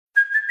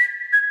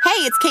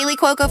it's Kaylee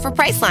Cuoco for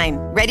Priceline.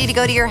 Ready to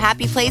go to your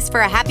happy place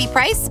for a happy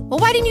price? Well,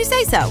 why didn't you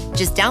say so?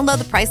 Just download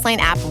the Priceline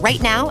app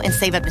right now and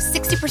save up to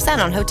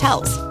 60% on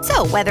hotels.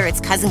 So whether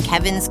it's Cousin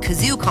Kevin's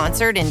Kazoo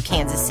Concert in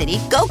Kansas City,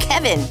 go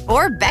Kevin,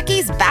 or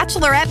Becky's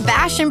Bachelorette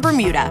Bash in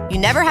Bermuda, you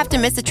never have to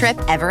miss a trip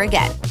ever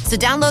again. So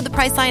download the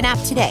Priceline app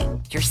today.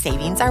 Your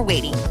savings are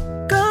waiting.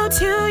 Go to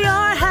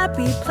your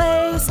happy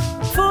place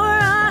for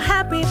a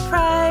happy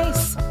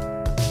price.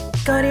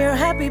 Go to your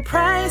happy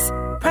price,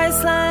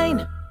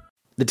 Priceline.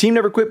 The Team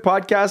Never Quit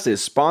podcast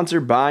is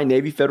sponsored by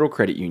Navy Federal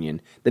Credit Union.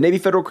 The Navy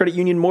Federal Credit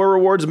Union More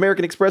Rewards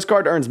American Express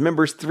card earns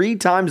members 3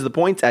 times the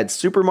points at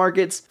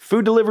supermarkets,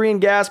 food delivery and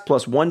gas,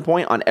 plus 1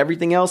 point on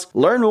everything else.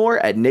 Learn more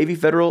at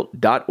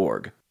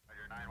NavyFederal.org.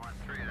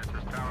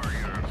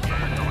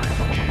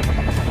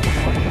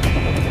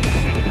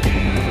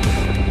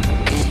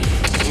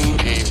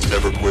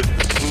 Never quit.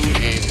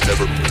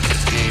 Never quit.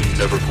 Team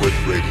Never Quit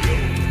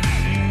Radio.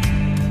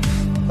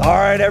 All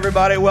right,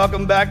 everybody,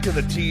 welcome back to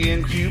the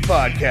TNQ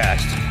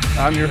podcast.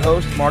 I'm your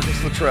host,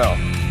 Marcus Luttrell.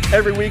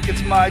 Every week,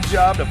 it's my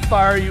job to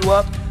fire you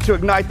up, to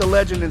ignite the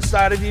legend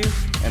inside of you,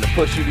 and to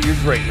push you to your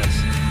greatness.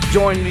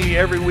 Join me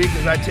every week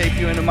as I take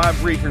you into my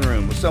briefing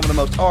room with some of the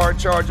most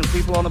hard-charging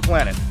people on the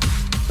planet.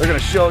 They're going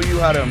to show you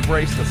how to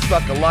embrace the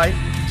suck of life,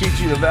 teach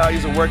you the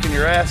values of working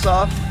your ass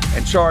off,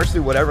 and charge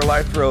through whatever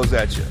life throws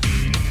at you.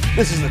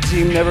 This is the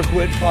Team Never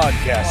Quit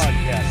podcast.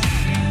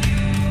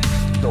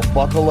 So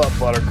buckle up,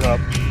 Buttercup.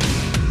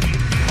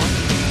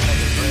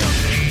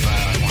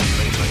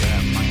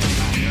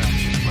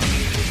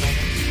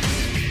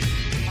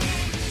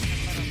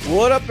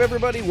 What up,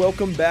 everybody?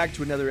 Welcome back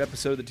to another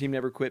episode of the Team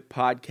Never Quit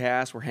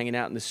podcast. We're hanging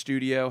out in the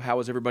studio. How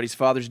was everybody's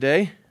Father's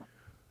Day?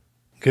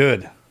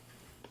 Good.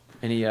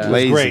 Any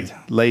Lazy. Great.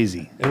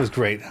 Lazy. It was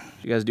great. Did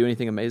you guys do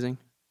anything amazing?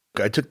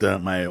 I took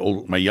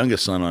my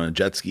youngest son on a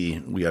jet ski.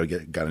 We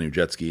got a new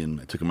jet ski, and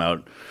I took him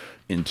out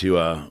into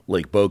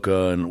Lake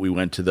Boca, and we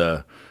went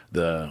to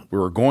we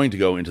were going to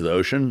go into the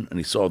ocean, and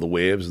he saw the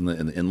waves in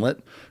the inlet,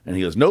 and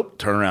he goes, "Nope,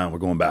 turn around, we're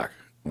going back."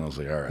 And I was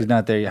like, "All right." He's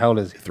not there. How old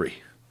is he? 3.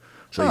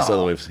 So he saw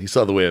the waves. He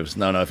saw the waves.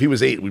 No. If he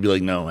was 8, we'd be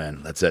like, "No,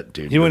 man, that's it,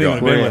 dude." You wouldn't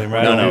even have been with him,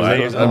 right? No.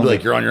 He was 8 I'd be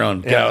like, "You're on your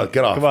own. Get out,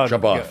 get off, Come on.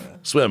 jump off,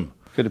 swim."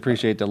 Could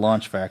appreciate the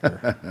launch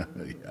factor.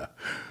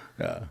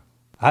 Yeah.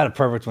 I had a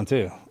perfect one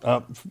too.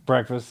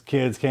 Breakfast,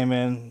 kids came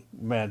in,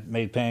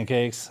 made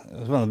pancakes. It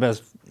was one of the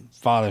best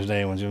Father's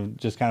Day ones. You were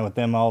just kind of with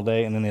them all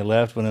day, and then they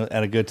left when they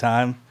had a good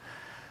time.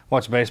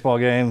 Watched a baseball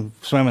game,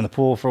 swam in the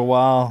pool for a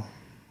while,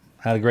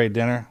 had a great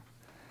dinner.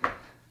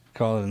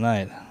 Call it a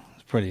night. It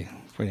was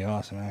pretty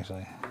awesome,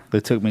 actually. They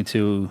took me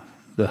to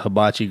the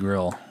hibachi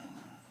grill.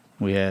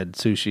 We had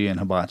sushi and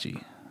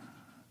hibachi.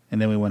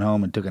 And then we went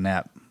home and took a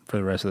nap for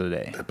the rest of the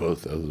day.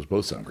 Those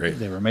both sound great.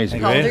 They were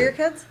amazing. How old are your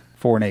kids?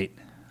 4 and 8.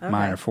 Okay.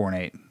 Mine are 4 and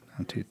 8.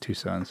 I'm two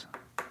sons.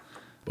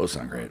 Both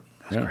sound great.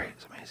 That's great.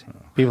 It's amazing.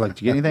 People are like,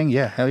 did you get anything?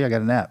 Yeah, hell yeah, I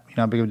got a nap. You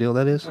know how big of a deal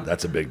that is?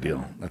 That's a big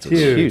deal. That's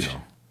Huge.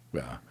 Deal.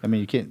 Yeah. I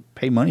mean, you can't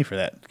pay money for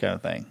that kind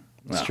of thing.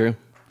 That's true.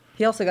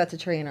 He also got to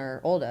train our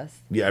oldest.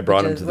 Yeah, I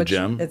brought him to the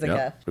gym. Is a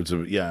gift.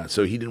 Yeah,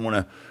 so he didn't want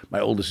to. My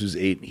oldest, who's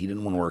 8, he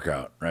didn't want to work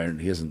out. Right,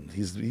 he's kind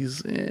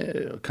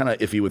of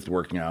iffy with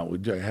working out.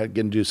 I had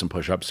to do some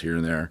push-ups here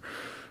and there,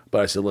 but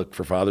I said, look,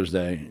 for Father's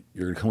Day,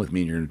 you're gonna come with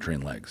me and you're gonna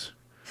train legs.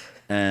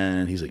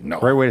 And he's like, no.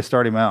 Great way to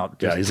start him out.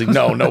 Yeah, he's like,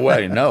 no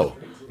way, no.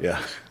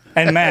 Yeah.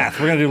 And math.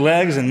 We're going to do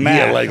legs and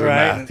math. Yeah, legs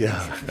right? and math.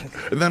 Yeah.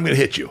 And then I'm going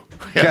to hit you.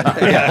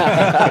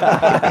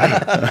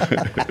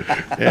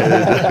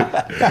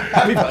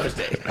 Happy Father's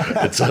Day.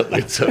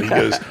 So he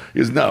goes,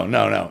 no.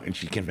 And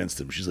she convinced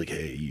him. She's like,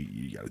 hey,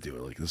 you got to do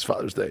it. Like, this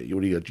Father's Day.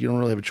 What do you got? You don't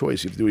really have a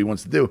choice. You have to do what he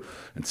wants to do.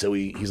 And so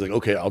he's like,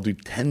 okay, I'll do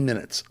 10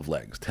 minutes of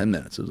legs. 10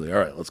 minutes. I was like, all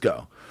right, let's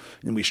go.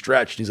 And we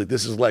stretched. He's like,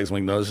 this is legs. I'm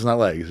like, no, this is not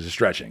legs. This is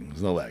stretching.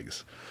 There's no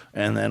legs.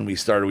 And then we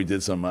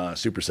did some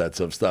supersets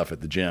of stuff at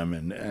the gym,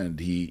 and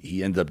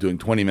he ended up doing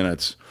 20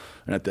 minutes.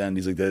 And at the end,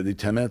 he's like, did I do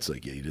 10 minutes?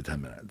 Like, yeah, you did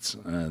 10 minutes.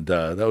 And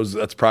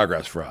that's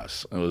progress for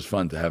us. It was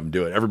fun to have him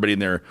do it. Everybody in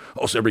there,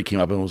 everybody came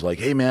up and was like,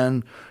 hey,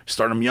 man,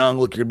 start him young.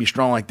 Look, you're going to be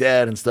strong like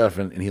Dad and stuff.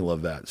 And he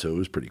loved that. So it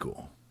was pretty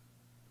cool.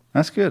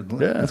 That's good.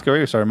 Yeah. That's a great way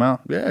to start him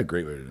out. Yeah,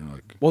 great way to do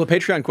it. Well, the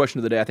Patreon question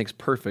of the day I think is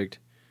perfect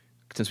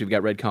since we've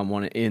got Redcom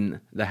 1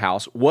 in the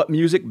house. What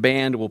music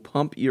band will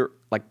pump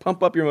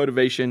up your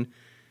motivation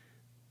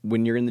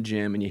when you're in the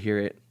gym and you hear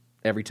it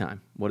every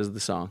time? What is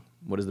the song?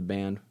 What is the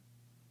band?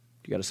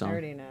 You got a song? I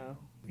already know.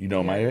 You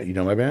know my band?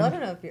 Well, I don't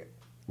know if you're...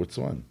 What's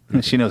the one?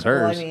 She knows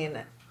hers. Well, I mean,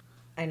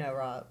 I know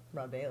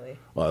Rob Bailey.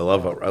 Well,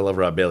 I love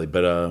Rob Bailey,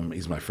 but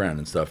he's my friend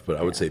and stuff. But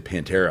I would say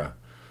Pantera,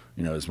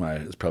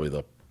 is probably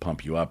the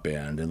pump you up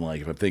band. And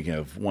like if I'm thinking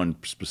of one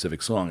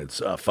specific song,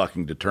 it's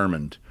 "Fucking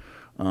Determined,"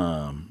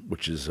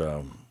 which is I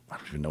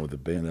don't even know what the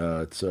band.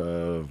 It's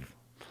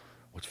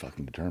what's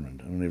 "Fucking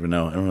Determined"? I don't even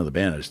know. I don't know the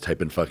band. I just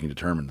type in "Fucking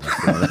Determined."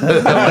 That's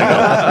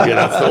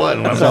the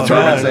one. I'm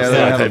determined.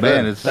 Have a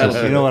band.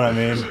 You know what I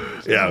mean?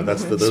 Yeah,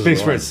 that's the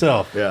Speaks for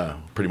itself. Yeah,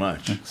 pretty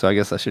much. So I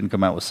guess I shouldn't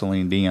come out with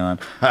Celine Dion.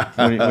 What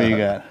do you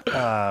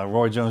got?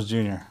 Roy Jones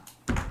Jr.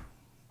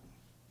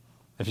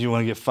 If you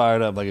want to get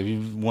fired up, like if you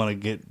want to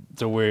get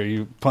to where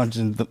you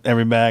punching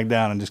every bag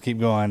down and just keep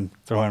going,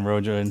 throwing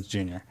Roy Jones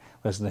Jr.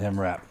 Listen to him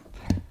rap.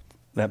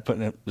 That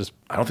putting it just.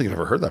 I don't think I've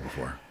ever heard that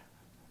before.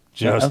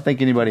 I don't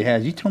think anybody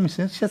has. You told me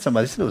you said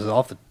somebody said it was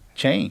off the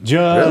chain.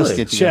 Just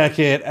Really? check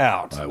it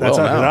out. I That's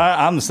will how,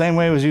 now. I'm the same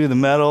way as you, the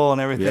metal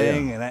and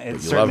everything, Yeah. and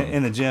it's You love certainly him.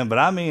 in the gym. But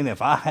I mean,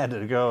 if I had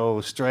to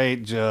go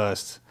straight,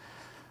 just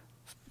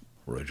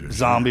Roy Jones Jr.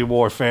 zombie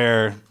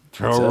warfare,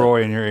 throw That's it.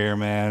 Roy in your ear,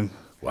 man.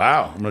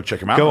 Wow, I'm gonna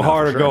check him out. Go now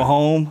hard for or sure. go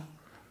home.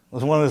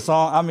 Was one of the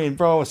songs. I mean,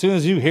 bro, as soon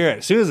as you hear it,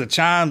 as soon as it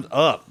chimes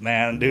up,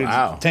 man, dude,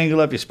 Wow. tingle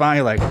up your spine.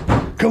 You're like,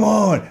 come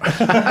on,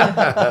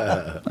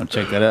 I'll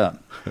check that out.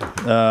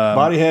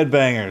 body head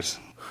bangers.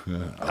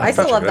 I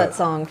still love check it that out.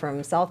 song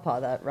from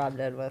Southpaw that Rob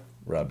did with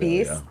Rob did,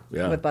 Beast,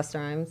 yeah. with Busta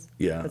Rhymes.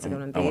 Yeah, That's a good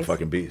one. I'm a Beast.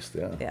 fucking beast.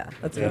 Yeah. Yeah,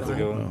 that's a Yeah, good that's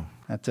a one. good one.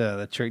 That's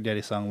the Trick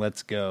Daddy song,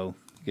 Let's Go,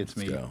 gets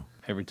me Go.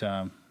 every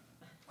time,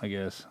 I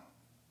guess.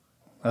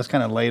 I was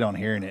kind of late on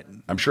hearing it.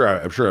 I'm sure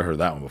I heard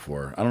that one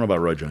before. I don't know about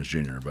Roy Jones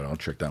Jr., but I'll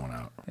check that one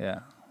out. Yeah.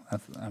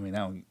 I mean,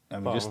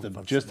 just the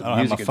I music don't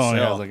have my phone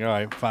here. I itself. was like, all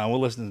right, fine. We'll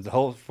listen to the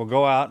whole. We'll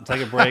go out and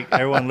take a break.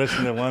 Everyone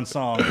listen to one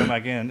song. Come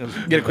back in.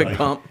 Just Get a quick like,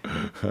 pump.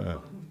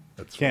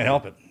 Can't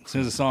help it. As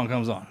soon as the song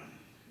comes on.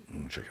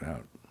 Check it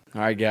out.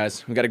 All right,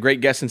 guys. We got a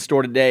great guest in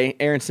store today.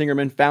 Aaron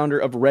Singerman, founder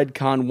of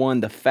Redcon One,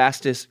 the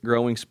fastest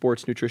growing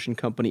sports nutrition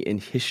company in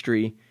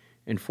history.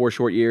 In 4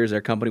 short years,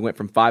 their company went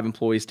from 5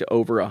 employees to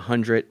over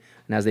 100.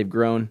 And as they've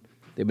grown,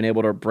 they've been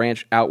able to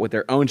branch out with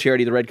their own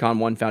charity, the Redcon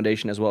One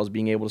Foundation, as well as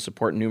being able to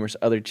support numerous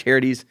other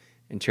charities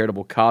and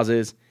charitable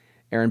causes.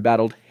 Aaron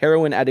battled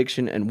heroin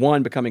addiction and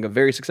won, becoming a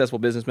very successful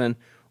businessman.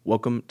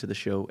 Welcome to the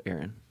show,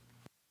 Aaron.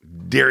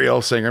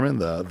 Darielle Singerman,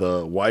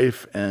 the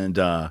wife and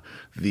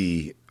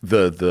the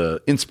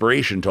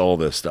inspiration to all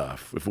this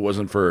stuff. If it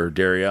wasn't for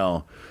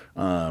Darielle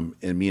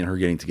and me and her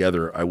getting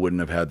together, I wouldn't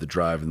have had the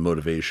drive and the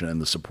motivation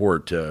and the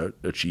support to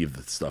achieve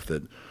the stuff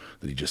that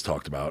he just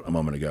talked about a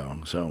moment ago.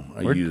 So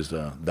I used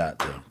that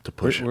to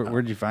push it.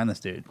 Where'd you find this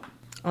dude?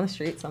 On the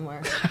street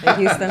somewhere in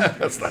Houston,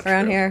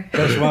 around here.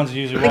 Those ones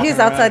usually I think he's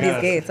walking around, outside yeah.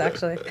 these gates,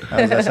 actually.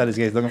 I was outside his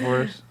gates looking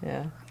for us.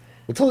 Yeah.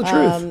 Well, tell the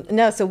truth.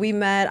 No, so we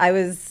met. I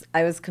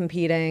was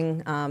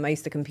competing. I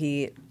used to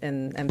compete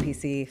in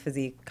NPC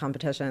physique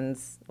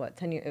competitions.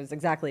 10 years? It was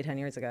exactly 10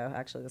 years ago,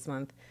 actually, this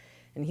month.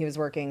 And he was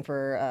working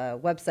for a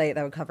website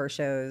that would cover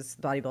shows,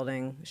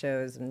 bodybuilding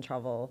shows, and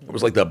travel. It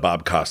was like the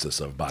Bob Costas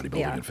of bodybuilding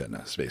Yeah. and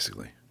fitness,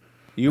 basically.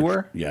 You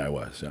were? Yeah, I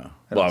was. Yeah.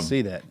 I don't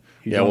see that.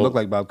 You yeah, don't well- look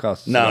like Bob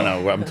Costas.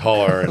 No, I'm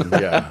taller and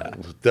yeah,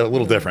 a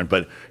little different.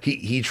 But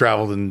he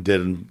traveled and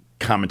did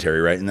commentary,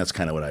 right? And that's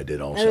kind of what I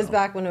did also. And it was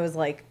back when it was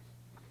like,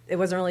 it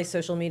wasn't really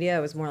social media.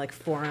 It was more like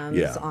forums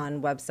Yeah.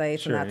 on websites,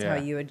 Sure, and that's yeah.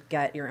 how you would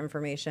get your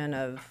information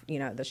of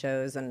the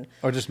shows and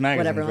Or just what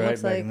magazines, everyone right?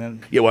 looks Back like.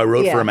 then. Yeah, well, I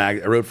wrote Yeah. for I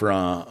wrote for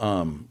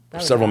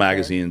was several after.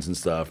 magazines and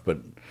stuff. But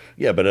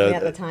yeah, but I mean,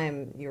 at the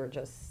time, you were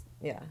just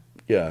yeah.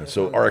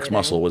 So sounds RX great.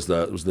 Muscle was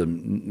the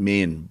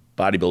main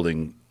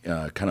bodybuilding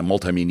kind of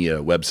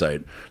multimedia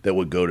website that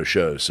would go to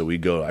shows. So I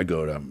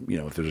go to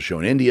if there's a show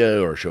in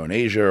India or a show in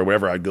Asia or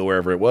wherever, I'd go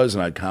wherever it was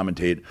and I'd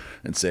commentate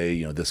and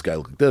say this guy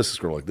looked like this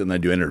girl like that, and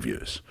I'd do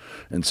interviews.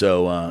 And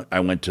so I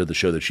went to the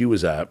show that she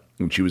was at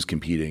and she was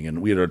competing,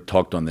 and we had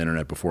talked on the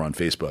internet before on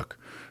Facebook.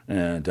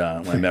 And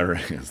when I met her,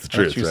 it's the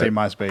truth. You right? say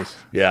MySpace.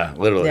 Yeah,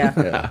 literally.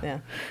 Yeah. Yeah.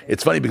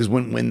 It's funny because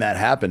when that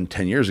happened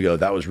 10 years ago,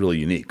 that was really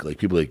unique. Like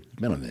people were like,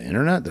 man, on the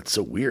internet, that's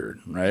so weird,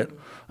 right?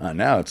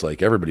 Now it's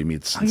like everybody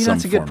meets. Oh, in some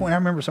that's a good form. point. I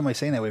remember somebody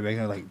saying that way back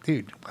then. Like,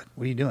 dude,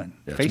 what are you doing?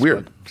 Yeah, it's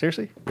weird.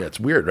 Seriously? Yeah, it's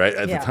weird, right?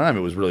 At Yeah. the time, it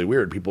was really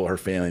weird. People, her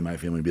family, my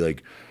family, would be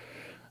like,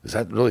 "Is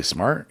that really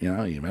smart?" You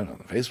met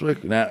on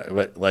Facebook,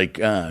 but like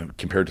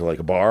compared to like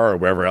a bar or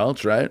wherever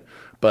else, right?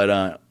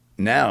 But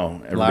now,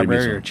 everybody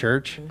Library meets or on-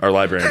 church? Our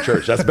library and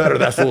church. That's better.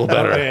 That's a little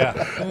better.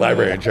 Yeah.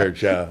 Library and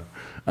church. Yeah.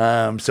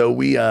 So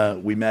we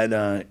met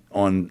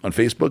on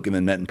Facebook and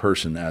then met in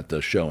person at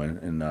the show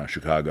in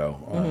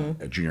Chicago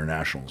at Junior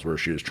Nationals, where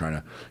she was trying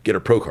to get her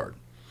pro card.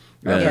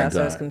 Yeah, And,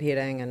 so I was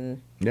competing,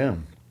 and yeah.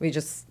 we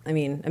just,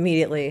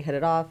 immediately hit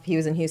it off. He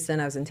was in Houston,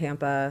 I was in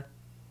Tampa,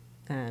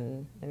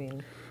 and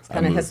it's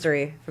kind of moved.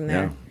 history from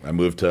there. Yeah, I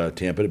moved to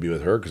Tampa to be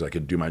with her because I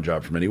could do my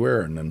job from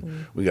anywhere. And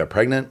then we got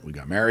pregnant, we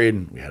got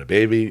married, we had a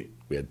baby,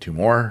 we had 2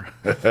 more,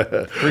 3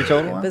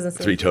 total? huh?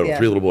 Businesses. 3 total, yeah.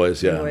 3 little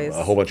boys. Yeah, Boys.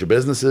 a whole bunch of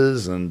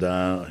businesses, and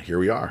here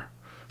we are,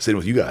 sitting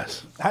with you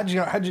guys. How'd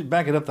you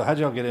back it up though? How'd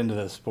y'all get into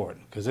this sport?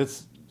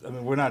 Because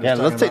we're not. Yeah,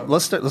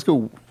 Just let's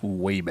go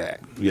way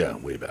back. Yeah,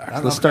 way back.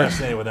 I'm let's start-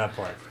 fascinated with that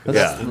part. 'Cause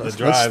Yeah. that's the Let's-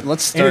 drive.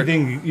 let's start-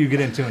 Anything you get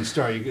into and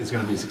start, is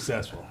going to be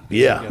successful.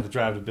 Yeah. You have the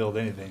drive to build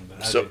anything.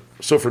 But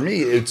So for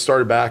me, it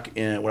started back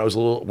when I was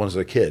when I was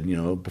a kid.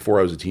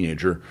 Before I was a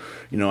teenager.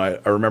 I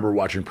remember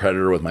watching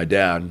Predator with my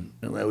dad,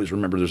 and I always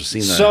remember there's a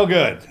scene so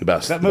good. the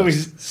best. That the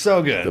movie's best,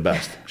 so good. the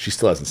best. She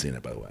still hasn't seen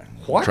it, by the way.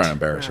 What? I'm trying to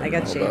embarrass her. I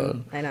got about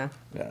you. I know. it.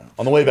 Yeah.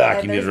 On the way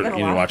back, you There's need been to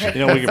a lot. watch it.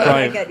 You know, we could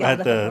probably Get yelled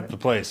at at. the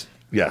place.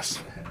 Yes.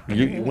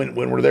 When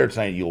we're there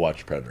tonight, you'll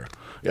watch Predator.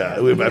 Yeah,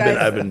 You guys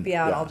I've been. be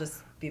out. yeah. I'll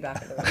just be back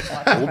at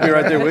the room. We'll be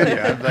right there with you.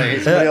 I'm like, hey,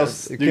 somebody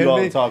else do all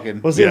the talking.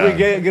 We'll see if Yeah. we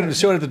get him to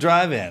show it at the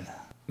drive-in.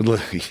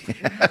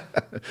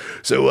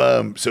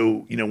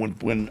 So you know,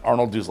 when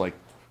Arnold does like,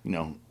 you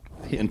know,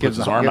 and puts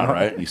his arm out,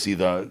 right? You see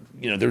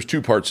there's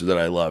two parts that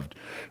I loved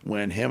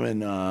when him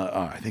and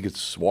I think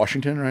it's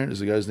Washington, right? Is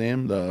the guy's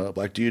name, the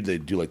black dude? They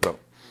do like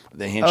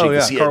the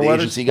handshake, the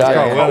agency guy,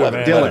 Carl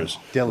Weathers,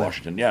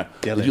 Washington, yeah.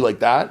 They do like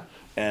that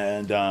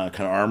and kind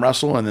of arm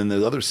wrestle, and then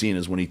the other scene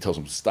is when he tells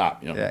him to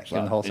stop, you know,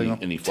 the whole signal,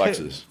 and he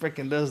flexes,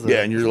 freaking does that,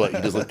 yeah, and you're like,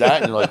 he does like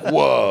that, and you're like,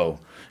 whoa.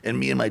 And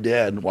me and my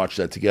dad watched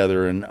that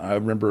together, and I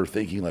remember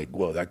thinking like,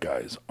 whoa, that guy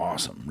is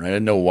awesome, right? I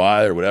didn't know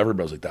why or whatever,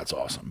 but I was like, that's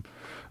awesome.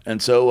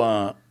 And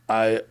so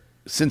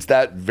since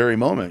that very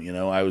moment, you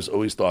know, I was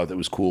always thought that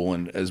was cool.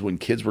 And as when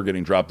kids were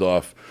getting dropped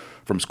off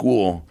from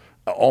school,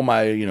 all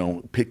my, you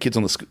know, kids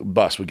on the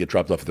bus would get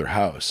dropped off at their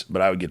house,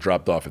 but I would get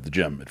dropped off at the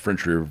gym at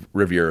French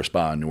Riviera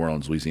Spa in New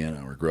Orleans,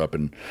 Louisiana, where I grew up,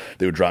 and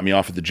they would drop me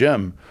off at the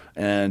gym.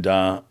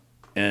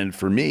 And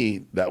for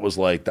me, that was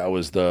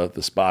the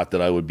spot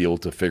that I would be able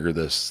to figure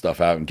this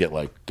stuff out and get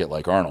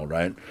like Arnold,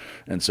 right?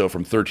 And so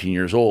from 13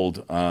 years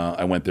old,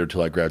 I went there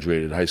till I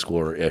graduated high school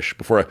or ish.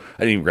 Before I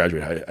didn't even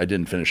graduate, I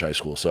didn't finish high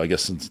school. So I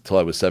guess until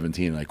I was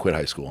 17 and I quit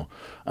high school,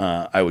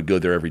 I would go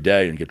there every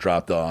day and get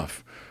dropped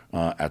off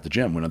at the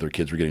gym when other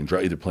kids were getting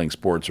either playing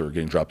sports or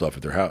getting dropped off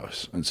at their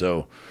house. And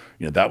so,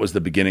 you know, that was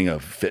the beginning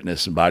of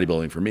fitness and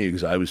bodybuilding for me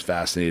because I was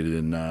fascinated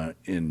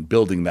in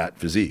building that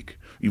physique.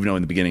 Even though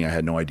in the beginning I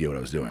had no idea what I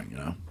was doing, you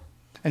know.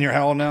 And you're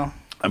how old now?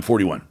 I'm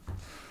 41.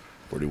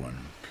 41.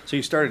 So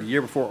you started a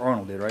year before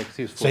Arnold did, right? Because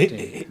he was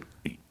 14.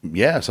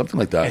 Yeah, something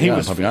like that.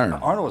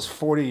 Arnold was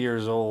 40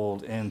 years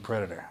old in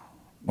Predator.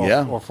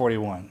 Or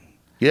 41.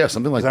 Yeah,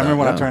 something like that. I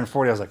remember when I turned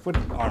 40, I was like, what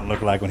did Arnold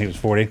look like when he was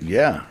 40?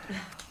 Yeah.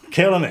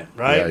 Killing it,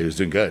 right? Yeah, he was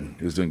doing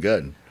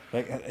good.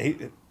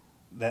 Like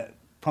that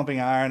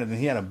pumping iron, and then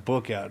he had a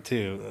book out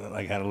too,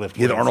 like how to lift.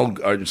 He had Arnold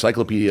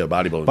Encyclopedia of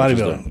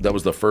Bodybuilding. That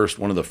was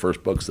one of the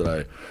first books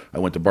that I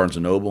went to Barnes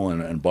and Noble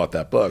and bought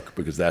that book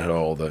because that had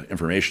all the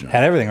information.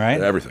 Had everything, right?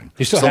 Had everything.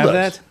 You still have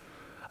that?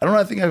 I don't know.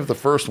 I think I have the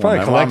first one. Probably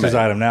a collector's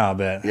item now, I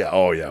bet. Yeah.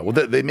 Oh, yeah. Well,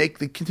 they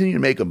continue to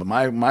make them, but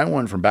my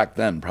one from back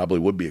then probably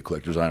would be a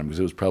collector's item because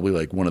it was probably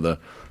like one of the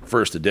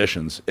first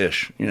editions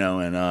ish, you know,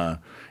 and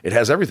it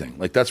has everything.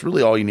 Like that's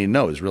really all you need to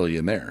know is really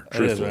in there.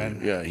 Truthfully, it is,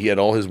 right? Yeah. He had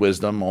all his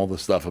wisdom, all the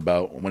stuff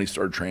about when he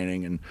started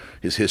training and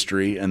his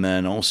history, and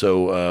then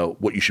also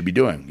what you should be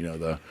doing. You know,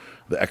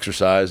 the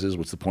exercises.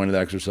 What's the point of the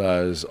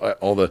exercise?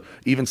 All the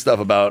even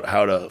stuff about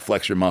how to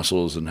flex your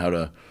muscles and how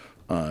to.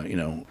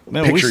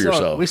 Picture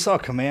yourself. We saw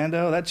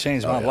Commando. That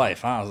changed my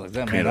life. I was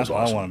like, man, that's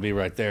awesome. I want to be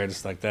right there,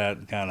 just like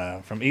that, kind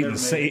of from eating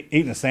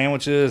the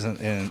sandwiches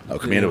and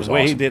Commando was the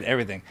way awesome. He did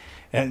everything.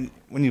 And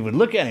when you would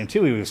look at him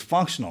too, he was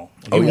functional.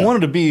 Like, he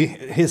wanted to be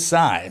his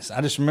size. I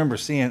just remember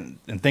seeing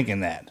and thinking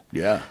that.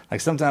 Yeah. Like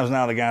sometimes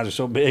now the guys are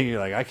so big, you're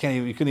like,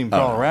 you couldn't even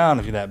crawl around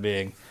if you're that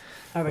big.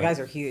 Oh, the guys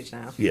are huge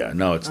now. Yeah,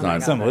 no, it's not.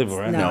 It's unbelievable,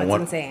 right? No,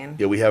 it's insane.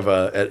 Yeah, we have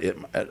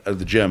at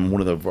the gym,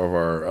 one of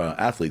our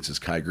athletes is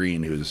Kai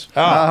Green, who's dude,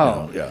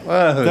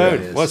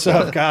 what's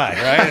up, Kai?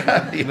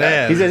 Right? Yeah.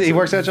 Man, he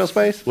works at Joe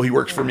Space. Well, he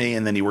works for me,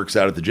 and then he works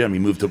out at the gym. He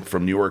moved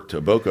from New York to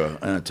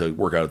Boca to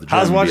work out at the gym.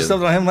 I was watching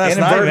something on him last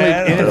night,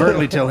 man.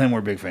 Inadvertently tell him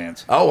we're big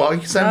fans. Oh well, you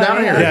can send him down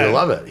here. Yeah. He'll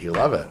love it. He'll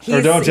love it.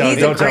 Or don't tell him.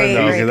 Don't tell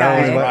him. Great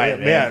guy.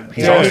 Yeah,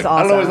 He's awesome.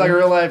 I don't know what he's like in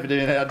real life,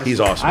 but He's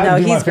awesome. I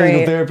do my he's physical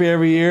great. therapy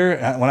every year.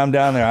 When I'm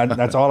down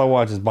there, that's all I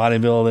watch is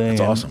bodybuilding.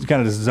 That's awesome. You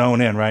kind of just zone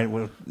in, right?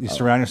 What you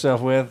surround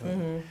yourself with.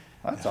 Mm-hmm.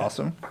 That's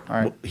awesome. All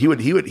right. Well,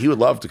 he would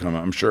love to come.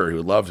 I'm sure he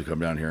would love to come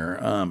down here.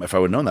 If I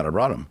would have known that, I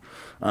brought him.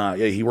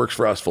 Yeah, he works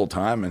for us full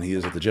time, and he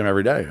is at the gym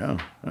every day.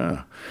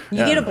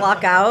 You need to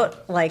block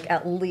out like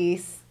at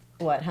least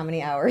how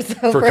many hours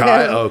for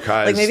Kai? him? Oh,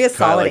 Kai. Like maybe a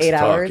solid 8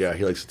 hours. Yeah,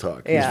 he likes to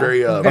talk. Yeah. He's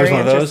very one of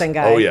those? interesting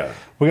guy. Oh yeah.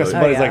 We got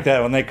some buddies yeah. like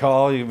that. When they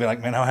call, you'd be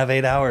like, "Man, I'll have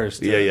 8 hours."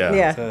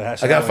 Yeah.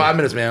 I got 5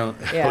 minutes, man.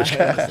 Yeah. Which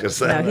I was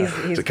gonna No,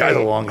 say. he's So Kai's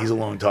great. he's a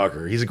long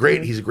talker. He's a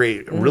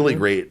great, really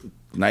great,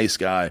 nice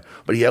guy.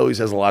 But he always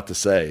has a lot to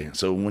say.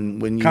 So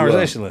when you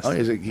Conversationalist.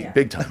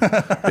 big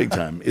time, big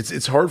time.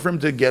 It's hard for him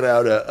to get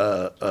out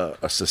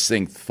a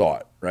succinct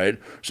thought, right?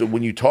 So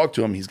when you talk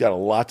to him, he's got a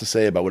lot to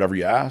say about whatever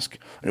you ask,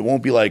 and it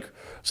won't be like,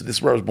 "So this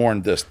is where I was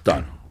born. This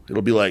done."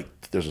 It'll be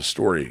like there's a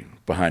story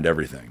behind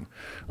everything.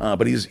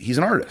 But he's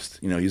an artist.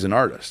 You know, he's an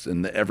artist,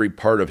 and every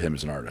part of him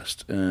is an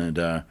artist. And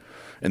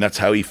that's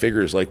how he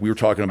figures. Like we were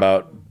talking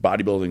about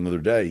bodybuilding the other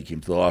day. He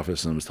came to the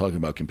office and was talking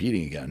about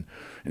competing again.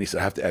 And he said,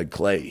 "I have to add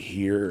clay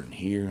here and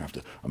here. I have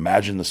to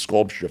imagine the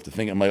sculpture. I have to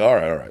think." I'm like, all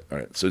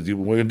right. So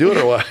we're gonna do it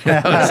or what?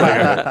 It's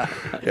like, all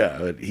right. Yeah,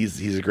 but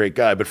he's a great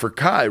guy. But for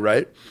Kai,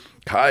 right?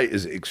 Kai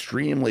is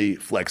extremely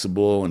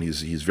flexible, and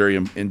he's very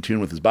in tune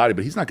with his body.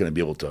 But he's not going to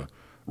be able to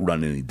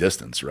run any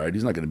distance, right?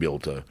 He's not going to be able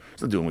to.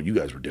 He's not doing what you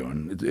guys were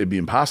doing. It'd be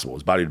impossible.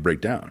 His body would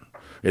break down.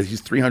 He's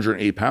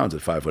 308 pounds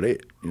at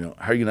 5'8". You know,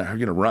 how are you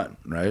gonna run,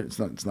 right? It's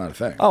not a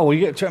thing. Oh,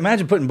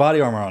 imagine putting body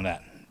armor on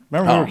that.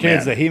 Remember when we were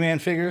kids, man. the He-Man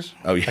figures?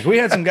 Oh, yeah. Like we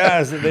had some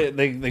guys that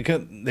they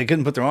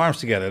couldn't put their arms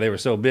together. They were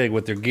so big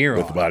with their gear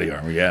With on. the body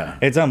armor, yeah.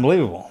 It's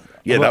unbelievable.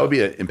 Yeah, that would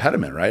be an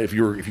impediment, right? If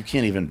you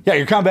can't even. Yeah,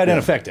 you're combat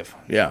ineffective.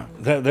 Yeah.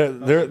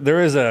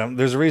 There's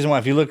a reason why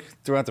if you look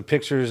throughout the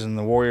pictures and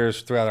the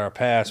warriors throughout our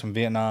past from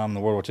Vietnam, the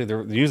World War II,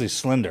 they're usually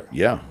slender.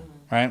 Yeah.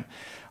 Right?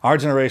 Our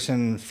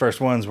generation,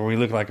 first ones where we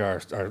look like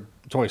our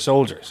toy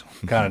soldiers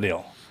kind of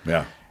deal.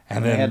 Yeah.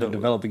 And they had to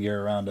develop the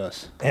gear around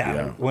us.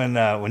 Yeah.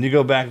 When you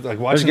go back, like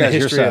watching There's the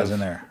guys history your size in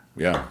there.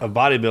 Yeah. of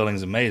bodybuilding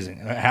is amazing.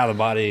 How the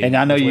body. And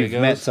I know which way you've it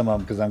goes. met some of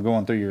them because I'm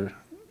going through your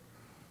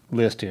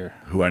list here.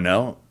 Who I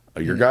know?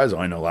 Your guys? Oh,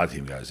 I know a lot of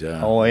team guys.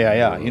 Yeah. Oh,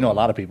 yeah. You know a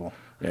lot of people.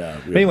 Yeah.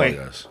 But anyway,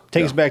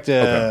 take us back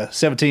to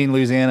 17,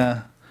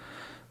 Louisiana.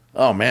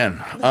 Oh man,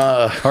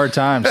 hard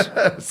times.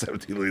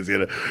 17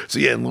 Louisiana. So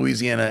yeah, in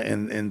Louisiana,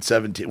 in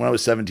 17, when I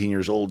was 17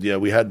 years old, yeah,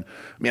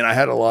 I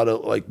had a lot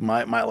of like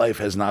my life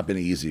has not been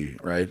easy,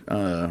 right?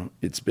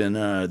 It's been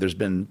there's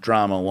been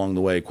drama along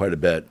the way quite a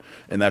bit,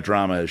 and that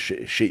drama has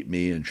shaped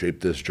me and shaped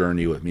this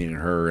journey with me and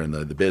her and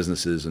the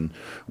businesses. And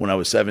when I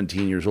was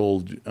 17 years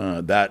old,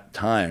 that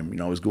time,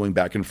 I was going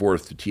back and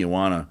forth to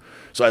Tijuana.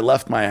 So I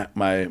left my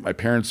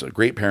parents,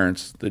 great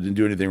parents. They didn't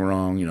do anything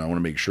wrong. I want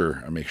to make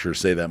sure to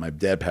say that my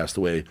dad passed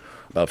away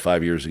about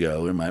 5 years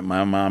ago, and my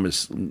mom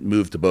has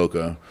moved to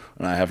Boca,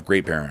 and I have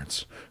great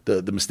parents.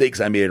 The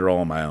mistakes I made are all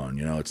on my own.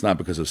 It's not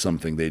because of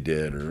something they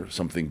did or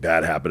something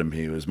bad happened to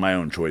me. It was my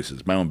own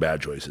choices, my own bad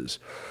choices.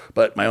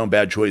 But my own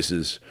bad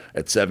choices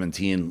at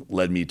 17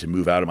 led me to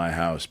move out of my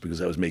house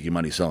because I was making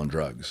money selling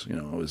drugs.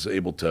 I was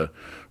able to,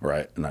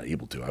 not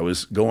able to. I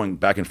was going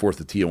back and forth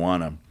to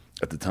Tijuana.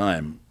 At the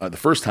time, the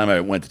first time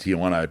I went to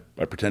Tijuana,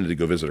 I pretended to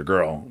go visit a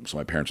girl so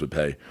my parents would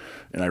pay.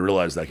 And I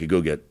realized I could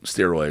go get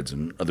steroids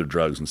and other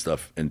drugs and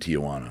stuff in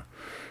Tijuana.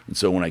 And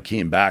so when I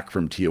came back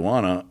from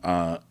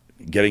Tijuana,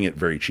 getting it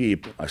very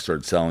cheap, I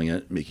started selling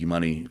it, making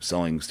money,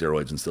 selling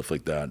steroids and stuff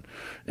like that.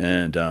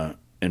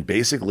 And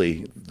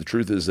basically, the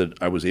truth is that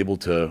I was able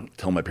to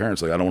tell my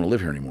parents, like, I don't want to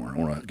live here anymore. I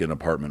want to get an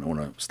apartment. I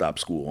want to stop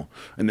school.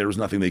 And there was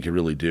nothing they could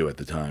really do at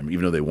the time,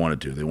 even though they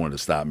wanted to. They wanted to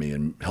stop me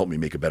and help me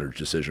make a better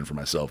decision for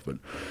myself. But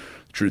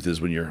the truth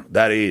is, when you're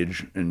that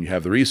age and you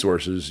have the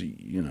resources,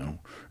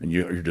 and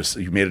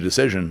you made a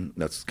decision.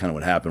 That's kind of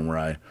what happened,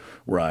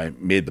 where I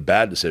made the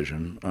bad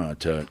decision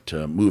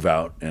to move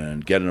out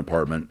and get an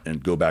apartment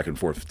and go back and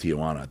forth to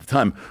Tijuana. At the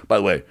time, by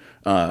the way,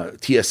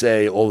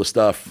 TSA, all the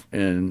stuff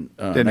in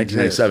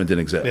 1997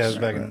 didn't exist. Yeah, it was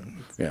back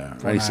in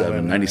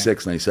 97,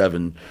 96,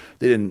 97.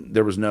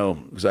 There was no,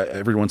 because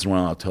every once in a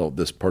while I'll tell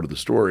this part of the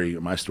story,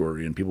 my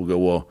story, and people go,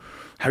 well,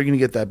 how are you going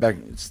to get that back?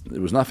 It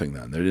was nothing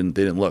then. They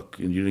didn't look,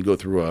 and you didn't go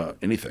through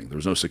anything. There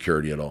was no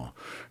security at all.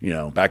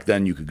 Back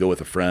then you could go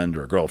with a friend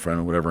or a girlfriend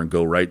or whatever and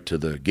go right to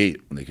the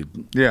gate, and they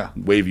could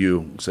wave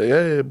you, say,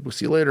 hey, we'll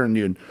see you later, and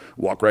you'd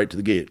walk right to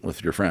the gate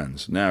with your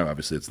friends. Now,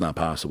 obviously, it's not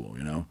possible,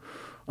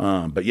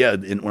 But yeah,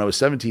 when I was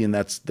 17,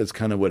 that's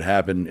kind of what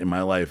happened in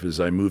my life.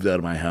 Is I moved out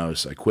of my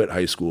house, I quit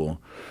high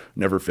school,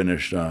 never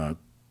finished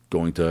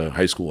going to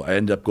high school. I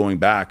ended up going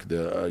back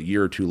a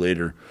year or two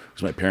later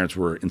because my parents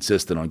were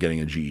insistent on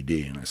getting a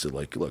GED, and I said,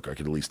 like, look, I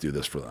could at least do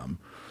this for them.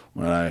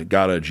 When I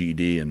got a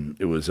GED, and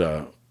it was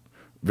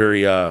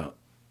very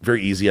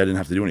easy. I didn't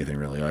have to do anything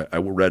really. I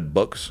read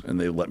books, and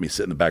they let me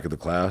sit in the back of the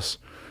class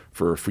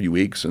for a few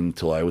weeks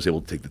until I was able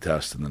to take the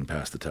test and then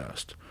pass the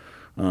test.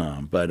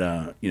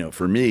 But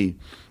for me,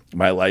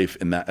 my life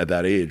at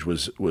that age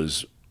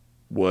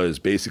was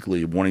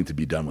basically wanting to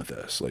be done with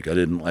this. Like I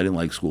didn't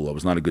like school. I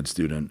was not a good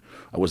student.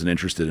 I wasn't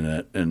interested in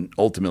it. And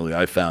ultimately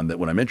I found that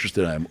when I'm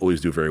interested, I always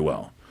do very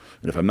well.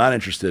 And if I'm not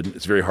interested,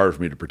 it's very hard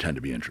for me to pretend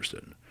to be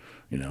interested.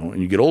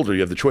 And you get older, you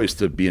have the choice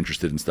to be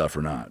interested in stuff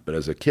or not. But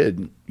as a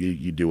kid,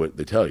 you do what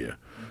they tell you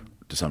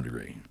to some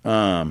degree.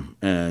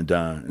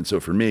 And so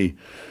for me,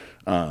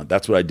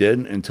 that's what I did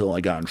until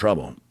I got in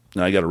trouble.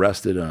 And I got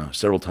arrested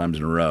several times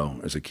in a row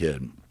as a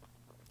kid.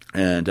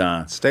 And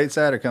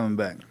stateside or coming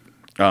back?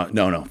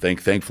 No.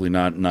 Thankfully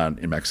not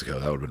in Mexico.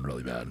 That would have been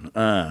really bad.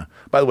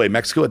 By the way,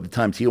 Mexico at the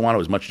time, Tijuana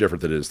was much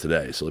different than it is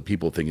today. So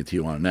people think of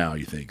Tijuana now,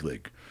 you think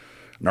like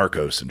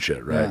narcos and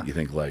shit, right? Yeah. You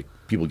think like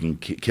people getting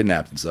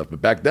kidnapped and stuff.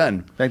 But back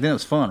then it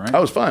was fun, right? It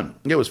was fun.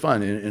 Yeah, it was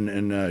fun.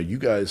 And you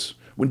guys,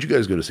 when did you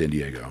guys go to San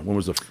Diego? When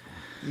was the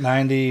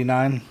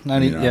 99,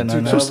 90, yeah,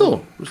 99.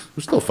 So it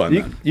was still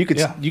fun. You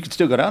could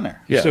still go down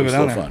there. Yeah, still go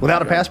down there fun.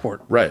 Without a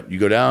passport. Right. You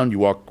go down, you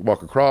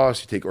walk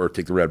across, take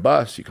the red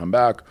bus, you come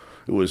back.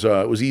 It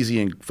was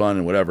easy and fun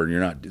and whatever,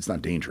 and it's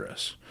not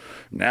dangerous.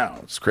 Now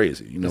it's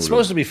crazy. It's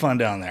supposed to be fun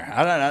down there.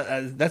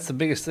 That's the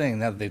biggest thing.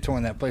 Now that they've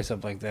torn that place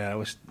up like that, I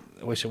wish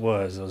it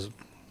was. Those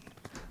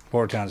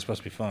border towns are supposed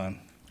to be fun.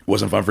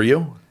 Wasn't fun for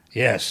you?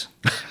 Yes.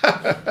 We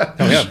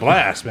had a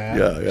blast, man.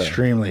 Yeah.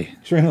 Extremely.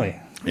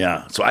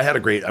 Yeah. So I had a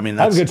great. I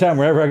have a good time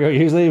wherever I go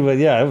usually, but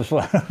yeah, it was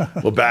fun.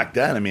 Well, back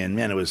then, I mean,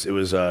 man, it was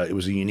a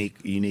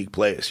unique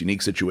place,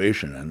 unique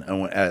situation,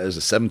 and as a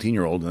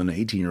 17-year-old and an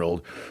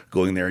 18-year-old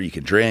going there, you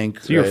could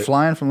drink. So you're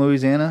flying from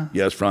Louisiana?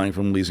 Yeah, I was flying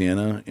from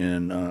Louisiana,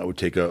 and I would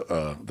take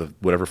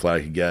whatever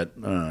flight I could get,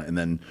 and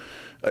then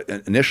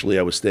initially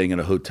I was staying in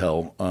a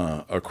hotel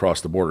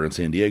across the border in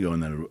San Diego,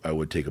 and then I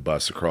would take a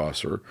bus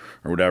across or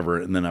whatever,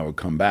 and then I would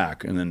come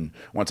back. And then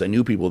once I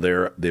knew people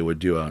there, they would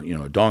do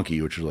a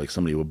donkey, which was like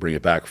somebody would bring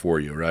it back for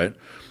you, right?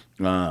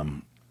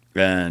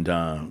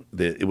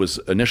 It was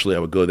initially I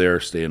would go there,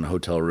 stay in a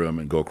hotel room,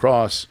 and go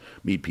across,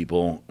 meet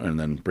people, and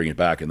then bring it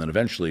back. And then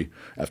eventually,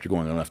 after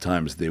going enough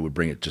times, they would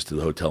bring it just to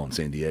the hotel in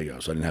San Diego,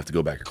 so I didn't have to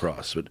go back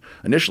across. But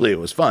initially, it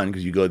was fun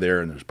because you go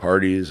there and there's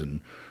parties and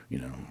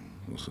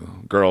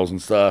girls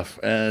and stuff,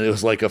 and it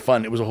was like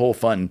it was a whole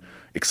fun,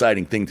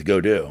 exciting thing to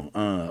go do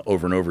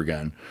over and over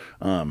again.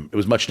 It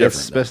was much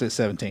different, especially at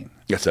 17.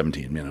 Yeah,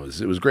 17. Man,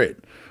 it was great.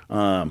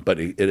 But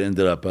it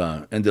ended up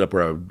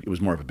where it was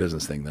more of a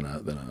business thing than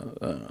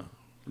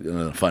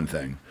a fun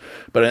thing.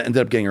 But I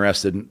ended up getting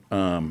arrested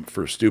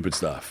for stupid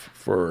stuff,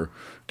 for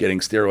getting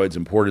steroids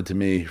imported to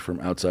me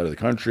from outside of the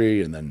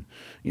country, and then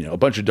a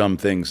bunch of dumb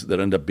things that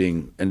end up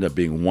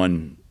being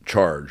one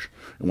charge.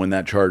 And when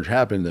that charge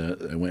happened,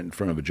 I went in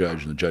front of a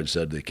judge, and the judge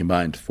said they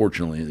combined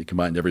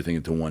everything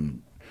into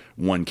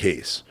one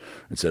case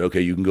and said,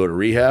 okay, you can go to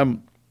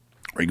rehab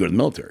or you go to the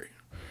military.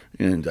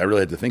 And I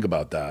really had to think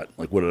about that.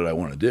 Like, what did I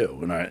want to do?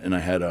 And I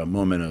had a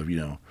moment of,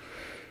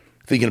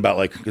 thinking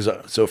about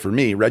so for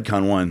me,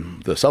 Redcon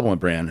One, the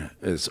supplement brand,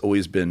 has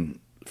always been,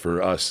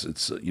 for us,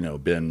 it's,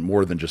 been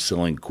more than just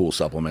selling cool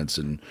supplements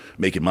and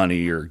making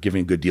money or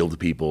giving a good deal to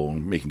people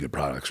and making good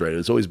products, right?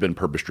 It's always been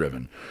purpose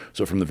driven.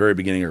 So from the very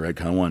beginning of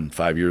Redcon One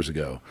 5 years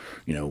ago,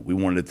 we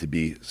wanted it to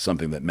be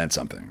something that meant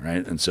something,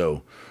 right? And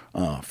so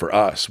for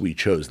us, we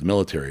chose the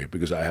military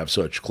because I have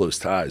such close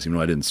ties, even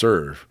though I didn't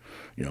serve.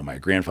 My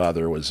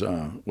grandfather was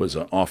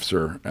an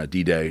officer at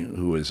D-Day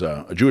who was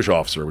a Jewish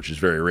officer, which is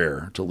very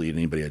rare to lead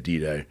anybody at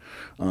D-Day.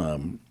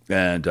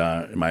 And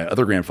my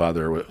other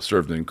grandfather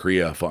served in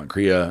Korea, fought in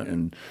Korea.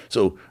 And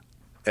so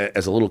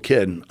as a little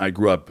kid, I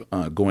grew up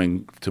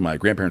going to my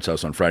grandparents'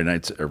 house on Friday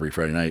nights, every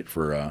Friday night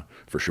for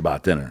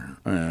Shabbat dinner.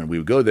 And we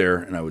would go there,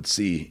 and I would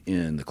see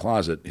in the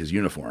closet his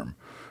uniform,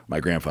 my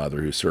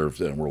grandfather who served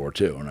in World War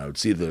II. And I would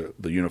see the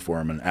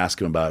uniform and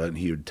ask him about it, and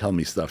he would tell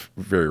me stuff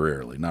very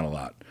rarely, not a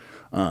lot.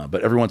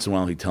 But every once in a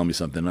while, he'd tell me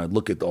something. And I'd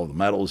look at all the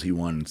medals he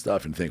won and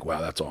stuff and think,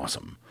 wow, that's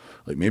awesome.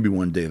 Like, maybe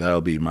one day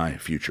that'll be my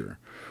future.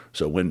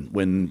 So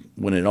when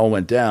it all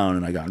went down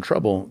and I got in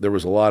trouble, there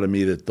was a lot of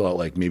me that thought,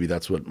 like, maybe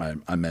that's what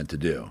I meant to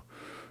do.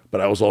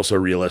 But I was also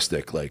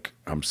realistic. Like,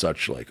 I'm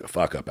such like a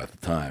fuck up at the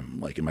time.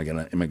 Like, am I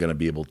gonna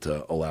be able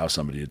to allow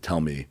somebody to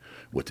tell me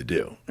what to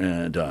do?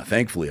 And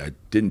thankfully, I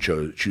didn't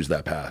choose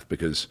that path,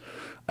 because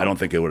I don't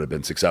think it would have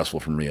been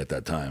successful for me at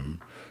that time.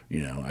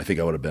 I think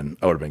I would have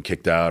been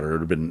kicked out, or it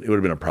would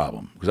have been a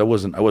problem, because I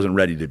wasn't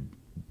ready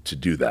to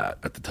do that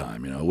at the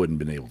time. I wouldn't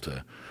have been able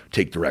to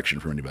take direction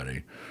from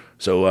anybody.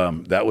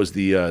 So that was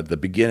the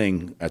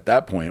beginning. At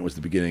that point, it was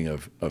the beginning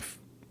of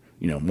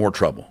more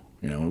trouble.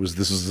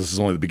 This is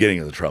only the beginning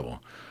of the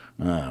trouble.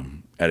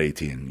 At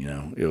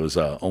 18, it was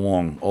a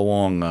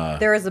long.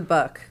 There is a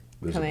book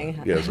coming.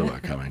 There's a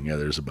book coming. Yeah,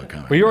 there's a book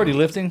coming. Were you already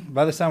lifting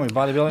by this time? Were you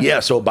bodybuilding? Yeah,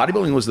 so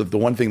bodybuilding was the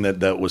one thing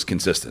that was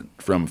consistent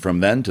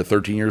from then to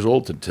 13 years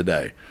old to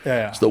today.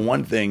 Yeah. It's the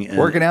one thing.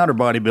 Working out or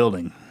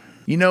bodybuilding?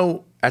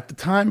 At the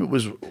time it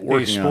was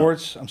working out.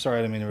 Sports? I'm sorry,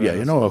 I didn't mean to.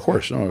 Yeah, of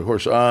course.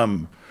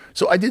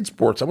 So I did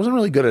sports. I wasn't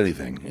really good at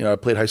anything. I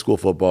played high school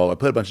football. I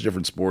played a bunch of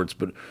different sports,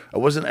 but I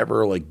wasn't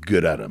ever like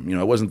good at them.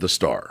 I wasn't the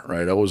star,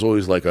 right? I was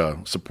always like a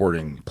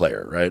supporting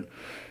player, right?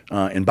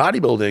 In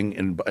bodybuilding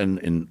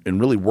and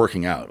really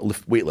working out,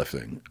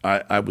 weightlifting,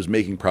 I was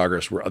making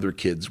progress where other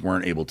kids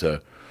weren't able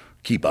to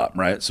keep up,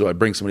 right? So I'd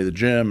bring somebody to the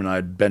gym and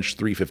I'd bench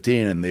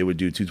 315 and they would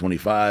do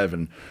 225.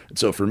 And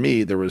so for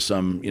me, there was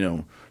some,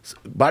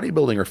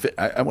 bodybuilding or fit.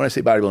 When I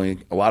say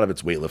bodybuilding, a lot of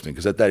it's weightlifting,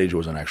 because at that age, it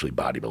wasn't actually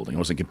bodybuilding. I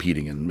wasn't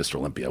competing in Mr.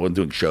 Olympia. I wasn't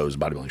doing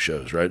bodybuilding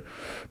shows, right?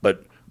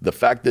 But the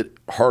fact that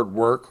hard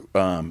work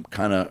kind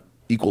of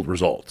equaled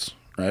results,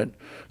 right?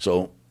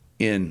 So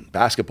in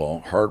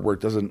basketball, hard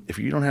work doesn't, if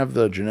you don't have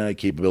the genetic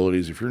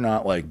capabilities, if you're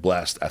not like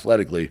blessed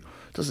athletically,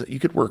 you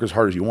could work as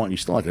hard as you want. You're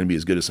still not going to be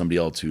as good as somebody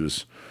else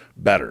who's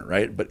better,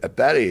 right? But at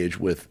that age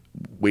with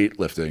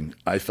weightlifting,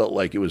 I felt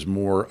like it was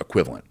more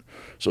equivalent.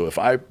 So if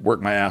I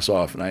work my ass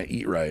off and I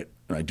eat right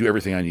and I do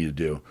everything I need to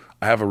do,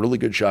 I have a really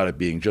good shot at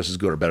being just as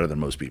good or better than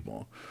most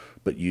people.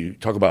 But you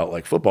talk about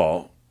like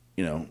football,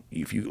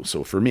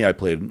 so for me, I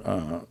played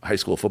high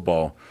school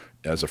football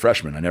as a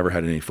freshman. I never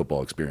had any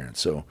football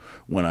experience. So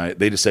when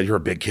they just said, you're a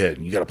big kid,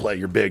 you got to play,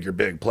 you're big,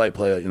 play.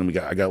 And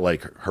I got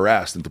like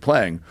harassed into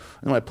playing.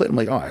 And when I played, I'm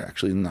like, I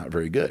actually am not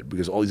very good,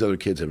 because all these other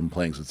kids have been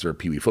playing since they're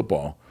Pee Wee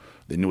football.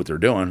 They knew what they're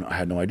doing. I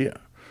had no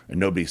idea. And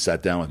nobody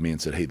sat down with me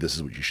and said, hey, this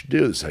is what you should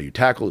do. This is how you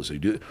tackle. This is how you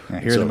do it. Yeah,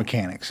 here are the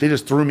mechanics. They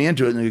just threw me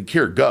into it and they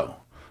here, go.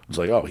 I was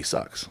like, oh, he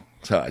sucks.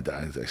 So I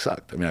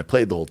sucked. I mean, I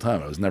played the whole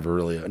time. I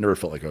never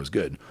felt like I was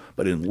good.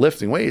 But in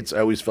lifting weights, I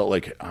always felt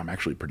like I'm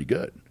actually pretty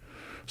good.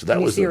 So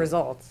that was you see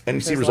results. And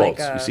you see results.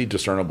 You see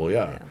discernible,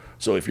 yeah.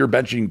 So if you're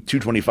benching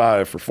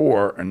 225 for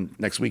 4, and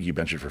next week you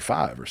bench it for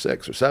 5 or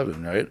 6 or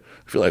 7, right?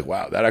 I feel like,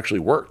 wow, that actually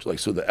worked. Like,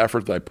 so the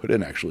effort that I put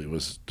in actually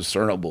was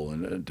discernible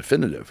and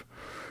definitive.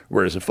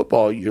 Whereas in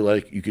football, you're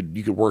like you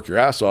could work your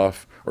ass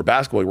off, or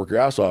basketball, you work your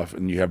ass off,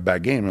 and you have a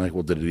bad game. You're like,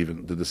 well, did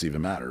this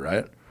even matter,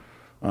 right?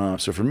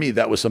 So for me,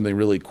 that was something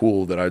really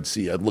cool that I'd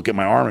see. I'd look at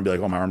my arm and be like,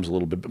 oh, my arm's a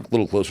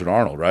little closer to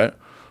Arnold, right?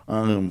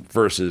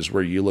 Versus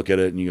where you look at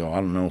it and you go, I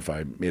don't know if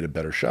I made a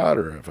better shot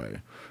or if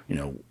I,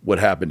 what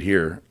happened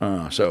here.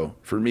 So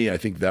for me, I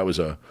think that was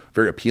a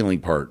very appealing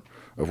part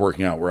of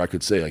working out, where I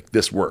could say like,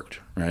 this worked,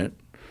 right?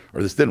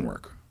 Or this didn't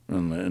work,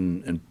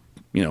 and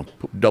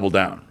double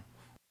down.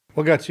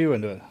 What got you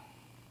into it?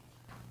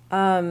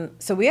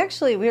 So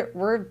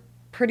we're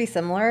pretty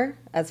similar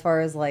as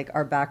far as like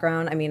our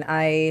background. I mean,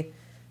 I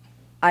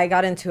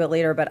got into it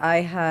later, but I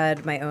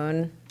had my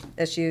own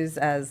issues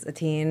as a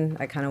teen.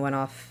 I kind of went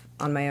off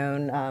on my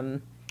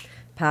own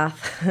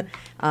path.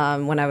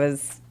 When I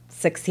was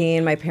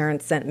 16, my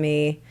parents sent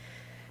me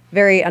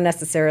very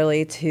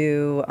unnecessarily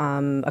to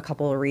a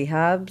couple of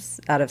rehabs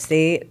out of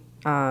state.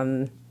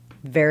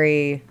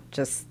 Very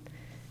just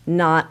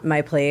not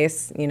my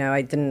place.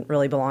 I didn't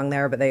really belong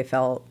there, but they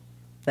felt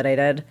that I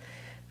did.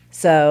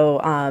 So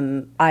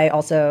I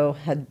also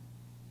had,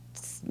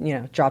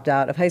 dropped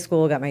out of high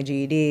school, got my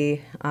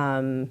GED,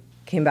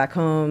 came back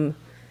home,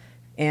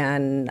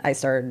 and I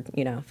started,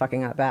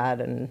 fucking up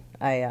bad. And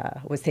I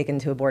was taken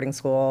to a boarding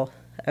school.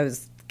 I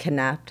was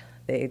kidnapped.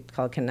 They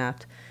call it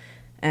kidnapped.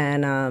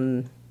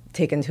 And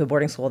taken to a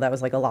boarding school that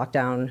was like a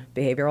lockdown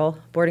behavioral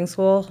boarding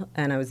school.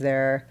 And I was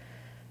there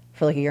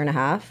for like a year and a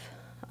half.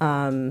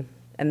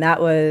 And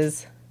that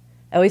was,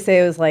 I always say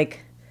it was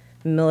like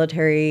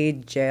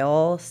military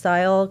jail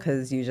style,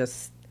 because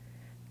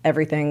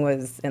everything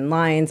was in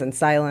lines and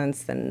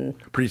silenced and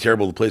pretty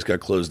terrible. The place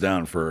got closed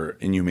down for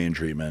inhumane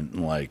treatment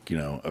and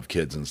of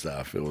kids and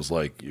stuff. It was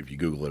like, if you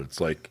Google it, it's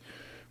like,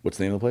 what's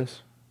the name of the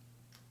place?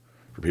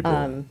 For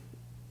people,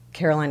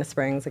 Carolina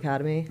Springs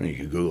Academy. And you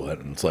can Google it,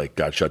 and it's like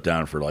got shut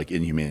down for like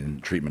inhumane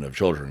treatment of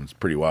children. It's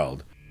pretty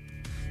wild.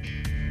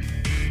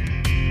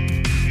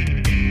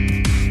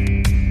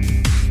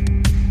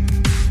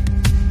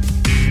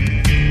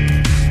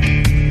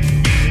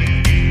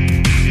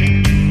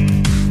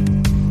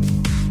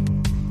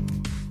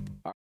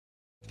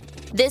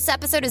 This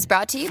episode is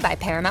brought to you by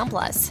Paramount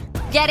Plus.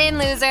 Get in,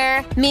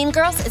 loser! Mean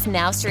Girls is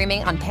now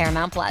streaming on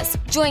Paramount Plus.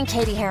 Join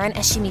Katie Heron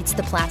as she meets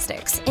the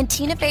plastics in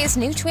Tina Fey's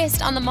new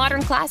twist on the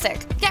modern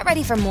classic. Get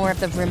ready for more of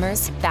the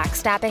rumors,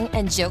 backstabbing,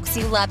 and jokes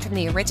you loved from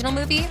the original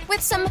movie with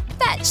some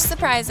fetch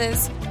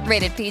surprises.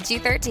 Rated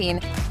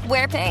PG-13.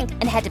 Wear pink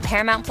and head to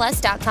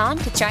ParamountPlus.com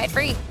to try it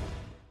free.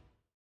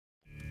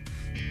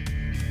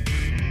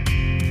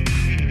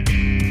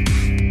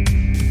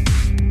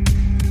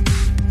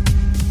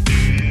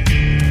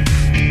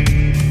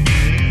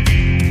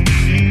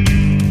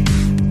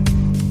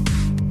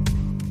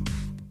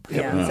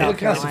 South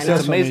Carolina.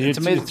 It's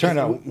amazing. It turned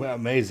out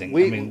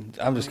amazing.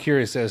 I'm just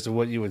curious as to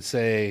what you would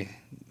say,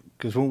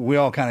 because we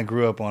all kind of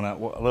grew up on a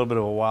little bit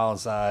of a wild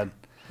side,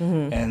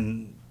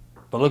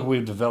 but look what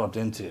we've developed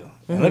into,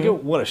 and look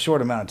at what a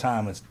short amount of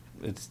time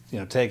it's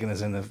taken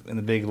us in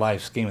the big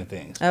life scheme of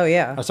things. Oh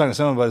yeah. I was talking to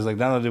somebody like,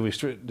 not only did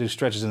we do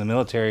stretches in the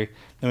military,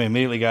 then we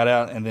immediately got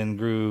out and then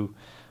grew.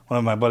 One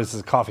of my buddies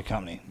has a coffee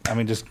company. I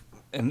mean,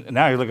 and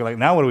now you're looking like,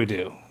 now what do we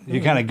do?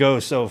 You kind of go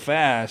so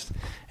fast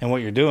in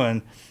what you're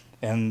doing.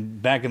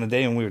 And back in the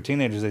day when we were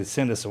teenagers, they'd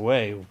send us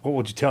away. What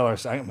would you tell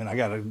us? I mean, I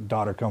got a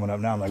daughter coming up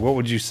now. I'm like, what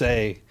would you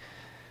say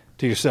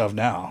to yourself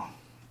now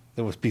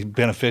that would be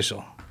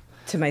beneficial?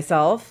 To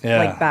myself? Yeah.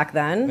 Like back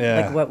then?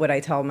 Yeah. Like what would I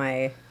tell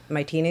my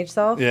teenage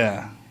self?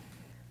 Yeah.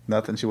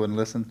 Nothing. She wouldn't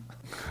listen.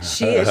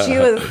 She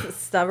was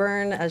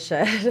stubborn as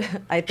shit.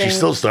 I think She's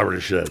still stubborn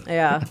as shit.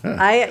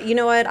 Yeah. You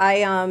know what?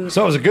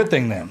 So it was a good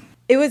thing then.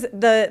 It was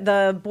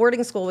the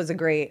boarding school was a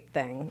great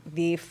thing.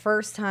 The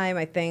first time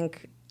I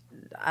think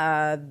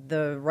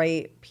the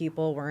right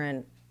people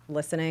weren't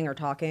listening or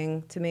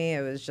talking to me.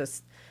 I was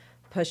just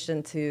pushed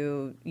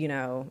into,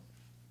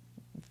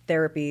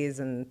 therapies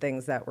and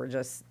things that were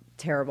just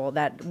terrible.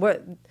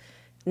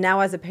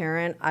 Now as a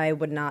parent, I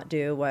would not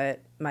do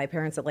what my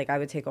parents did. Like, I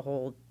would take a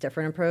whole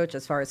different approach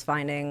as far as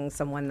finding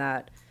someone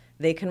that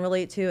they can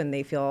relate to and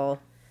they feel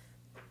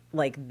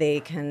like they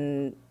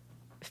can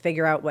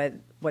figure out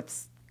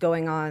what's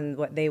going on,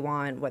 what they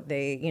want, what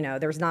they,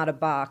 there's not a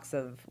box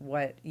of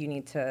what you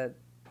need to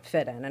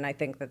fit in. And I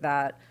think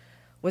that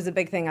was a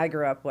big thing I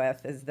grew up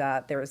with, is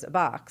that there was a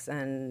box,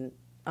 and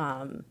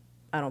I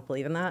don't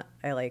believe in that.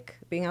 I like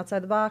being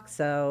outside the box.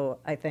 So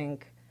I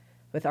think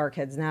with our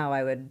kids now,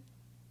 I would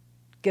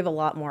give a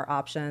lot more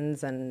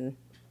options and,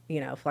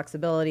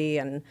 flexibility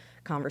and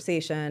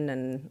conversation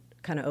and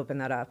kind of open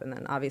that up. And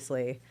then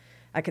obviously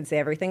I could say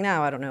everything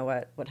now. I don't know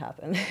what would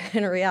happen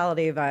in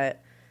reality,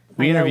 but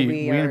we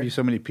interview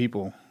so many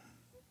people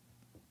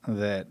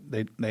that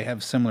they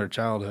have similar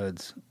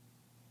childhoods,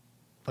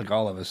 like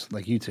all of us,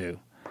 like you two,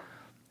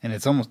 and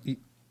it's almost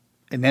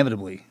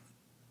inevitably,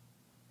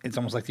 it's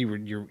almost like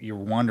you're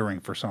wandering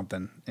for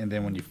something, and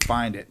then when you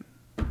find it,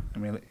 I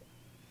mean,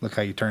 look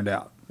how you turned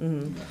out.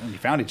 And you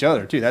found each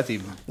other too. That's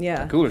even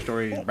a cooler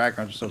story. Your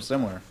backgrounds are so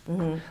similar.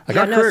 Like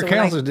our career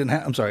counselors didn't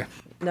have. I'm sorry.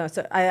 No,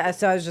 so I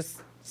was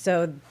just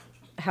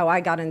how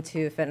I got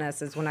into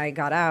fitness is when I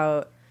got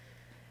out,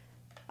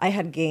 I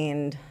had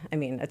gained,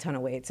 a ton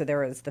of weight. So there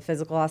was the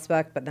physical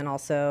aspect, but then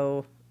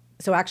also,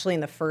 so actually in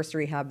the first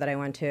rehab that I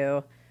went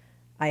to,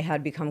 I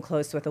had become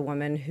close with a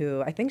woman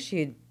who, I think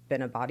she'd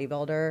been a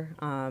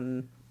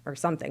bodybuilder or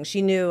something.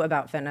 She knew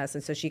about fitness,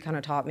 and so she kind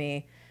of taught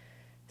me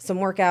some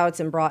workouts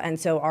and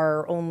so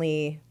our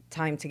only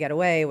time to get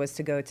away was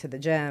to go to the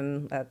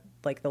gym at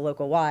like the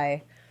local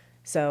Y.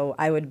 So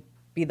I would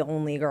be the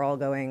only girl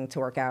going to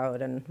work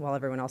out, and while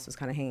everyone else was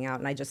kind of hanging out.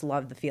 And I just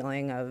loved the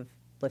feeling of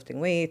lifting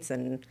weights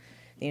and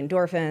the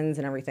endorphins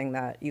and everything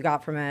that you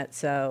got from it.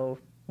 So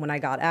when I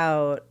got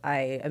out,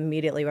 I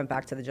immediately went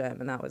back to the gym,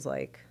 and that was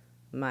like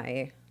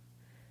my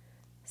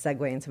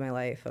segue into my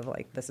life of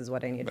like, this is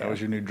what I need to do. That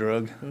was your new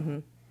drug? Mm-hmm.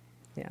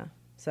 Yeah.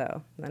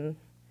 So then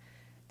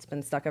it's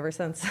been stuck ever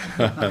since.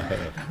 I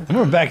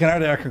remember back in our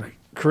day, our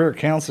career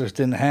counselors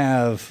didn't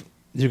have,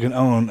 you can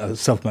own a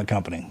supplement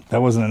company.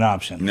 That wasn't an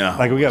option. No.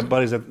 Like we got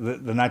buddies at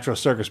the Nitro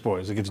Circus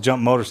Boys that get to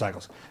jump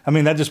motorcycles.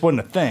 That just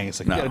wasn't a thing. It's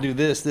like, you got to do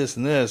this, this,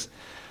 and this.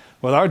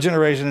 Well, our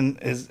generation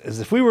is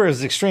if we were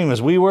as extreme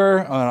as we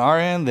were on our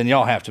end, then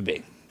y'all have to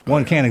be.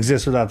 One can't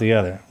exist without the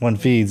other. One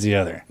feeds the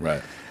other.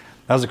 Right.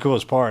 That was the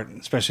coolest part,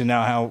 especially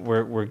now how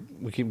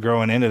we keep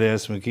growing into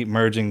this and we keep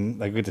merging.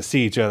 Like we get to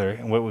see each other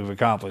and what we've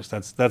accomplished.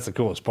 That's the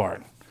coolest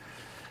part.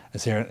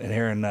 It's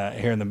hearing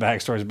the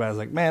backstories about it. It's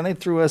like, man, they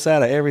threw us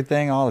out of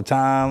everything all the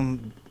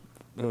time.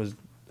 It was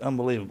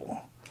unbelievable.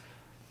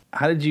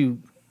 How did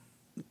you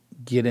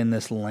get in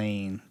this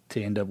lane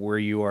to end up where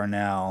you are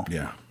now?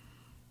 Yeah.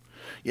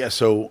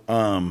 So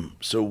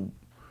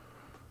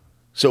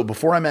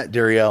before I met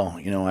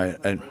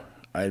Darielle,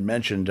 I had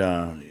mentioned,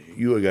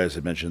 you guys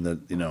had mentioned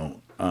that,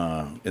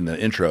 in the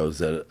intros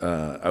that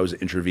I was an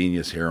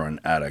intravenous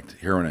heroin addict,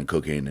 heroin and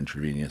cocaine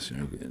intravenous,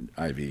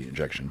 IV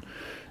injection.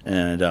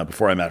 And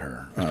before I met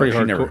her, that's pretty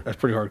hardcore. That's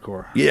pretty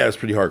hardcore. Yeah, it's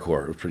pretty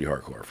hardcore. It was pretty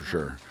hardcore for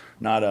sure.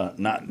 Not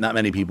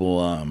many people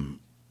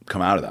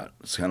come out of that.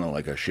 It's kind of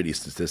like a shitty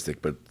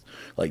statistic, but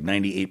like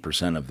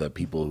 98% of the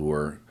people who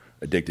are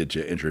addicted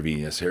to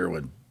intravenous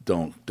heroin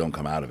don't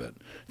come out of it.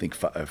 I think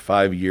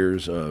 5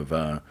 years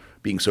of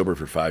being sober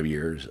for 5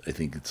 years. I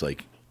think it's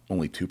like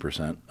only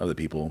 2% of the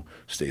people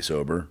stay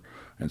sober.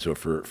 And so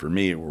for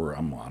me, I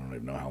don't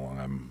even know how long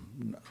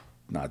I'm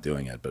not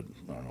doing it, but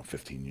I don't know,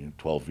 15 years,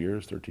 12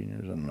 years, 13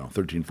 years, I don't know,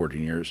 13,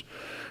 14 years.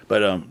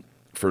 But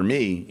for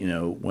me,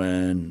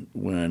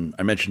 when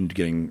I mentioned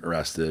getting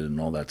arrested and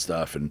all that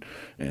stuff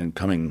and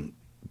coming,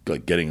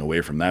 like getting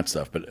away from that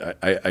stuff, but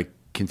I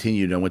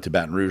continued. I went to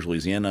Baton Rouge,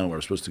 Louisiana, where I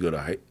was supposed to go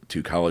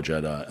to college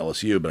at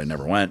LSU, but I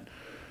never went.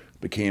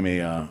 Became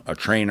a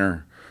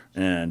trainer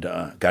and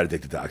got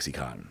addicted to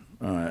OxyContin.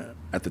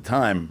 At the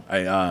time,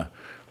 I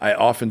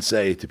often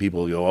say to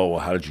people, "Oh, well,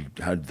 how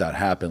did that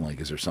happen? Like,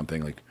 is there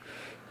something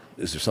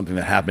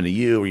that happened to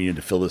you, or you need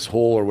to fill this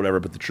hole, or whatever?"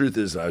 But the truth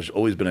is, I've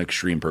always been an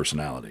extreme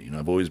personality.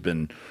 I've always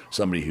been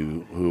somebody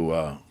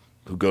who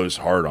goes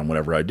hard on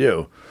whatever I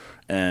do,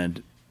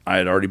 and I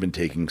had already been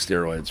taking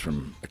steroids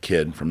from a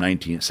kid. From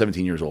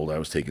 17 years old, I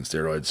was taking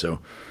steroids. So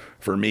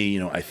for me,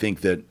 I don't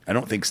think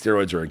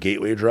steroids are a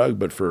gateway drug,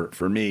 but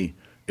for me,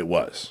 it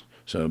was.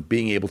 So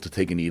being able to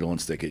take a needle and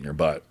stick it in your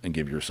butt and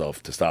give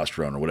yourself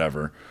testosterone or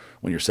whatever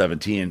when you're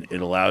 17,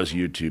 it allows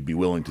you to be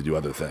willing to do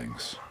other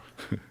things.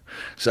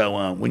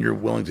 So when you're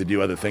willing to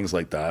do other things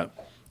like that,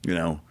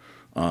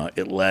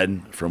 it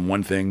led from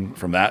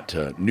that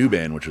to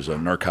Nuban, which was a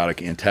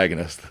narcotic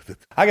antagonist.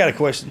 I got a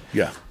question.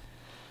 Yeah.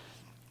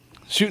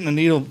 Shooting a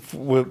needle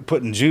with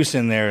putting juice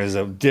in there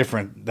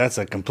that's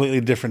a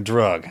completely different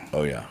drug.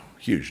 Oh yeah.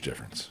 Huge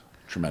difference.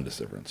 Tremendous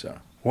difference. Yeah.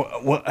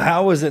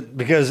 How is it?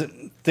 Because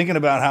thinking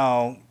about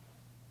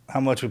how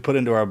much we put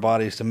into our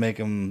bodies to make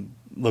them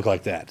look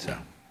like that. Yeah.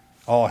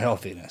 All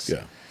healthiness.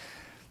 Yeah.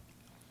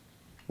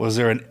 Was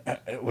there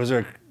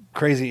a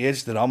crazy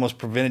itch that almost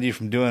prevented you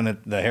from doing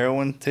the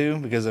heroin too?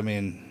 Because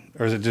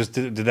or is it just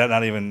did that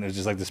not even? It's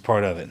just like this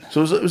part of it.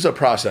 So it was a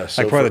process.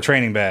 Like part of the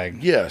training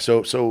bag. Yeah.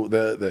 So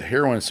the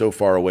heroin is so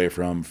far away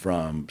from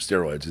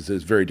steroids.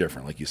 It's very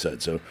different, like you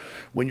said. So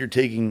when you're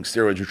taking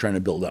steroids, you're trying to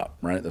build up,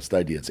 right? That's the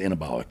idea. It's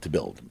anabolic to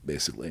build,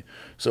 basically.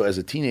 So as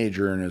a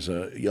teenager and as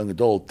a young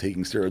adult,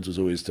 taking steroids was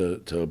always to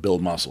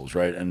build muscles,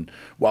 right? And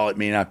while it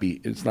may not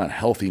be, it's not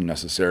healthy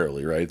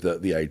necessarily, right?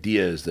 The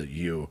idea is that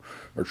you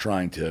are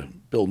trying to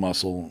build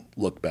muscle,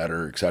 look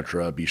better,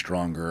 etc., be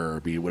stronger,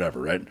 or be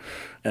whatever, right?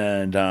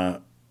 And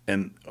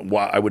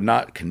while I would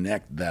not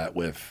connect that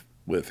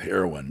with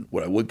heroin,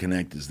 what I would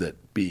connect is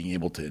that being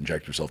able to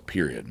inject yourself,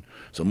 period.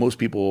 So most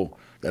people,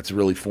 that's a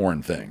really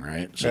foreign thing,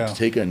 right? So to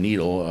take a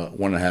needle, a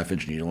 1.5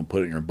 inch needle, and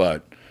put it in your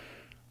butt,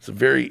 it's a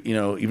very,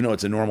 even though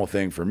it's a normal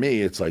thing for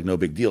me, it's like no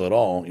big deal at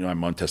all.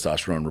 I'm on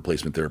testosterone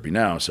replacement therapy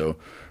now, so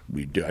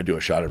I do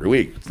a shot every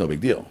week. It's no big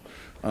deal.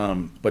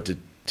 But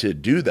to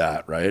do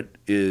that, right,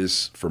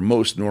 is for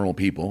most normal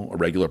people, a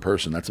regular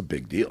person, that's a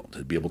big deal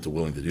to be able to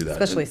willing to do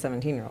that. Especially a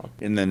 17-year-old.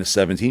 And then a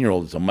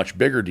 17-year-old is a much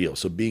bigger deal.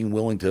 So being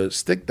willing to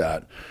stick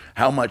that,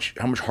 how much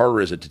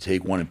harder is it to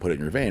take one and put it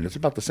in your vein? It's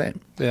about the same.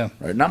 Yeah.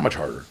 Right? Not much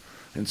harder.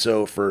 And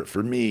so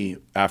for me,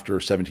 after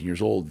 17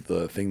 years old,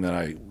 the thing that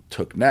I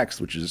took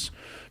next, which is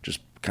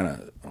just kind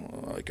of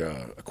like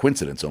a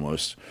coincidence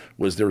almost,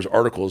 was there was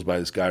articles by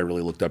this guy I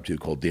really looked up to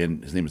called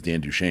Dan. His name is Dan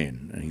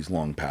Duchaine, and he's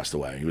long passed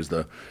away. He was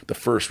the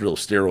first real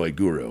steroid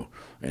guru,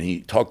 and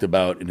he talked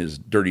about in his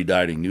Dirty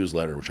Dieting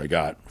newsletter, which I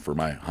got for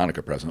my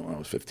Hanukkah present when I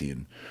was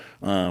 15,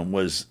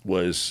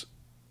 was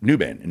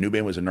Nubain. And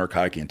Nubain was a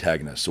narcotic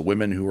antagonist, so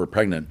women who were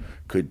pregnant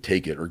could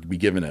take it or be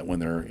given it when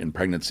they're in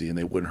pregnancy, and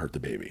they wouldn't hurt the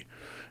baby.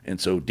 And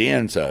so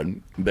Dan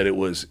said that it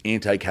was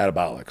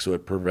anti-catabolic, so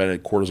it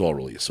prevented cortisol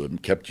release, so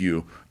it kept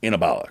you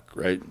anabolic,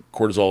 right?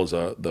 Cortisol is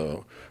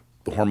the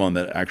hormone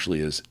that actually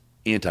is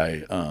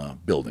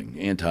anti-building.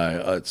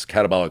 It's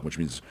catabolic, which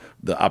means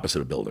the opposite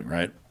of building,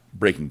 right?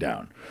 Breaking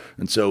down.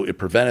 And so it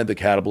prevented the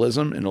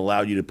catabolism and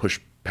allowed you to push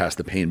past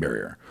the pain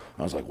barrier.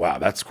 I was like, wow,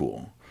 that's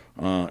cool.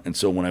 And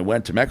so when I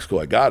went to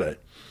Mexico, I got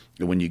it.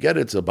 And when you get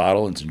it, it's a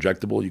bottle, it's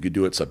injectable. You could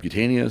do it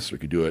subcutaneous, or you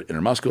could do it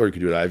intramuscular, or you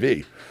could do it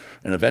IV.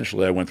 And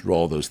eventually I went through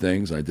all those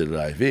things and I did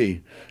it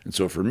IV. And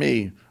so for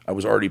me, I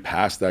was already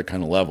past that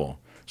kind of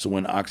level. So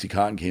when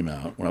OxyContin came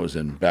out, when I was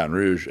in Baton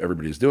Rouge,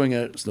 everybody's doing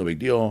it. It's no big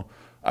deal.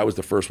 I was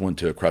the first one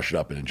to crush it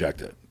up and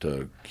inject it,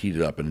 to heat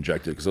it up and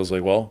inject it. Because I was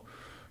like, well,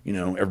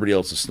 everybody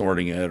else is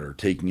snorting it or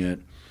taking it.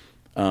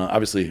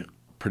 Obviously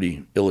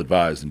pretty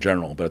ill-advised in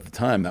general. But at the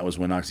time, that was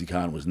when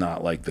OxyContin was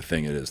not like the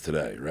thing it is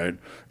today, right?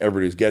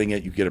 Everybody's getting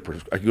it. You get it.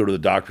 I could go to the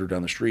doctor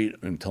down the street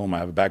and tell them I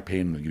have a back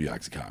pain and they'll give you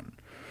OxyContin.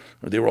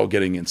 They were all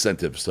getting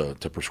incentives to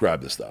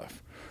prescribe this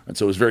stuff. And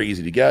so it was very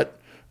easy to get,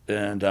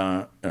 and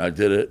I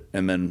did it.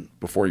 And then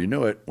before you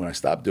knew it, when I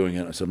stopped doing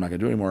it, I said, I'm not going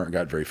to do it anymore. I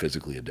got very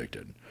physically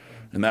addicted.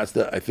 And that's,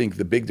 I think,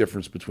 the big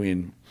difference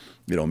between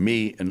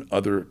me and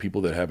other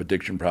people that have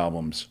addiction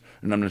problems.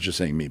 And I'm not just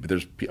saying me, but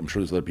I'm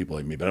sure there's other people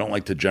like me. But I don't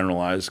like to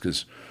generalize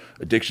because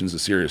addiction is a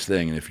serious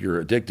thing. And if you're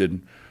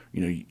addicted,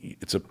 you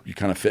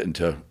kind of fit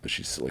into,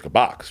 she's like a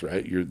box,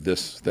 right? You're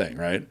this thing,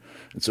 right?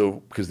 And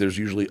so, because there's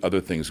usually other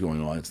things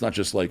going on. It's not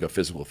just like a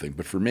physical thing.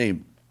 But for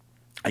me,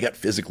 I got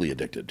physically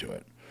addicted to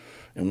it.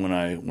 And when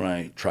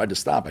I tried to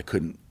stop, I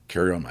couldn't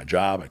carry on my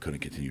job. I couldn't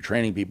continue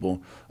training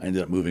people. I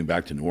ended up moving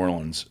back to New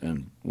Orleans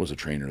and was a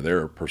trainer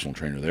there, a personal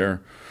trainer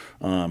there.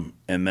 And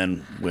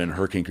then when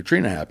Hurricane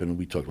Katrina happened,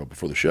 we talked about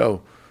before the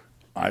show,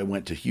 I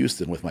went to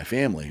Houston with my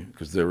family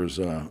because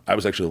I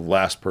was actually the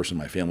last person in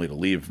my family to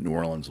leave New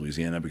Orleans,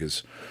 Louisiana,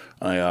 because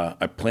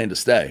I planned to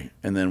stay.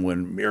 And then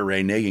when Mayor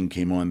Ray Nagin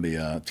came on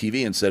the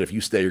TV and said, if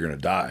you stay, you're going to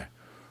die,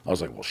 I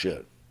was like, well,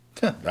 shit.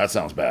 That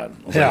sounds bad.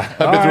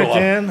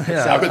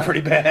 I've been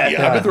pretty bad.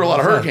 Yeah, I've been through a lot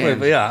of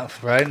hurricanes. Yeah,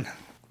 right.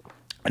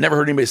 I never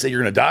heard anybody say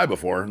you're going to die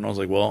before. And I was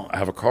like, well, I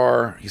have a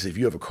car. He said, if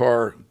you have a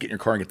car, get in your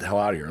car and get the hell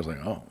out of here. I was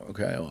like, oh,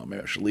 okay, well,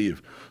 maybe I should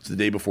leave. So the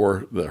day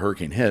before the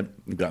hurricane hit,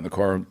 I got in the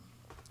car.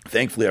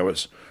 Thankfully, I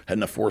had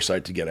enough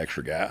foresight to get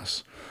extra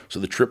gas. So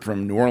the trip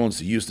from New Orleans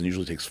to Houston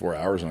usually takes 4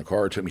 hours in a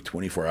car. It took me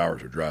 24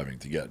 hours of driving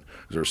to get,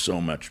 because there was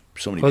so many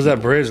What was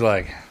that bridge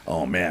like?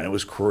 Oh, man, it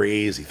was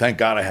crazy. Thank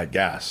God I had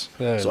gas.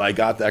 Good. So I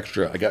got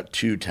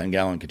two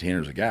 10-gallon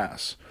containers of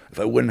gas. If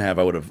I wouldn't have,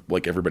 I would have,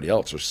 like everybody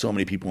else, there's so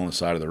many people on the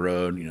side of the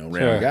road,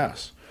 ran out of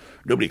gas.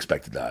 Nobody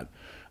expected that.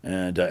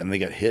 And they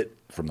got hit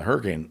from the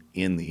hurricane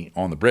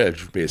on the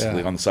bridge,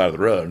 basically on the side of the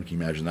road. Can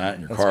you imagine that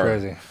in your car?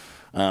 That's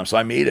crazy. So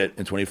I made it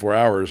in 24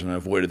 hours and I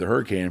avoided the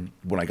hurricane.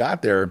 When I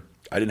got there,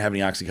 I didn't have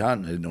any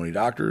OxyContin. I didn't know any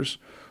doctors.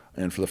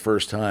 And for the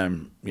first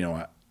time,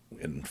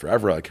 in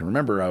forever, I can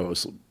remember I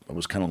was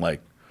kind of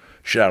like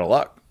shit out of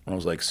luck. I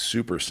was like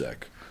super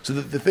sick. So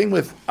the thing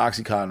with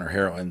OxyContin or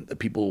heroin,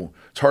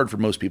 it's hard for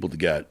most people to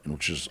get,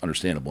 which is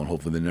understandable, and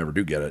hopefully they never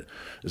do get it,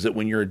 is that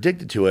when you're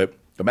addicted to it,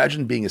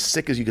 imagine being as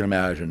sick as you can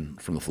imagine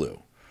from the flu,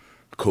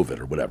 COVID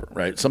or whatever,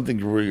 right? Something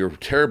where you're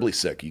terribly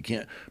sick. You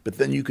can't, but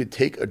then you could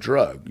take a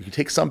drug, you could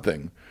take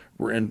something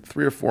where in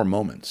 3 or 4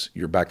 moments,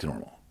 you're back to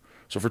normal.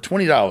 So for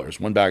 $20,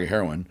 one bag of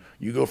heroin,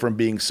 you go from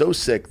being so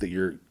sick that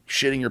you're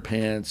shitting your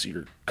pants,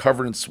 you're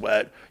covered in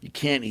sweat, you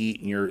can't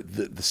eat, and you're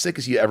the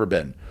sickest you've ever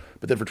been.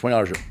 But then for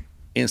 $20, you're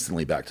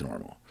instantly back to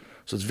normal.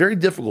 So it's very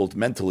difficult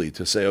mentally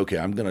to say, okay,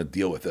 I'm going to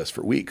deal with this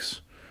for weeks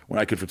when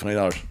I could for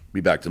 $20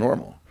 be back to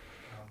normal.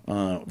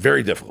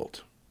 Very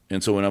difficult.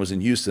 And so when I was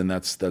in Houston,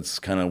 that's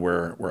kind of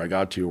where I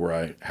got to, where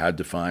I had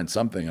to find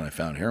something, and I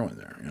found heroin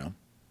there,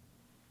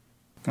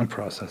 I'm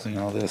processing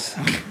all this.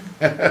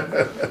 Yeah,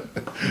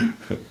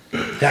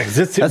 because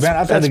it's man,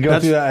 I've had to go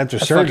through that after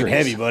surgery.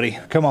 Heavy, buddy.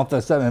 Come off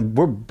that stuff, and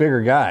we're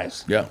bigger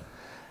guys. Yeah.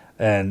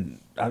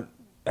 And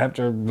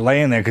after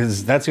laying there,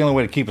 because that's the only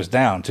way to keep us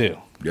down too.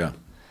 Yeah.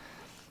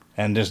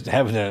 And just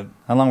having to.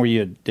 How long were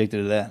you addicted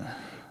to that?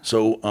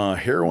 So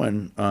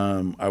heroin,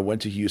 I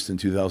went to Houston in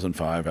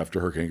 2005 after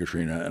Hurricane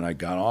Katrina, and I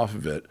got off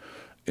of it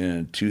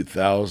in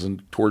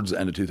 2000, towards the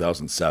end of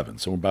 2007.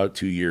 So about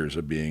 2 years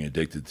of being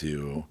addicted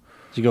to.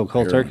 Did you go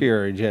cold heroin. turkey,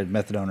 or did you have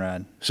methadone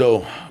ride?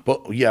 So,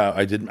 but yeah,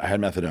 I did. I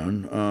had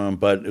methadone,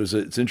 but it's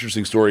an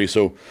interesting story.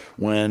 So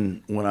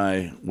when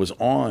I was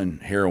on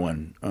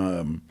heroin,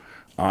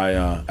 I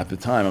at the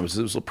time it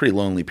was a pretty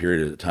lonely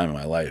period at the time in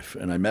my life,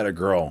 and I met a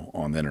girl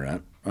on the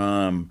internet,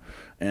 and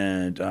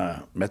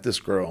met this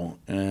girl,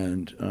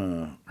 and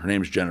her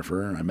name's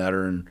Jennifer, and I met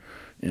her,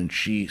 and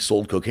she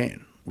sold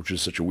cocaine, which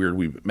is such a weird.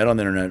 We met on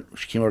the internet.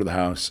 She came over to the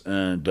house,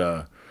 and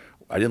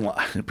I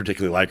didn't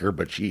particularly like her,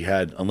 but she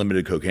had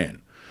unlimited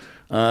cocaine.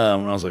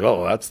 And I was like,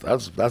 oh, that's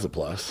a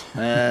plus.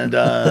 And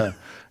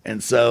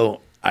and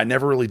so I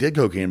never really did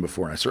cocaine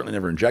before, and I certainly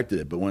never injected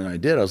it. But when I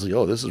did, I was like,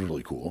 oh, this is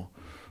really cool.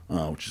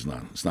 Which is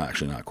not. It's not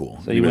actually not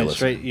cool. So you went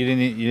straight.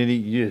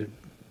 You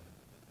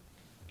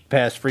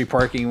passed free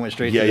parking. You went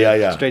straight.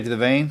 Straight to the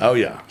vein. Oh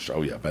yeah.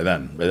 By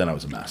then I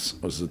was a mess.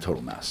 I was a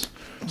total mess.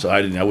 So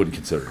I wouldn't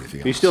consider anything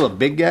else. Are you still a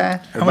big guy?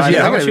 How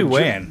much you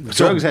weighing?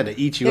 Drugs had to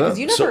eat you up. Because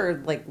you never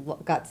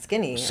got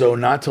skinny. So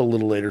not till a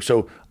little later.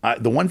 So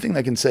the one thing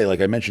I can say, like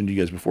I mentioned to you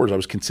guys before, is I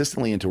was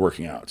consistently into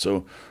working out.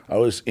 So I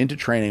was into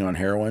training on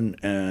heroin,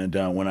 and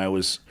when I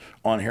was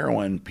on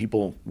heroin,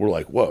 people were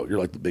like, "Whoa, you're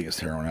like the biggest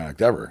heroin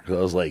addict ever." Because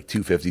I was like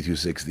 250,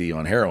 260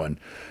 on heroin.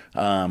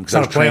 It's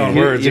not a play on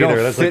words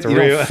either. That's like the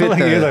real.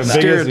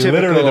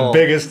 Literally the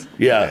biggest.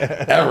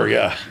 Yeah, ever.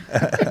 Yeah.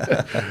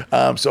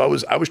 So I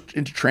was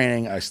into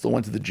training. I still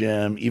went to the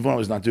gym, even when I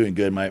was not doing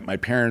good. My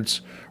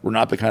parents were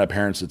not the kind of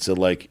parents that said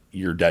like,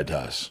 "You're dead to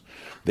us."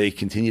 They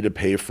continued to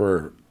pay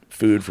for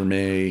food for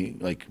me,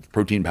 like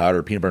protein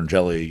powder, peanut butter and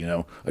jelly,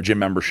 a gym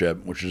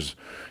membership, which is,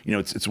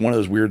 it's one of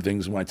those weird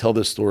things. When I tell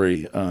this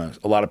story, a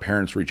lot of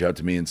parents reach out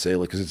to me and say,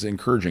 like, because it's an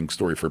encouraging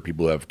story for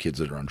people who have kids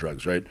that are on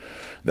drugs, right?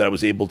 That I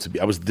was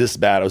this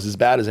bad. I was as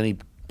bad as any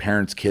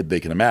parent's kid they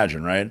can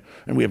imagine, right?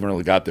 And we haven't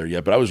really got there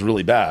yet, but I was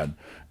really bad.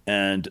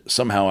 And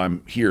somehow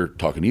I'm here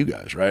talking to you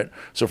guys, right?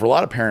 So for a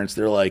lot of parents,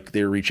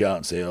 they reach out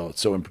and say, "Oh,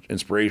 it's so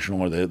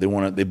inspirational," or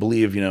they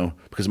believe,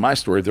 because of my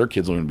story, their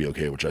kids are going to be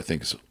okay, which I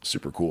think is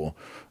super cool,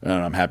 and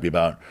I'm happy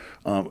about.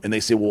 And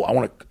they say, "Well, I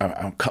want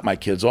to cut my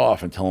kids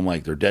off and tell them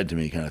like they're dead to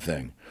me," kind of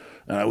thing.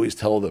 And I always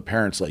tell the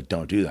parents, like,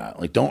 don't do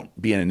that. Like,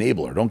 don't be an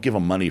enabler. Don't give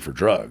them money for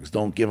drugs.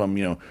 Don't give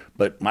them,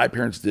 But my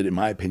parents did, in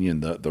my opinion,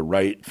 the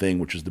right thing,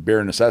 which is the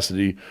bare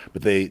necessity.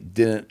 But they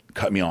didn't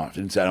cut me off.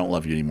 They didn't say, "I don't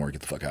love you anymore.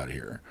 Get the fuck out of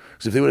here."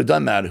 Because if they would have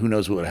done that, who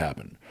knows what would have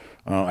happened.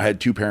 I had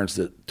two parents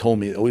that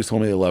always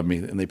told me they loved me,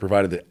 and they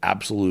provided the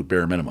absolute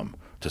bare minimum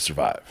to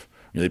survive.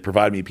 They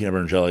provided me peanut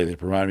butter and jelly. They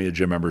provided me a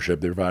gym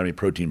membership. They provided me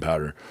protein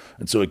powder.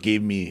 And so it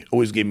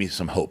always gave me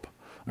some hope.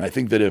 And I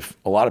think that if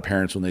a lot of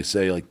parents, when they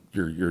say like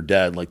you're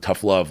dead, like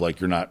tough love,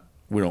 like we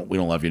don't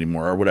love you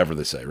anymore, or whatever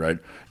they say, right?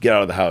 Get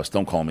out of the house,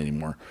 don't call me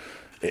anymore.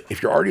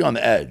 If you're already on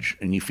the edge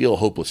and you feel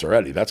hopeless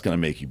already, that's going to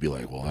make you be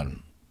like, well,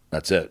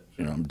 that's it.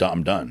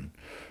 I'm done.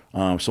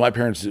 So my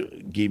parents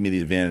gave me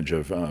the advantage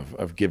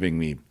of giving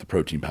me the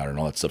protein powder and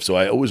all that stuff. So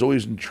I was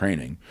always in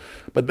training.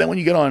 But then when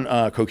you get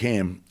on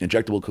cocaine,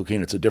 injectable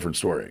cocaine, it's a different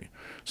story.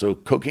 So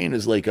cocaine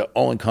is like an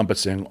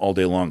all-encompassing,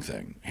 all-day-long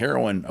thing.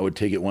 Heroin, I would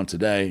take it once a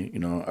day.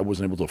 I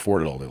wasn't able to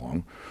afford it all day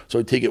long. So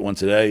I'd take it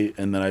once a day,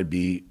 and then I'd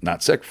be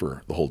not sick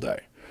for the whole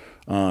day.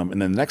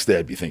 And then the next day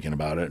I'd be thinking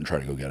about it and try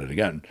to go get it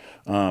again.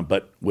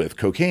 But with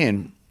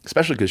cocaine,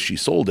 especially because she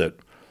sold it,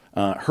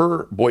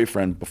 her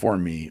boyfriend before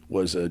me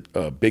was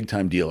a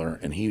big-time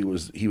dealer, and he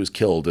was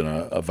killed in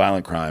a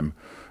violent crime.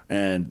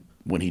 And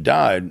when he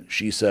died,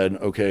 she said,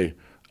 "Okay,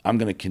 I'm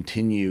going to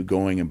continue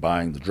going and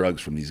buying the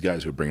drugs from these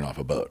guys who are bringing off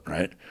a boat,"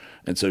 right?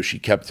 And so she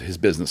kept his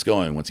business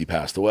going once he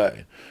passed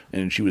away.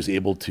 And she was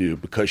able to,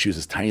 because she was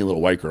this tiny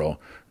little white girl,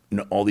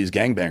 all these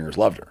gangbangers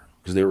loved her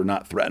because they were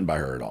not threatened by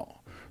her at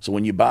all. So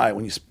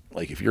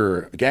if you're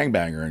a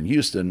gangbanger in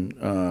Houston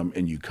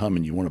and you come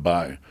and you want to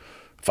buy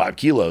 5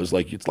 kilos,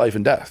 like it's life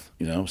and death.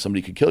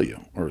 Somebody could kill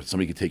you, or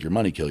somebody could take your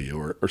money, kill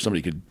you, or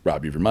somebody could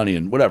rob you of your money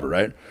and whatever,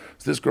 right?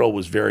 So this girl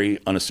was very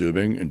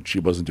unassuming, and she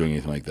wasn't doing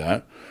anything like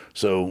that.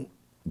 So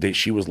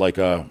she was like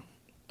a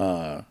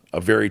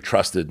very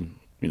trusted,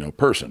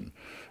 person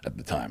at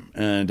the time.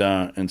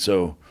 And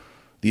so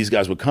these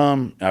guys would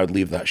come, I would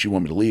leave that. She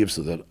wanted me to leave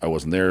so that I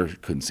wasn't there,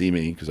 couldn't see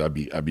me, because I'd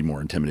be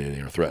more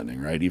intimidating or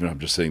threatening, right? Even if I'm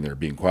just sitting there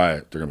being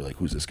quiet, they're gonna be like,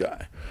 "Who's this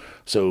guy?"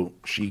 So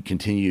she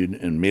continued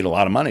and made a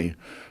lot of money.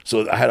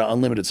 So I had an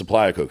unlimited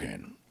supply of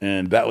cocaine.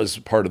 And that was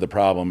part of the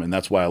problem. And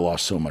that's why I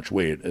lost so much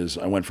weight, is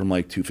I went from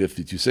like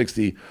 250,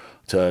 260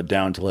 to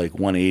down to like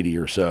 180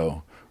 or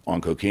so on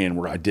cocaine,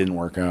 where I didn't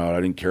work out.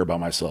 I didn't care about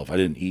myself. I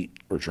didn't eat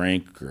or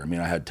drink.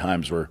 I had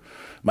times where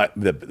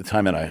the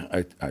time that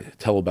I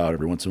tell about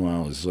every once in a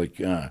while is like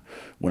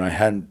when I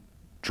hadn't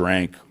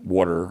drank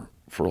water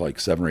for like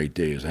 7 or 8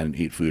 days, I hadn't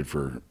eaten food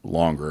for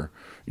longer.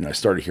 I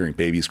started hearing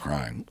babies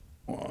crying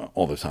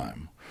all the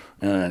time.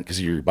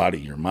 Because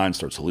your mind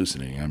starts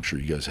hallucinating. I'm sure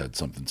you guys had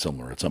something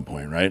similar at some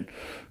point, right?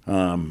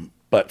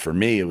 But for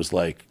me, it was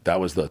like, that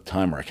was the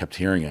time where I kept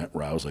hearing it,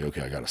 where I was like,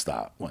 okay, I got to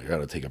stop. Like, I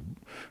got to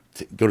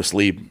go to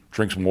sleep,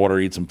 drink some water,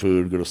 eat some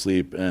food, go to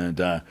sleep. And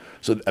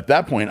so at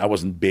that point, I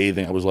wasn't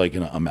bathing. I was like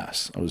in a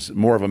mess. I was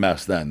more of a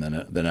mess then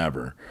than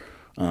ever.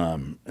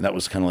 And that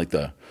was kind of like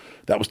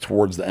that was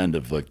towards the end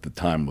of like the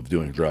time of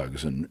doing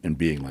drugs and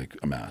being like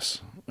a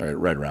mess,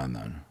 right around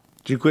then.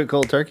 Did you quit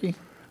cold turkey?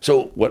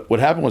 So what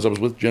happened was, I was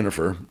with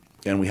Jennifer,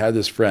 and we had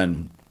this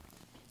friend,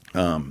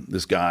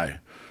 this guy.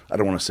 I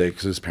don't want to say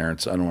because his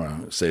parents, I don't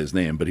want to say his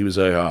name, but he was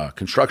a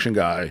construction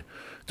guy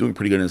doing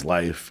pretty good in his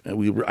life.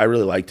 And I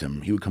really liked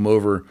him. He would come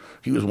over.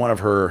 He was one of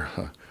her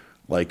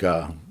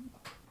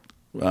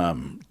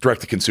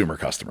direct-to-consumer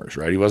customers,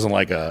 right? He wasn't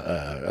like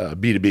a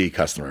B2B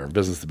customer,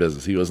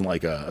 business-to-business. He wasn't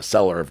like a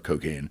seller of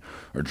cocaine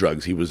or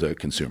drugs. He was a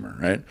consumer,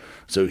 right?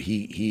 So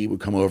he would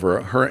come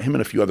over, him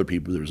and a few other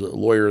people. There was a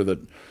lawyer that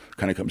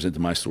kind of comes into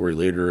my story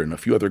later, and a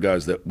few other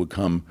guys that would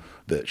come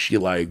that she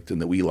liked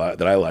and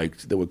that I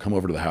liked, that would come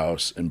over to the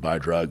house and buy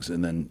drugs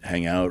and then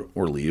hang out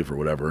or leave or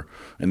whatever.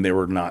 And they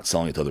were not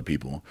selling it to other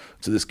people.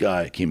 So this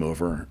guy came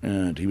over,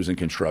 and he was in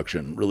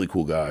construction, really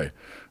cool guy.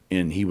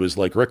 And he was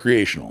like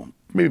recreational,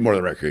 maybe more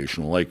than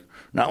recreational, like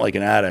not like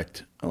an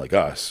addict like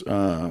us,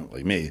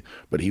 like me,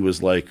 but he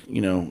was like,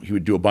 you know, he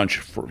would do a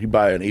bunch, he'd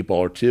buy an 8-ball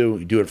or 2,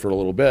 he'd do it for a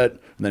little bit,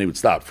 and then he would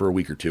stop for a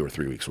week or 2 or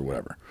 3 weeks or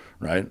whatever,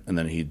 right? And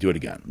then he'd do it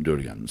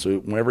again. So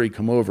whenever he'd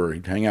come over,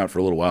 he'd hang out for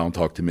a little while and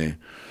talk to me.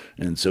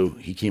 And so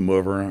he came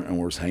over and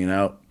we were hanging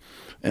out,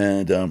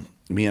 and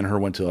me and her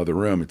went to the other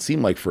room. It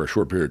seemed like for a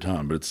short period of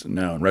time, but it's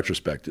now in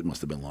retrospect, it must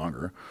have been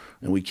longer.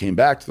 And we came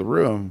back to the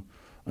room,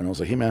 and I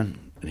was like, hey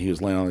man, and he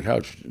was laying on the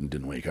couch and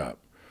didn't wake up.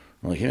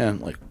 I'm like, hey man,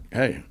 like,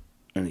 hey.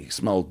 And he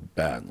smelled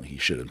bad, like he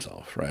shit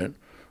himself, right? And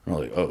I'm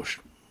like, oh,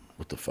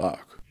 what the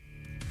fuck?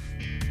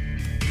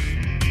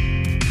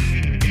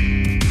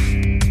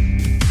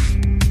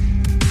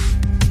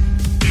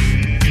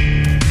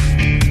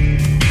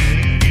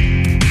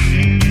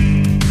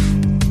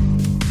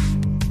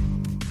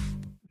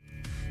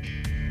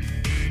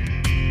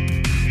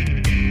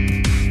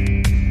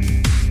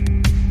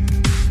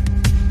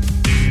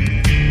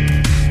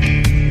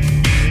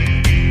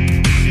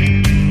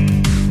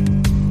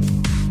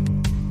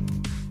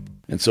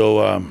 And so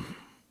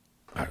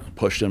I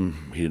pushed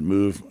him. He didn't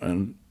move,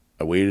 and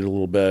I waited a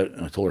little bit,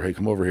 and I told her, hey,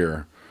 come over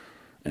here.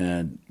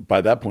 And by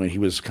that point, he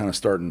was kind of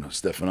starting to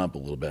stiffen up a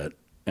little bit.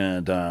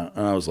 And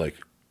I was like,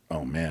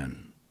 oh,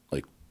 man,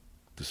 like,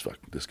 this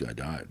guy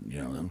died,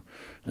 you know.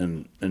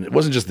 And it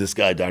wasn't just this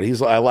guy died.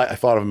 I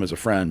thought of him as a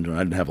friend, and I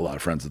didn't have a lot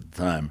of friends at the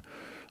time.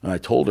 And I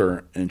told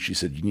her, and she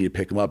said, you need to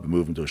pick him up and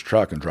move him to his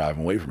truck and drive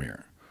him away from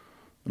here.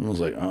 And I was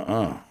like,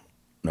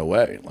 no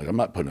way. Like, I'm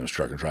not putting him in his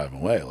truck and driving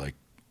him away. Like,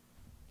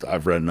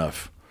 I've read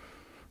enough,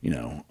 you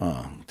know,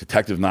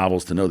 detective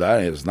novels to know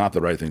that is not the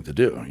right thing to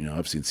do. You know,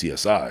 I've seen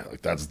CSI.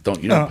 Like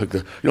you don't pick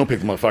the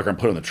motherfucker and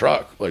put him in the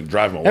truck, like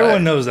drive him away.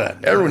 Everyone knows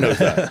that. Everyone knows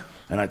that.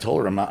 And I told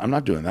her, I'm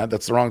not doing that.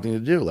 That's the wrong thing to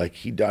do. Like,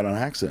 he died on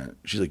accident.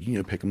 She's like, you need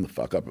to pick him the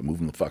fuck up and move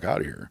him the fuck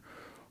out of here.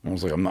 And I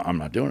was like, I'm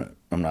not doing it.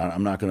 I'm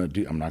not gonna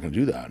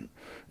do that.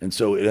 And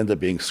so it ended up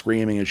being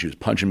screaming, and she was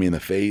punching me in the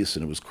face,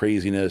 and it was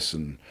craziness,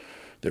 and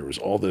there was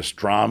all this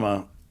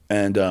drama.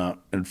 And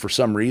for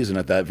some reason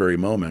at that very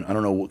moment, I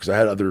don't know, because I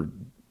had other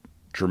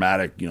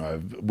dramatic, you know,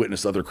 I've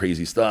witnessed other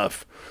crazy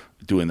stuff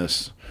doing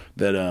this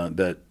that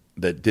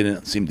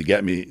didn't seem to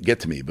get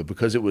to me. But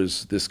because it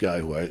was this guy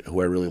who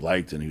I really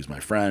liked, and he was my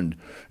friend,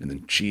 and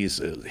then she's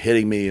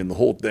hitting me, and the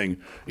whole thing,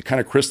 it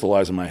kind of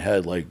crystallized in my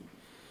head like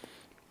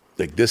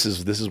this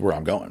is where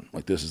I'm going.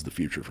 Like, this is the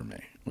future for me.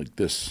 Like,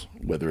 this,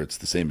 whether it's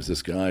the same as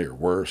this guy or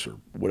worse or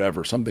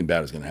whatever, something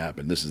bad is going to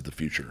happen. This is the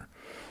future.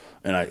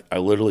 And I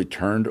literally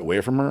turned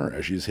away from her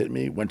as she was hitting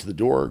me, went to the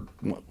door,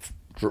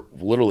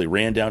 literally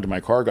ran down to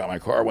my car, got my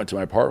car, went to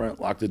my apartment,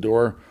 locked the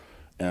door,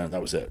 and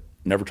that was it.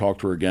 Never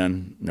talked to her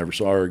again, never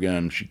saw her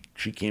again.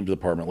 She came to the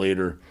apartment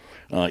later.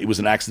 It was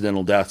an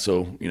accidental death,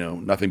 so, you know,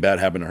 nothing bad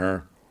happened to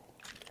her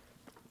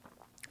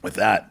with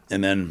that.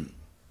 And then,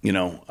 you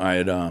know, I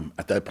had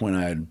at that point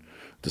I had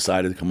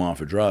decided to come off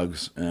of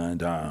drugs,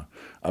 and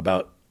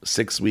about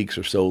 6 weeks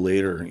or so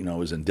later, you know, I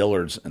was in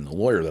Dillard's, and the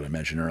lawyer that I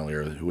mentioned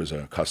earlier, who was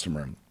a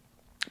customer,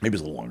 maybe it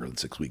was a little longer than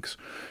 6 weeks,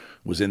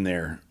 was in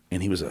there,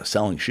 and he was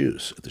selling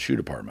shoes at the shoe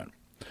department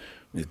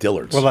at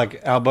Dillard's. Well,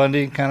 like Al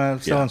Bundy kind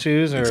of selling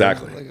shoes? Or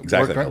exactly. Like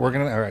Exactly.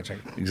 Working all right, check.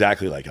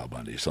 Exactly like Al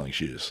Bundy selling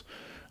shoes.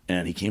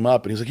 And he came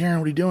up, and he's like, Aaron,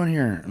 what are you doing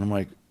here? And I'm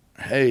like,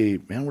 hey,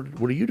 man,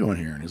 what are you doing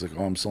here? And he's like,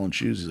 oh, I'm selling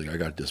shoes. He's like, I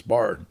got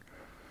disbarred.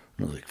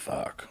 And I was like,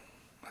 fuck.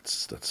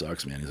 That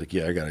sucks, man. He's like,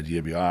 yeah, I got a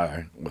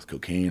DWI with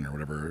cocaine or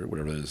whatever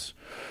it is.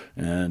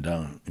 And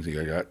he's like,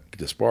 I got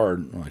disbarred.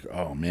 And I'm like,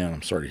 oh, man,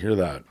 I'm sorry to hear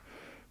that.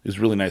 He was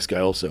a really nice guy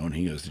also. And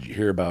he goes, did you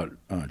hear about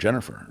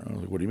Jennifer? And I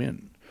was like, what do you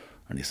mean?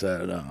 And he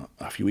said,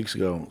 a few weeks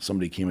ago,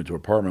 somebody came into her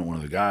apartment, one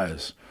of the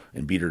guys,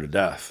 and beat her to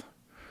death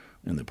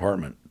in the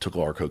apartment, took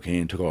all her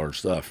cocaine, took all her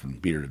stuff,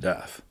 and beat her to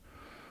death.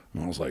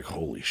 And I was like,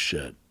 holy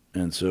shit.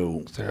 And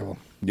so, it's terrible.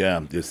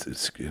 Yeah,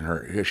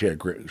 she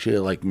had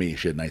like me,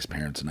 she had nice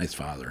parents, a nice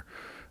father,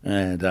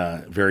 and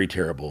very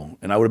terrible.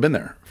 And I would have been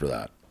there for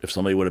that. If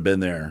somebody would have been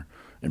there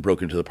and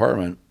broke into the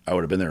apartment, I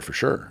would have been there for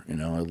sure. You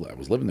know, I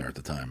was living there at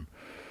the time.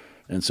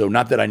 And so,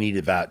 not that I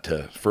needed that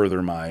to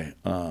further my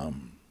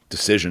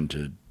decision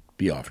to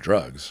be off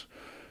drugs,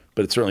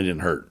 but it certainly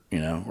didn't hurt, you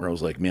know, where I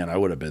was like, man, I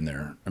would have been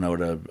there, and I would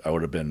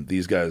have been,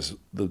 these guys,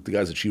 the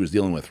guys that she was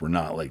dealing with were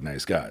not like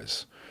nice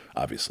guys,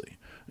 obviously.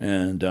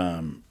 And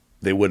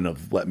they wouldn't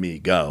have let me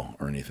go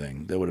or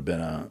anything. There would have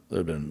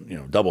been, you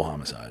know, double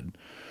homicide.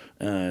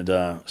 And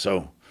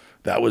so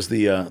that was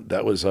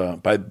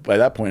by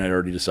that point I'd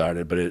already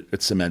decided, but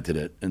it cemented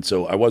it. And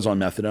so I was on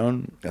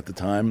methadone at the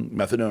time.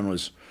 Methadone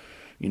was,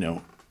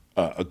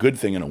 a good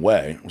thing in a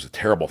way. It was a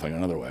terrible thing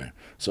another way.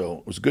 So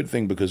it was a good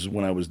thing because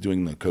when I was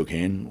doing the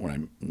cocaine,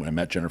 when I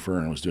met Jennifer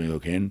and I was doing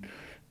cocaine,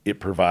 it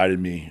provided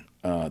me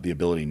the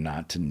ability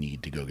not to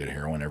need to go get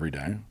heroin every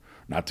day,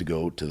 not to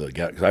go to the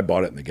ghetto, because I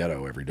bought it in the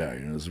ghetto every day.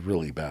 And it was a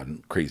really bad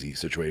and crazy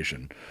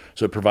situation.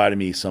 So it provided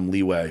me some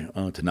leeway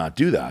to not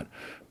do that.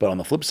 But on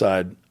the flip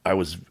side, I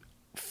was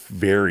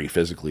very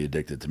physically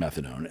addicted to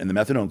methadone. And the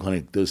methadone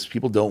clinic, those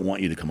people don't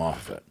want you to come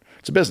off of it.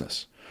 It's a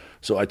business.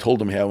 So I told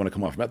them, hey, I want to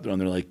come off methadone.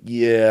 They're like,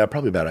 yeah,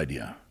 probably a bad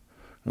idea.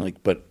 I'm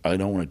like, but I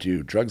don't want to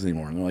do drugs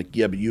anymore. And they're like,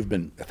 yeah, but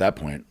at that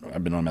point,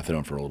 I've been on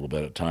methadone for a little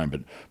bit of time,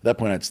 but at that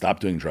point I'd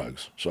stopped doing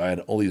drugs. So I had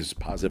all these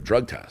positive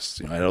drug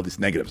tests. I had all these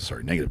negative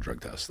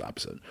drug tests, the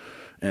opposite.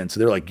 And so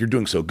they're like, you're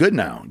doing so good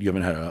now. You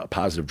haven't had a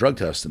positive drug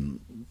test in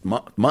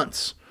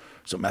months.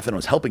 So methadone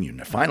is helping you.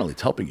 Finally,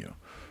 it's helping you.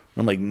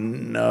 I'm like,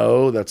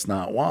 no, that's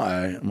not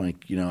why. I'm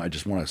like, I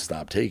just want to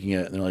stop taking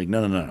it. And they're like,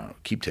 no,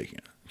 keep taking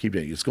it. Keep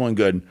taking it. It's going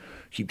good.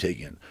 Keep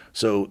taking it.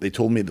 So they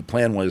told me the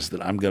plan was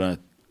that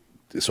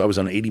so I was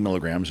on 80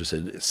 milligrams. They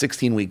said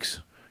 16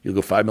 weeks, you'll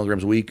go 5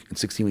 milligrams a week. In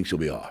 16 weeks, you'll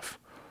be off.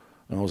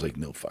 And I was like,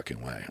 no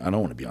fucking way. I don't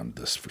want to be on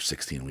this for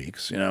 16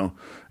 weeks, And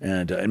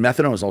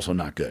methadone is also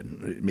not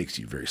good. It makes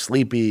you very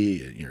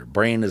sleepy. Your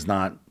brain is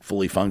not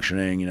fully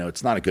functioning.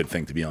 It's not a good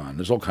thing to be on.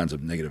 There's all kinds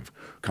of negative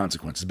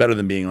consequences. Better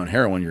than being on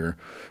heroin.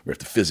 We have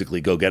to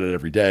physically go get it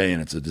every day,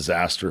 and it's a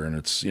disaster, and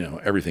it's,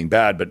 everything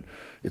bad, but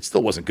it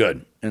still wasn't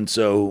good. And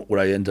so what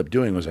I ended up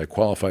doing was I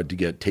qualified to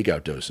get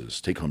take-home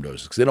doses,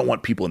 because they don't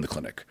want people in the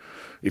clinic.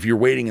 If you're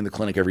waiting in the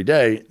clinic every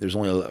day, there's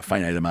only a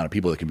finite amount of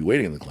people that can be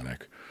waiting in the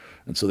clinic.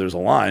 And so there's a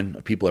line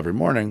of people every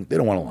morning. They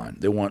don't want a line.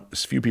 They want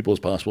as few people as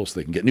possible so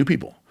they can get new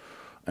people.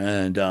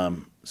 And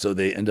so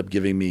they end up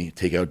giving me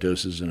takeout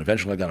doses. And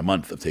eventually I got a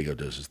month of takeout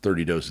doses,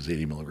 30 doses,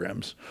 80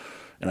 milligrams.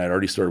 And I'd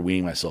already started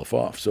weaning myself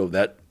off. So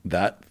that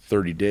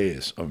 30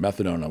 days of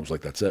methadone, I was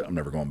like, that's it. I'm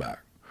never going back.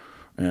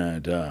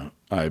 And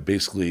I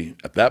basically,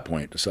 at that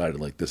point,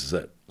 decided, this is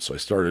it. So I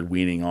started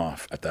weaning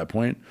off at that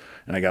point,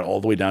 and I got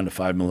all the way down to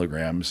 5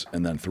 milligrams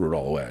and then threw it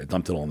all away. I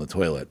dumped it all in the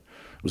toilet.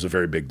 It was a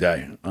very big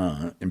day,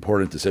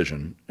 important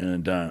decision.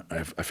 And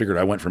I figured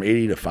I went from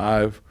 80 to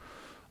 5.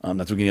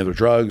 Not doing any other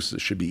drugs.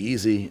 It should be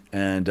easy.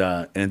 And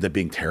it ended up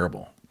being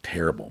terrible.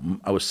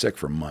 I was sick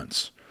for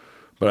months.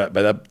 But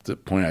by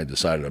that point, I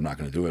decided I'm not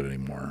going to do it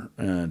anymore.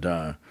 And,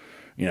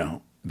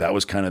 that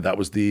was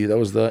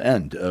the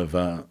end of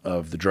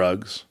the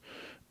drugs.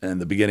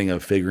 And the beginning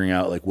of figuring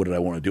out what did I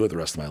want to do with the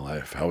rest of my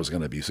life, how I was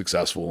going to be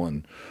successful,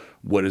 and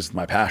what is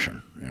my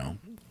passion,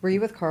 Were you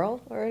with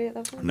Carl already at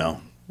that point?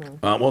 No.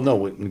 No.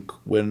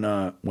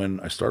 When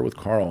I started with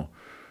Carl,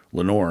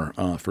 Lenore,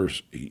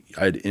 first,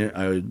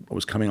 I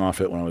was coming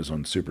off it when I was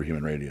on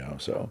Superhuman Radio,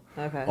 so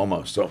okay.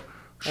 Almost. So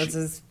that's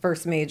his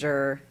first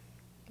major,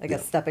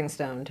 stepping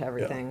stone to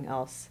everything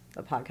else,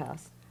 the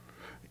podcast.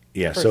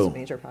 Yeah, first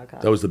major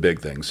podcast. That was the big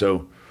thing.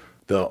 So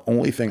the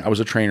only thing, I was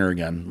a trainer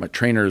again. My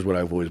trainer is what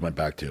I've always went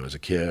back to as a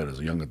kid, as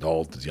a young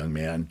adult, as a young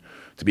man,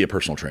 to be a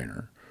personal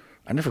trainer.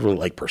 I never really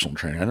liked personal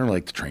training. I never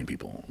liked to train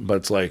people. But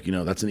it's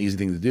that's an easy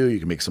thing to do. You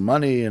can make some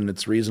money, and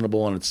it's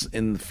reasonable, and it's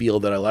in the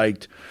field that I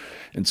liked.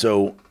 And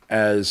so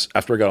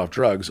after I got off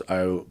drugs,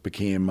 I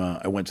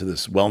went to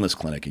this wellness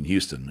clinic in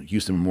Houston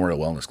Memorial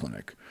Wellness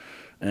Clinic.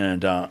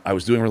 And I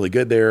was doing really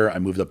good there. I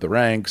moved up the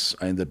ranks.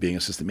 I ended up being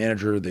assistant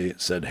manager. They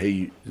said,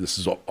 hey, this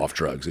is off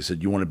drugs. They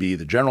said, you want to be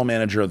the general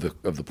manager of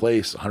the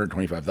place,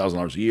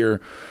 $125,000 a year,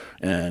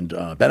 and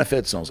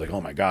benefits. And I was like,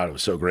 oh, my God, it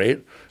was so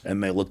great.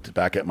 And they looked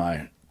back at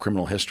my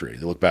criminal history.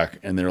 They looked back,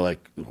 and they're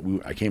like,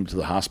 I came to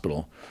the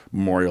hospital,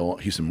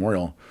 Houston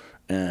Memorial,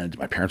 and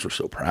my parents were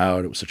so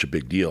proud. It was such a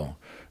big deal.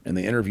 And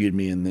they interviewed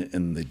me,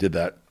 and they did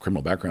that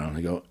criminal background. And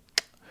they go,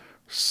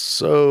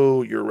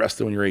 so you're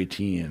arrested when you're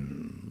 18.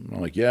 And I'm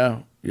like,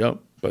 yeah. Yep,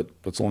 but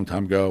that's a long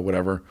time ago,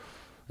 whatever. And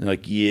they're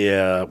like,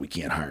 yeah, we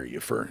can't hire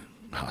you for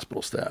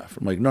hospital staff.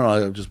 I'm like, no,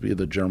 I'll just be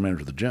the general manager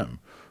of the gym.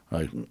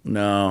 I'm like,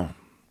 no,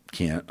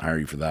 can't hire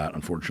you for that,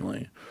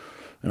 unfortunately.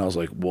 And I was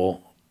like,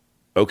 well,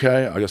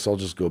 okay, I guess I'll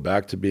just go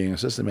back to being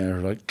assistant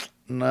manager. Like,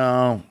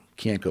 no,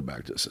 can't go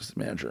back to assistant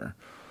manager.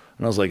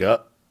 And I was like,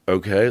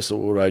 okay, so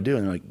what do I do?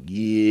 And they're like,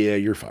 yeah,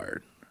 you're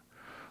fired.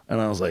 And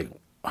I was like,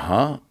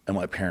 huh? And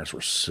my parents were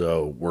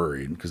so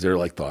worried because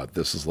they're thought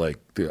this is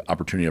the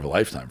opportunity of a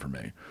lifetime for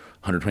me,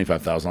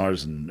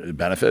 $125,000 in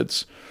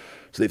benefits.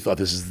 So they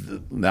thought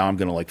now I'm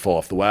going to fall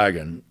off the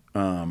wagon.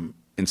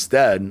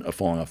 Instead of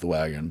falling off the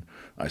wagon,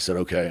 I said,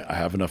 okay, I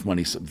have enough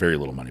money, very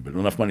little money, but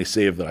enough money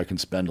saved that I can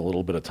spend a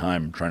little bit of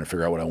time trying to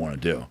figure out what I want to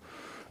do.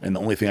 And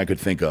the only thing I could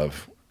think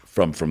of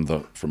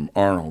from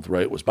Arnold,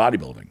 right, was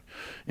bodybuilding.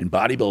 And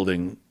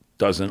bodybuilding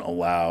doesn't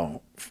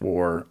allow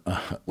for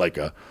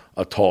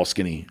a tall,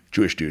 skinny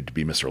Jewish dude to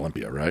be Mr.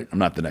 Olympia, right? I'm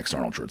not the next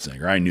Arnold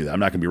Schwarzenegger. I knew that. I'm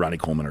not going to be Ronnie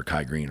Coleman or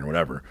Kai Green or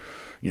whatever.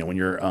 When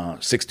you're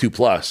 6'2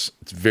 plus,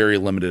 it's very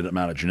limited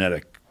amount of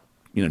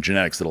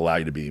genetics that allow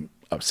you to be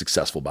a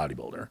successful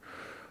bodybuilder.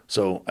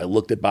 So I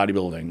looked at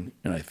bodybuilding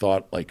and I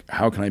thought, like,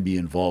 how can I be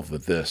involved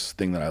with this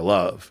thing that I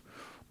love,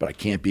 but I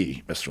can't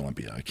be Mr.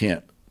 Olympia. I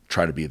can't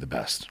try to be the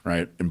best,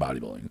 right, in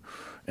bodybuilding.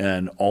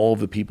 And all of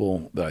the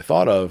people that I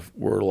thought of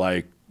were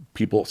like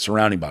people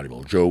surrounding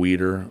bodybuilding. Joe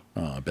Weider,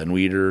 Ben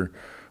Weider.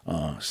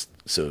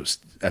 So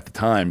at the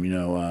time,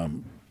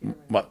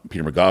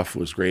 Peter McGuff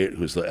was great,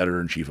 who's the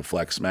editor-in-chief of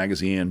Flex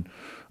magazine.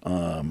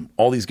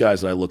 All these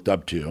guys that I looked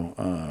up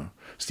to.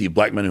 Steve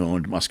Blackman, who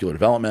owned Muscular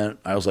Development.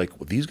 I was like,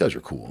 well, these guys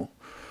are cool.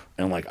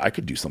 And like, I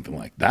could do something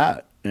like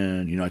that.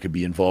 And, I could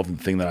be involved in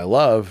the thing that I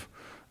love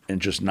and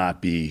just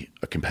not be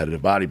a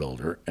competitive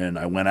bodybuilder. And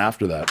I went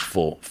after that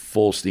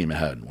full steam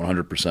ahead,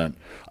 100%.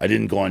 I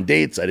didn't go on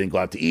dates. I didn't go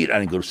out to eat. I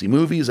didn't go to see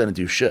movies. I didn't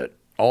do shit.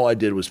 All I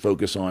did was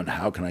focus on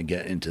how can I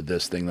get into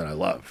this thing that I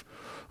love.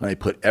 And I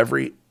put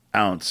every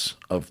ounce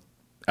of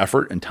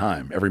effort and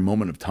time, every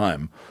moment of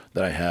time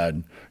that I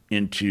had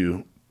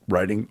into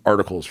writing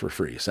articles for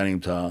free, sending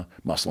them to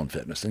Muscle and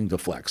Fitness, sending them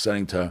to Flex,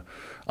 sending to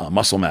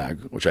Muscle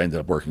Mag, which I ended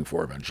up working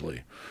for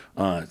eventually,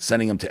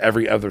 sending them to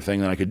every other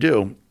thing that I could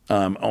do.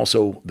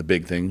 Also, the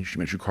big thing, she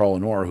mentioned Carl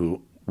Lenore,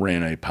 who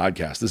ran a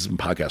podcast. This is when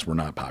podcasts were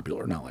not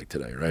popular, not like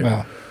today, right?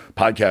 Yeah.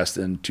 Podcasts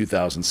in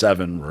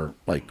 2007 were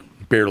like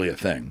barely a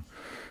thing.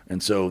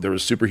 And so there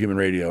was Superhuman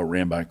Radio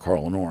ran by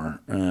Carl Lenore.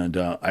 And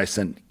I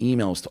sent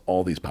emails to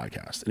all these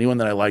podcasts. Anyone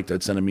that I liked,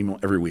 I'd send them email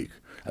every week.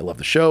 I love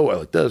the show. I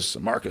like this.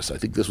 Marcus, I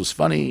think this was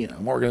funny.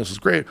 Morgan, this was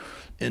great.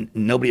 And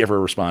nobody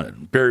ever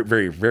responded. Very,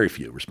 very, very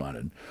few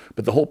responded.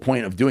 But the whole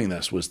point of doing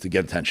this was to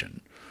get attention.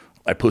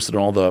 I posted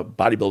on all the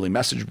bodybuilding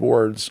message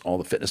boards, all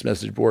the fitness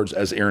message boards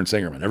as Aaron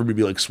Sangerman. Everybody would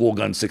be like Swole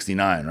Gun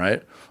 69,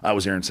 right? I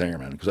was Aaron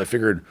Sangerman because I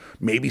figured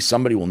maybe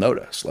somebody will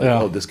notice. Like,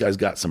 oh, this guy's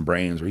got some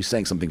brains or he's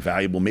saying something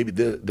valuable. Maybe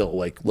they'll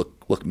like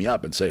look me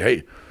up and say,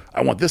 hey,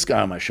 I want this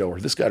guy on my show or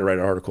this guy to write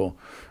an article.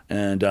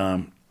 And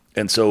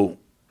so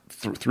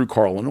through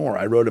Carl Lenore,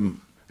 I wrote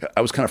him.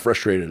 I was kind of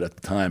frustrated at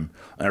the time,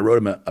 and I wrote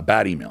him a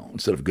bad email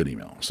instead of a good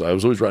email. So I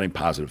was always writing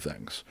positive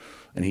things.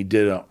 And he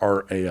did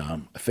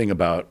a thing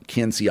about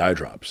can-see eye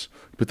drops.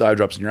 You put the eye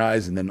drops in your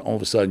eyes, and then all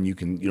of a sudden you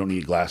don't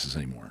need glasses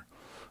anymore.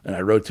 And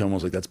I wrote to him, I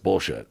was like, that's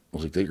bullshit. I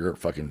was like,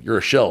 you're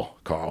a shill,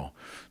 Carl.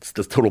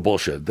 That's total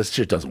bullshit. This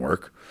shit doesn't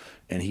work.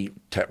 And he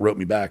wrote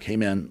me back, hey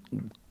man,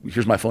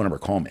 here's my phone number,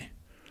 call me.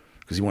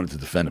 Because he wanted to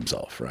defend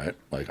himself, right?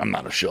 Like, I'm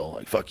not a shill,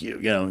 like, fuck you.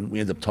 And we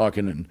ended up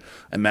talking,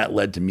 and that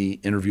led to me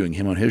interviewing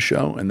him on his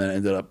show, and then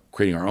ended up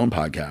creating our own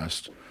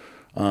podcast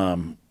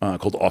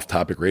called Off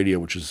Topic Radio,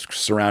 which is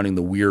surrounding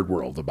the weird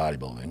world of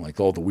bodybuilding, like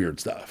all the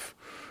weird stuff.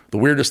 The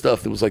weirdest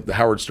stuff that was like the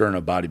Howard Stern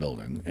of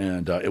bodybuilding.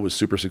 And it was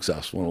super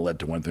successful, and it led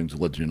to one thing,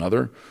 led to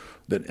another,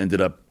 that ended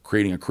up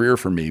creating a career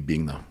for me,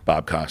 being the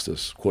Bob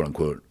Costas, quote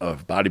unquote,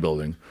 of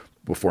bodybuilding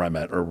before I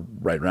met, or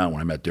right around when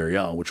I met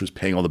Darielle, which was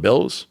paying all the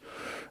bills.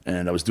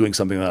 And I was doing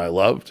something that I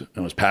loved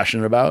and was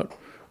passionate about.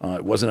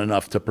 It wasn't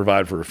enough to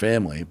provide for a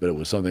family, but it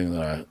was something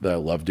that I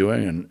loved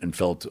doing and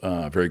felt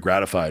very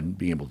gratified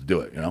being able to do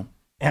it,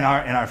 And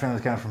our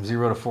family's kind of from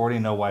 0 to 40,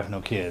 no wife, no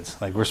kids.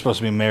 Like, we're supposed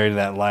to be married to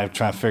that life,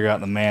 trying to figure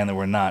out the man that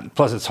we're not.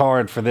 Plus, it's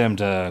hard for them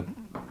to.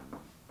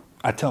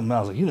 I tell them,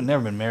 I was like, you'd have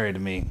never been married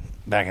to me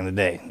back in the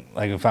day,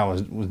 like if I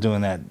was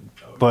doing that.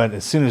 But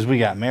as soon as we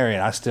got married,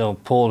 I still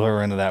pulled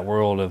her into that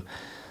world of.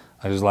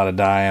 There's a lot of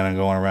dying and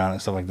going around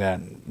and stuff like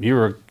that. You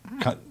were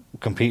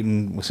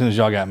competing as soon as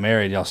y'all got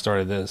married. Y'all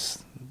started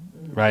this,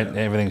 right?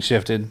 Yeah. Everything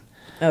shifted.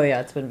 Oh yeah,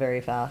 it's been very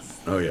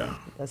fast. Oh yeah.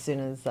 As soon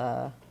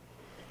as,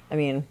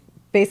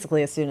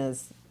 basically as soon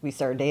as we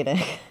started dating,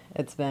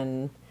 it's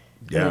been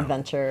an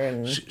adventure.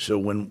 And so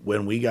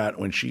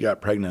when she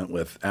got pregnant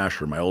with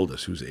Asher, my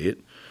oldest, who's 8,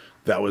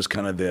 that was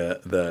kind of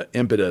the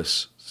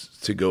impetus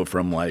to go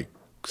from like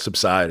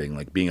subsiding,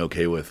 like being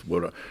okay with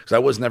what. Because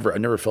I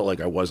never felt like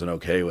I wasn't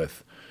okay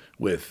with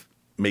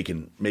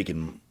making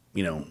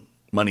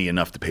money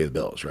enough to pay the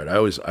bills, right?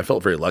 I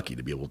felt very lucky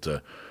to be able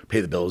to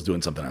pay the bills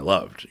doing something I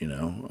loved,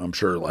 I'm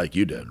sure like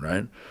you did,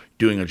 right?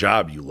 Doing a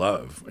job you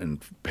love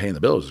and paying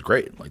the bills is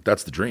great. Like,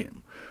 that's the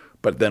dream.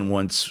 But then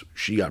once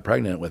she got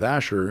pregnant with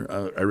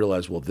Asher, I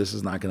realized, well, this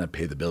is not going to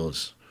pay the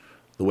bills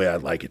the way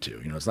I'd like it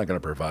to. It's not going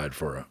to provide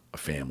for a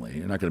family.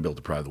 You're not going to be able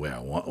to provide the way I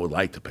would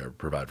like to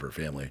provide for a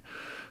family.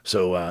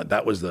 So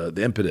that was the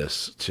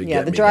impetus to get me.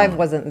 Yeah, the drive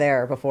wasn't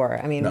there before.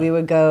 No. We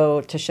would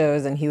go to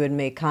shows and he would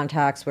make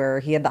contacts where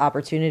he had the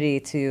opportunity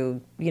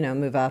to,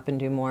 move up and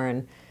do more.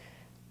 And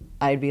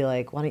I'd be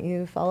like, why don't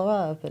you follow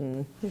up?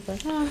 And he's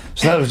like, oh.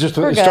 So that was it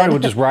started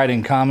with just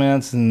writing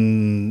comments,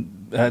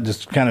 and that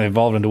just kind of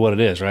evolved into what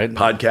it is, right?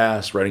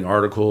 Podcasts, writing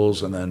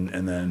articles, and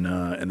then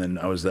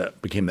I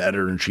became the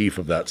editor-in-chief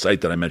of that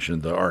site that I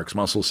mentioned, the RX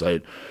Muscle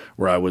site,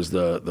 where I was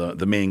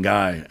the main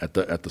guy at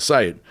the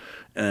site.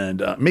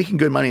 And making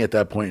good money at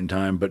that point in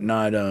time, but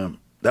not.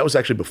 That was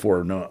actually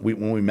before. No,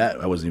 when we met,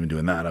 I wasn't even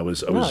doing that. I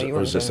was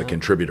just a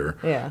contributor.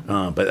 Yeah.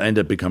 But I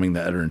ended up becoming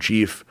the editor in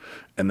chief,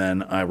 and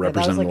then I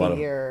represented a lot of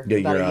year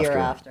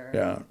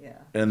after. Yeah.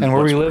 And where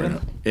were you living?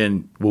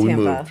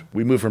 Tampa.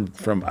 We moved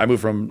I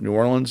moved from New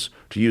Orleans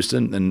to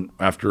Houston, and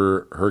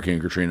after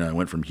Hurricane Katrina, I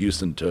went from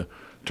Houston to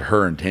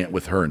her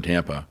with her in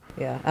Tampa.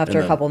 Yeah, after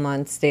And a couple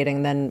months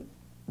dating, then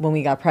when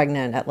we got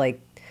pregnant at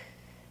like,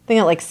 I think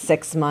at like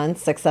 6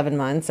 months, 7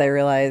 months, I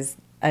realized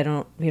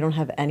we don't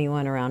have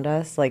anyone around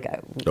us. Like,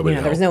 Nobody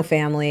there was helped. no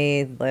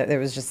family. There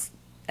was just,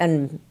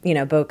 and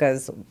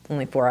Boca's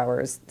only 4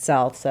 hours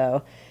south,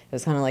 so it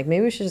was kind of like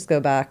maybe we should just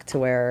go back to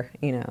where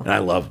And I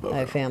love Boca. I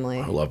have family.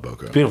 I love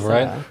Boca. Beautiful,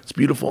 right? It's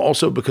beautiful.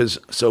 Also because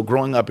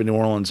growing up in New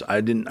Orleans,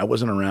 I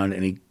wasn't around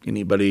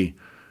anybody.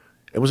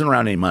 I wasn't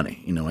around any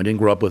money. I didn't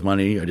grow up with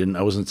money.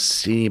 I wasn't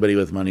seeing anybody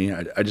with money.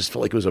 I just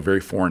felt like it was a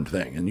very foreign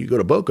thing. And you go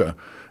to Boca,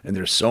 and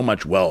there's so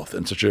much wealth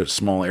in such a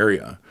small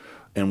area.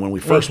 And when we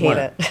first went,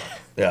 it.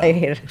 yeah, I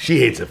hate it. She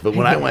hates it. But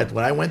when I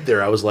went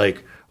there, I was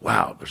like,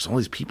 wow, there's all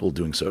these people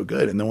doing so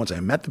good. And then once I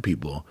met the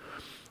people,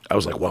 I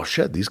was like, well,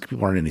 shit, these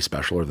people aren't any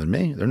specialer than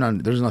me.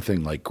 There's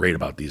nothing like great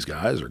about these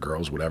guys or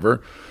girls,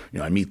 whatever.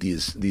 I meet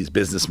these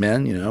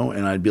businessmen,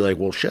 and I'd be like,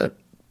 well, shit,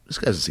 this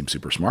guy doesn't seem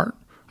super smart.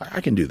 I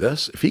can do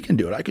this. If he can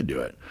do it, I could do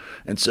it.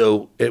 And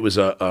so it was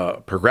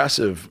a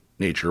progressive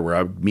nature where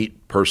I would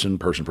meet person.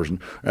 And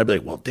I'd be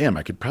like, well, damn,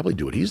 I could probably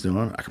do what he's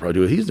doing. I could probably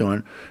do what he's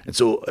doing. And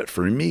so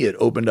for me, it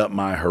opened up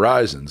my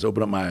horizons,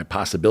 opened up my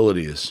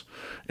possibilities.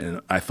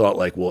 And I thought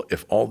like, well,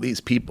 if all these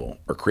people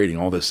are creating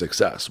all this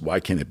success, why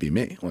can't it be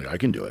me? Like I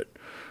can do it.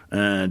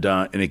 And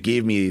it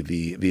gave me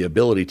the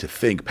ability to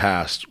think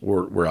past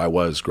where I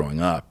was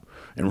growing up.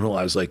 And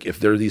realize like if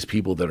there are these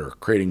people that are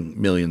creating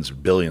millions or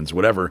billions,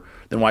 whatever,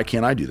 then why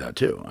can't I do that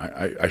too?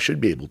 I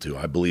should be able to.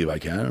 I believe I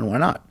can, and why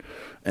not?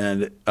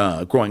 And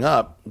growing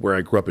up, where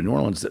I grew up in New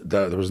Orleans,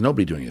 there was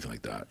nobody doing anything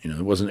like that.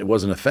 It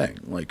wasn't a thing.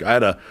 Like I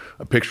had a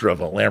picture of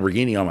a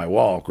Lamborghini on my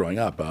wall growing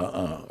up,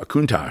 a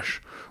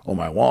Countach on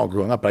my wall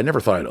growing up, but I never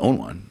thought I'd own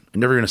one. I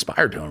never even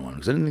aspired to own one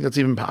because I didn't think that's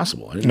even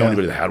possible. I didn't know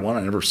anybody that had one.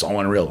 I never saw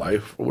one in real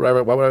life. Why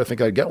would I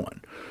think I'd get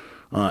one?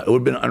 It would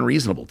have been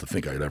unreasonable to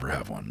think I'd ever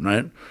have one,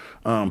 right?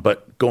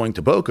 But going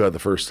to Boca the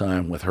first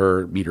time with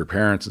her, meet her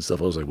parents and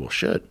stuff, I was like, well,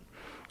 shit,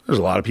 there's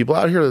a lot of people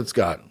out here that's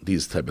got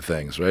these type of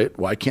things, right?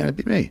 Why can't it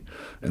be me?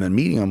 And then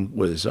meeting them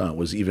was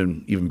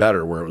even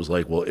better, where it was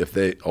like, well, if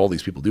all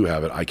these people do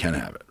have it, I can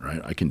have it,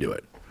 right? I can do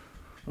it.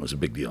 It was a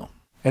big deal.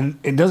 And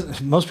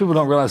most people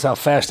don't realize how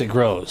fast it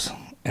grows.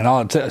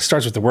 And it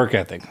starts with the work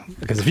ethic.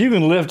 Because if you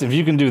can lift, if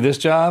you can do this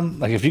job,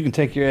 like if you can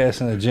take your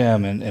ass in the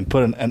gym and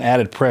put an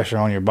added pressure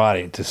on your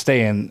body to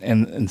stay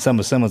in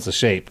some semblance of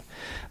shape,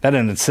 that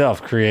in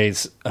itself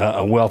creates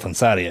a wealth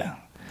inside of you.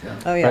 Yeah.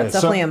 Oh, yeah, right. It's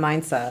definitely a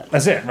mindset.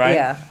 That's it, right?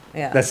 Yeah.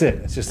 That's it.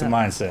 It's just a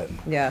mindset.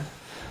 Yeah.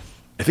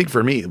 I think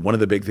for me, one of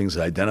the big things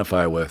that I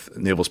identify with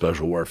Naval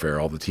Special Warfare,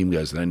 all the team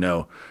guys that I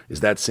know, is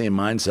that same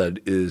mindset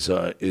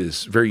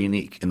is very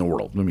unique in the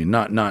world. I mean,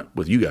 not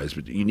with you guys,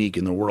 but unique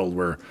in the world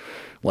where,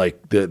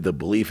 like, the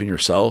belief in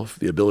yourself,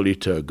 the ability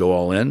to go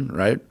all in,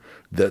 right?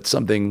 That's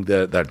something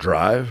that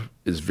drive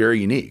is very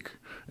unique.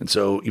 And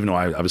so even though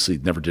I obviously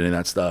never did any of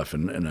that stuff,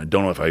 and I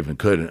don't know if I even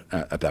could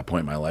at that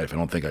point in my life, I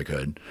don't think I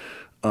could.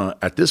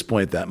 At this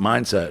point, that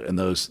mindset and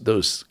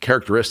those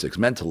characteristics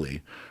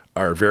mentally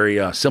are very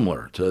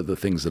similar to the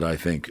things that I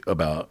think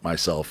about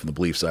myself and the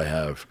beliefs I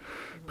have,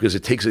 because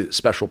it takes a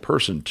special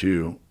person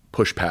to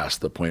push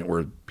past the point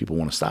where people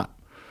want to stop.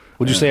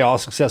 Would you say all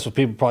successful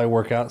people probably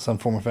work out in some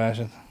form or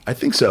fashion? I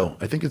think so.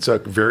 I think it's a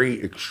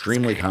very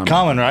extremely common.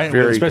 Common, right?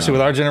 Very Especially common.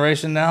 with our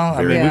generation now.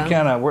 I mean, Yeah. we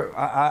kind of,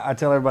 I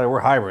tell everybody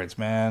we're hybrids,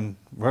 man.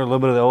 We're a little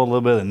bit of the old, a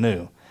little bit of the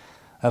new.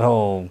 That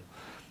whole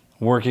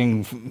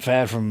working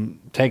fad from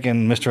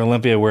taking Mr.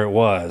 Olympia where it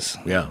was.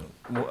 Yeah.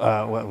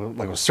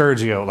 Like with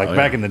Sergio, like Oh,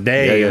 back yeah. in the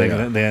day,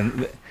 Yeah.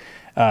 then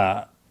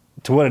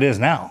to what it is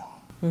now.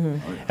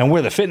 Mm-hmm. And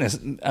where the fitness,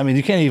 I mean,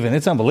 you can't even,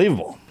 it's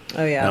unbelievable.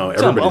 Oh, yeah. No,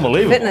 It's everybody's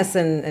unbelievable. Fitness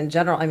in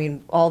general, I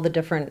mean, all the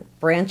different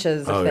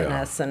branches of Oh, yeah.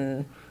 fitness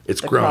and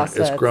It's the grown. It's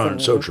CrossFits grown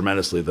and- so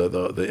tremendously.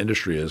 The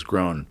industry has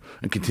grown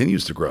and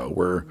continues to grow.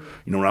 Where,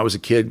 when I was a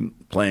kid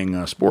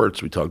playing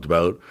sports, we talked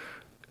about,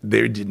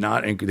 they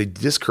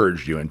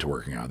discouraged you into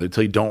working out. They'd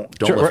tell you don't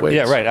Sure, lift weights.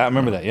 yeah, right. I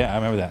remember that. Yeah, I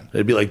remember that.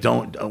 They'd be like,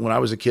 don't. When I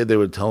was a kid, they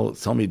would tell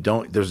me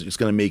don't. It's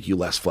going to make you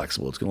less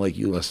flexible. It's going to make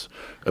you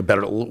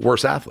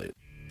worse athlete.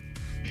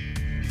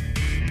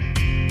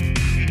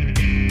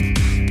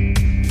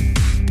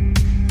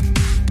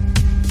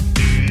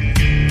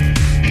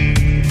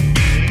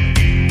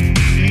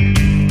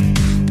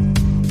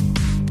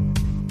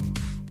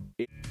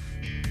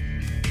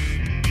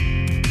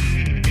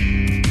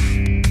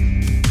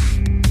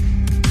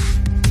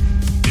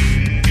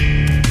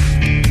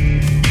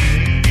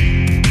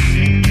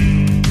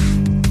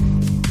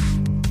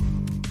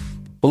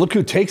 But look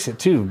who takes it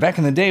too. Back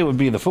in the day, it would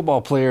be the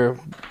football player,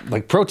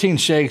 like protein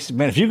shakes.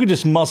 Man, if you could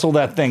just muscle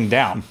that thing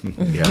down.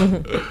 Yeah.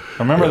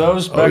 Remember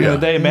those Oh, back in yeah. the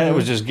day? Man, it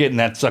was just getting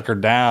that sucker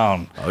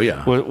down. Oh,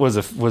 yeah.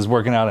 Was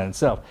working out in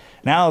itself.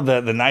 Now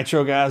the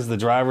nitro guys, the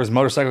drivers,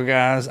 motorcycle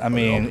guys. I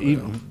mean,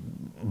 even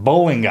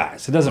bowling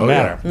guys. It doesn't Oh,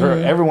 matter.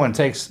 yeah. Everyone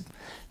takes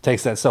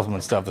that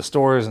supplement stuff. The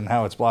stores and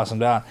how it's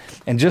blossomed out,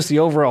 and just the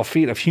overall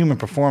feat of human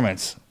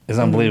performance is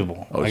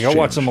unbelievable. Oh, like it's I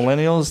watch the changed.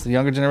 millennials, the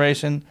younger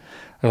generation.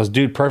 Those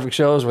Dude Perfect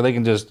shows where they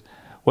can just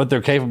what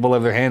they're capable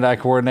of, their hand-eye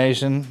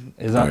coordination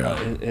is Oh, yeah.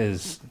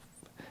 is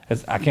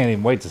I can't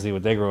even wait to see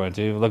what they grow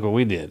into. Look what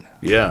we did.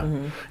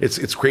 Yeah,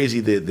 it's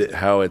crazy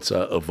how it's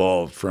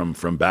evolved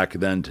from back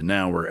then to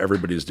now, where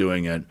everybody's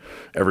doing it,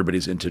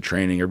 everybody's into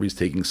training, everybody's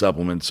taking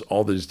supplements.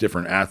 All these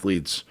different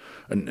athletes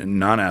and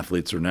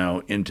non-athletes are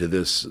now into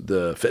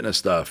the fitness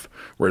stuff,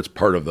 where it's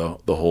part of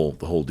the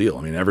whole deal.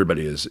 I mean,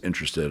 everybody is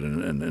interested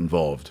and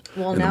involved.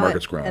 Well, and now the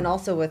market's growing. and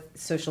also with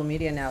social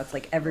media now, it's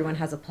like everyone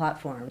has a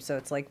platform. So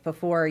it's like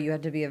before you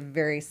had to be a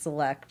very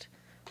select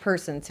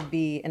person to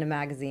be in a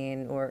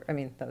magazine, or I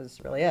mean that was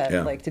really it.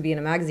 Yeah. Like to be in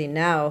a magazine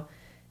now,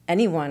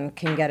 anyone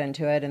can get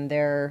into it, and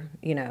they're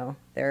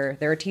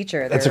a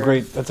teacher. That's a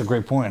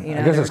great point.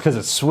 I guess it's because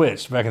it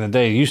switched back in the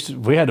day.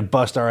 We had to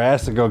bust our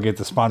ass to go get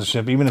the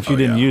sponsorship, even if you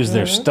didn't use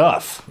their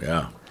stuff.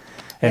 Yeah.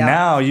 And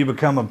now you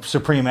become a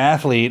supreme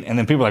athlete, and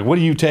then people are like, what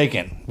are you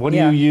taking? What do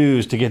you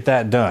use to get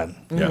that done?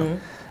 Yeah.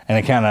 And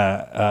it kind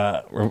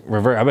of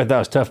revert. I bet that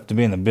was tough to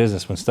be in the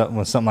business when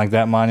something like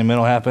that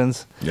monumental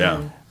happens.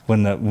 Yeah.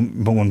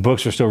 When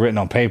books were still written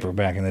on paper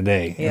back in the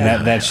day,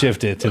 and that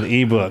shifted to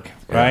the ebook,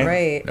 right?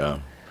 Right. Yeah.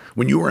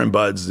 When you were in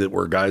Buds,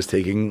 were guys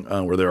taking?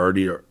 Were they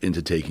already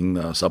into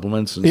taking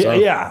supplements and stuff?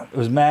 Yeah, it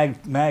was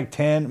Mag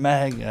 10,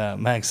 Mag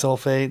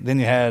Sulfate. Then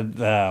you had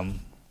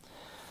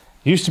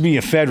used to be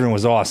ephedrine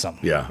was awesome.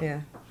 Yeah.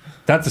 Yeah.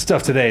 Not the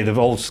stuff today, the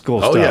old school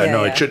Oh stuff. yeah,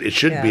 no, it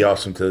should be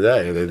awesome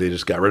today. They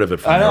just got rid of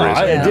it. For I know, no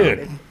reason.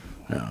 dude.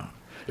 Yeah.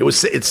 It's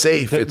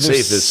safe. It's safe.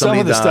 If Some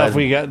of the died, stuff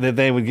we got that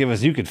they would give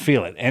us, you could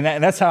feel it, and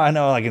that's how I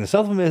know. Like in the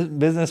supplement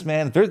business,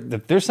 man,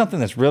 if there's something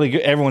that's really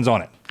good, everyone's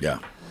on it. Yeah.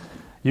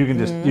 You can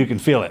just you can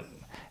feel it.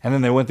 And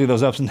then they went through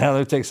those ups and downs.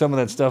 They take some of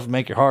that stuff,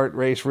 make your heart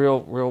race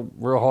real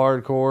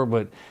hardcore.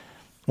 But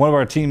one of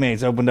our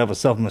teammates opened up a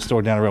supplement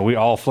store down the road. We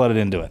all flooded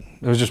into it.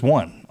 There was just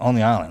one on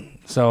the island.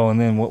 So, and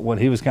then what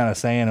he was kind of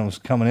saying and was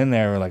coming in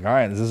there, we're like, all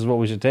right, this is what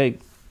we should take.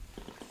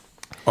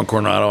 On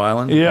Coronado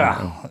Island?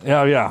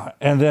 Yeah.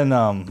 And then,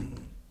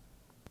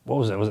 what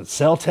was it? Was it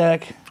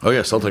Celtec? Oh, yeah,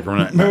 Celtec.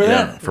 Remember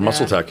that? For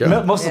Muscle Tech,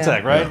 yeah. Muscle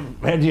Tech, right?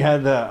 Yeah. And you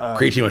had the...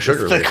 creatine with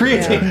sugar. The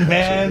creatine,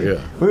 man.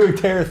 Yeah. We would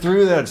tear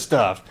through that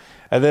stuff.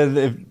 And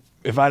then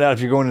if find out if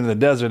you're going into the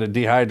desert, it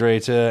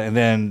dehydrates you. And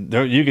then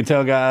you can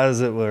tell guys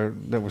that were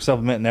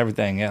supplementing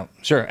everything. Yeah,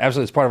 sure.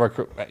 Absolutely. It's part of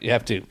our... You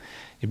have to.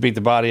 You beat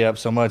the body up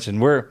so much. And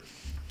we're...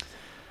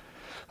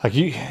 Like,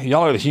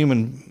 y'all are the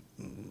human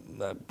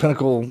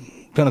pinnacle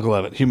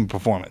of it, human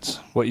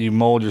performance, what you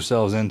mold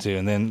yourselves into.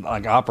 And then,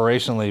 like,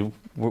 operationally,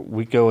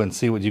 we go and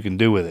see what you can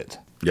do with it.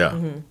 Yeah.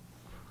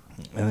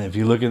 Mm-hmm. And if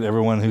you look at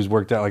everyone who's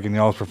worked out, like in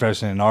y'all's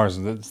profession and ours,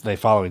 they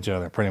follow each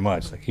other pretty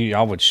much. Like,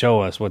 y'all would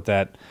show us what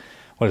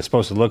it's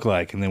supposed to look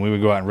like, and then we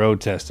would go out and road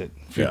test it.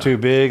 If you're too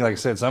big, like I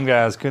said, some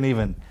guys couldn't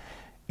even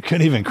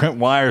crimp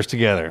wires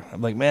together.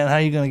 I'm like, man, how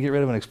are you going to get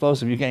rid of an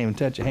explosive? You can't even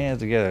touch your hands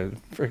together.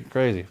 Freaking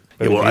crazy.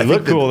 But I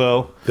look cool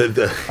though. So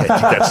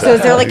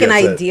is there like an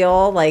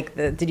ideal? Like,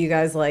 did you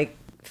guys like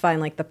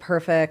find like the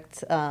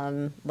perfect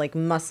like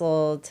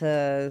muscle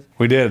to?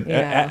 We did.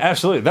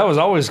 Absolutely. That was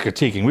always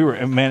critiquing. We were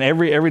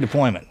every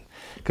deployment.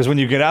 Because when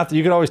you get out there,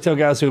 you could always tell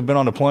guys who've been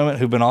on deployment,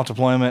 who've been off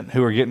deployment,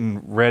 who are getting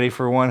ready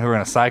for one, who are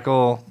in a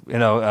cycle,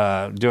 doing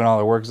all their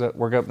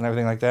workup and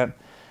everything like that,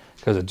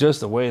 because of just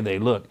the way they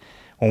look.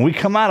 When we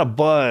come out of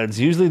Buds,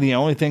 usually the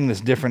only thing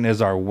that's different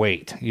is our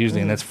weight.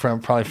 Usually, and that's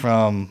probably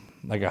from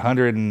like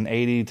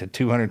 180 to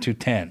 200,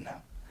 210.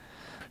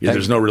 Yeah,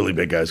 there's no really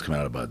big guys coming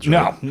out of Buds,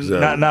 right?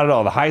 No, not at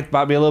all. The height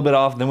might be a little bit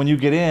off. Then when you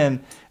get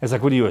in, it's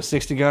like, what are you, a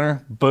 60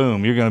 gunner?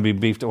 Boom, you're going to be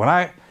beefed. When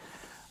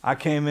I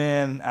came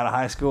in out of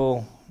high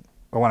school,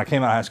 or when I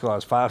came out of high school, I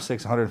was 5'6",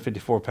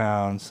 154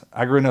 pounds.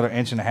 I grew another 1.5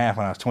 inches when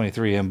I was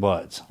 23 in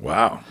Buds.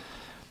 Wow.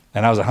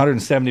 And I was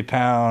 170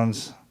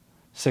 pounds,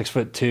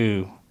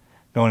 6'2",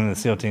 going into the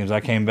SEAL teams. I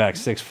came back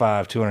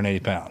 6'5", 280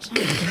 pounds.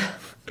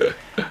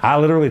 I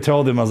literally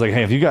told them, I was like,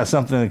 hey, if you got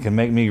something that can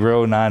make me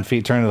grow 9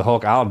 feet, turn into the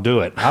Hulk, I'll do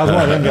it. I was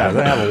one of them guys. I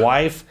didn't have a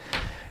wife.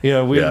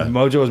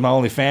 Mojo was my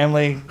only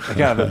family. I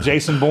got the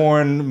Jason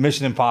Bourne,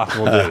 Mission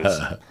Impossible dudes.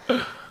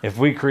 If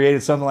we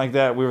created something like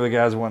that, we were the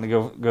guys that wanted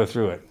to go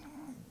through it.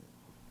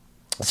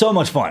 So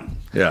much fun.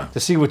 Yeah. To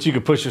see what you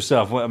could push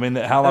yourself. I mean,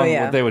 how long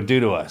what they would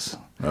do to us.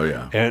 Oh,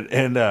 yeah.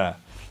 And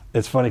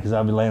it's funny because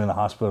I'll be laying in the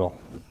hospital.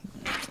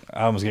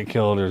 I almost get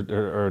killed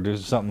or do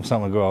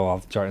something would go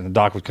off the chart. And the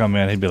doc would come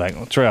in. He'd be like,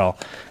 well, Trell,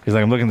 he's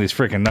like, I'm looking at these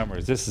freaking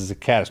numbers. This is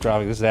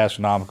catastrophic. This is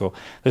astronomical.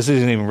 This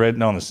isn't even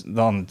written on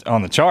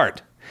the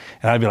chart.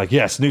 And I'd be like,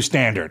 yes, new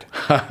standard.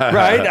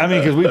 Right? I mean,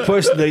 because we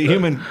push the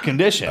human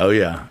condition. Oh,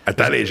 yeah. At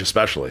that age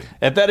especially.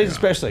 At that age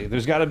especially.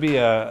 There's got to be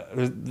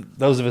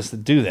those of us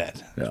that do that.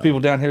 Yeah. There's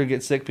people down here who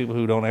get sick, people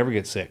who don't ever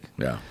get sick.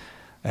 Yeah.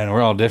 And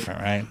we're all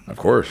different, right? Of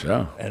course,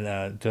 yeah.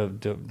 And to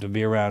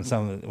be around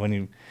something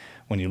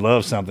when you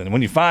love something,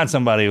 when you find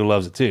somebody who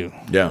loves it too,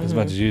 as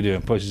much as you do,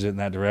 and pushes it in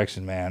that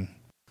direction, man.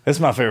 That's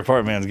my favorite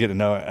part, man, is getting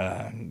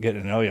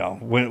to know y'all.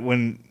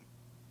 When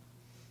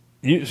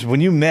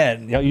you met,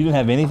 you didn't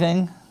have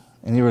anything.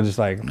 And you were just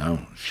like,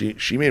 No,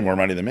 she made more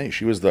money than me.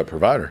 She was the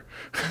provider.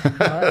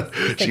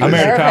 She I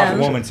married a powerful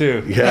him. woman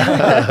too.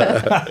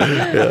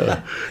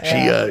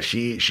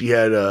 She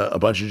had a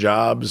bunch of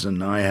jobs,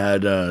 and I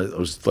had I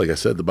was, like I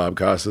said, the Bob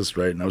Costas,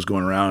 right? And I was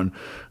going around,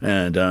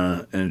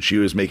 and she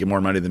was making more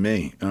money than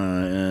me,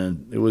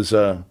 and it was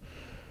that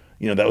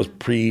was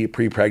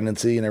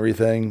pre-pregnancy and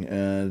everything,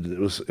 and it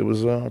was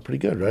pretty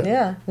good, right?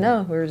 Yeah.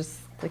 No, we were just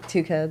like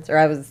 2 kids, or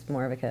I was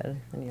more of a kid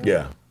than you.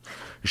 Yeah.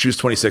 She was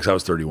 26. I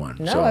was 31.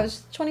 No, so. I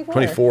was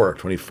 24.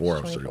 24. I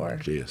was 31. 24.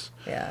 Jeez.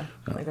 Yeah.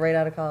 Like right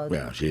out of college.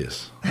 Yeah,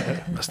 jeez.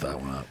 Messed that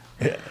one up.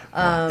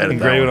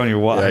 Engrave it on your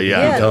wall.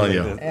 Yeah, I'm telling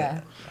you.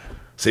 Yeah.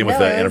 Same with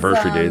No, the it was,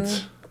 anniversary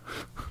dates.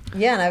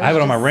 Yeah, and I have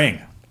it on my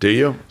ring. Do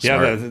you?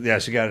 Yeah,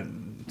 Smart. she got it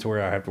to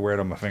where I have to wear it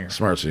on my finger.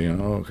 Smart. So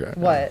okay.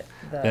 What?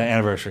 The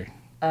anniversary.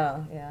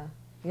 Oh, yeah.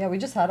 Yeah, we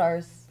just had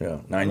ours. Yeah,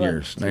 9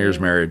 years. 9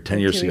 years married, 10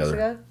 years 2 weeks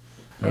together. ago?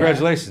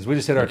 Congratulations. We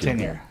just hit our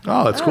 10-year.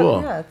 Oh, that's cool.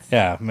 Congrats.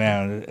 Yeah,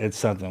 man, it's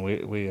something.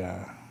 We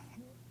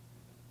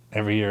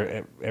every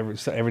year,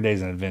 every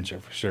day's an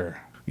adventure for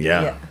sure.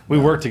 Yeah. We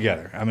work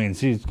together. I mean,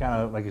 she's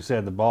kind of, like you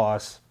said, the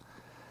boss.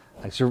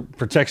 Like, she's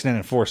protection and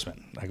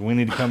enforcement. Like, we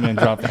need to come in,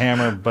 drop the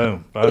hammer,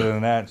 boom. But other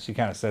than that, she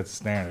kind of sets the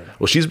standard.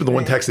 Well, she's been the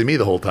one texting me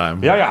the whole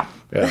time. Yeah.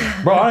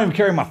 Yeah. Bro, I don't even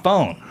carry my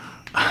phone.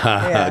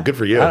 Good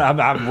for you.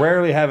 I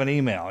rarely have an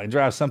email. It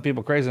drives some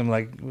people crazy. I'm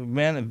like,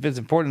 man, if it's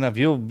important enough,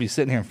 you'll be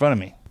sitting here in front of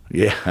me.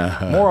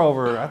 Yeah.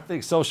 Moreover, I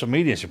think social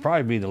media should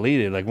probably be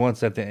deleted like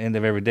once at the end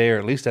of every day, or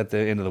at least at the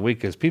end of the week,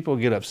 because people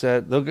get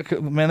upset. They'll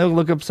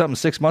look up something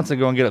 6 months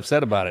ago and get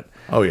upset about it.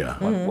 Oh, yeah.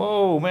 Like,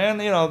 whoa, man,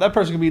 that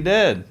person could be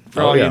dead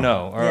for all you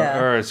know.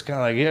 Or it's kind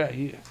of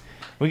like,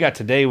 we got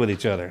today with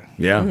each other.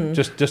 Yeah.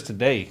 Just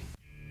today.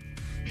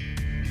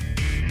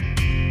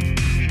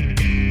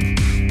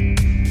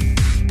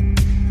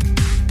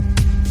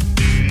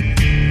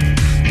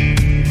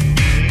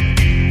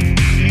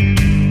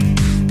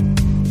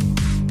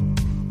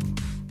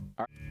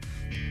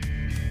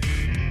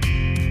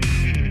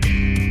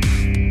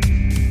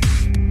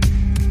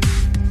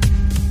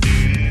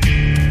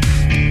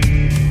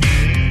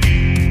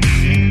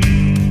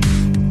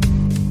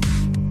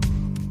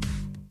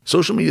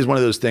 Social media is one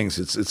of those things.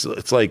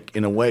 It's like,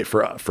 in a way,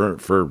 for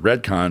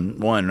Redcon,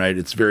 one, right?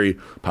 It's very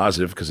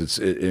positive because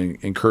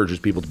it encourages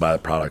people to buy the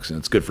products, and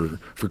it's good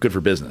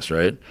for business,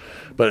 right?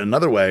 But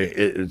another way,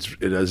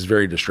 it is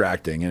very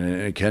distracting, and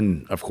it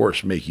can, of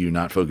course, make you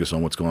not focus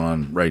on what's going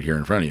on right here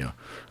in front of you.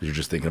 You're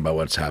just thinking about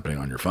what's happening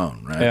on your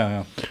phone, right?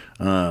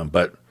 Yeah.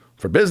 But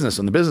for business,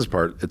 on the business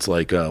part, it's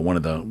like one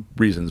of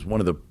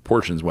the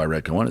portions why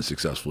Redcon 1 is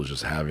successful is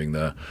just having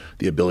the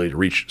ability to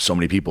reach so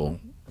many people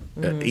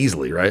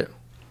easily, right?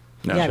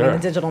 No, I mean, the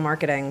digital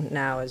marketing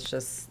now is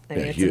just,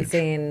 it's huge.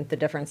 insane the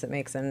difference it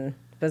makes in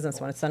business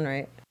when it's done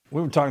right.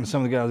 We were talking to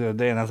some of the guys the other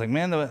day, and I was like,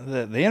 man,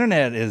 the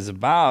internet is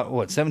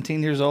about,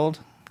 17 years old?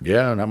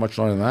 Yeah, not much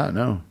longer than that,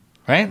 no.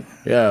 Right?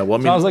 Yeah, well, I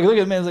mean, so I was like, look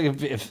at me, I was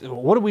like, if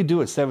what did we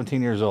do at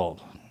 17 years old?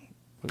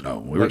 Oh,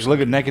 we like, look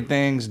at naked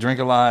things, drink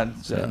a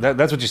lot. So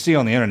that's what you see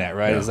on the internet,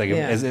 right? Yeah. It's like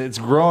it's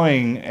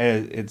growing.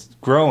 It's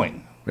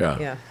growing.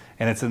 Yeah.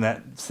 And it's in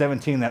that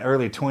 17, that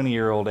early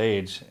 20-year-old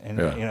age, and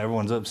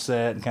everyone's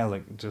upset and kind of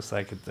like just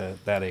like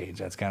at that age.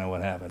 That's kind of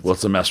what happens. Well,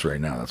 it's a mess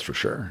right now, that's for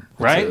sure.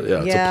 Right?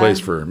 It's a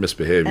place for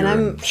misbehavior. And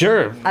I'm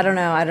sure. I don't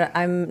know.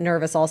 I'm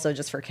nervous also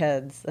just for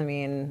kids. I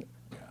mean,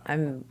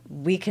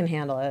 we can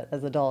handle it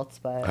as adults,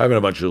 but having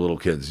a bunch of little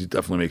kids, it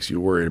definitely makes you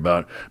worried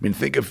about. I mean,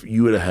 think if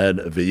you would have had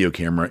a video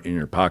camera in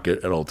your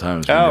pocket at all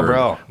times.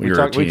 Bro, we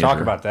talk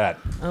about that.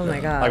 Oh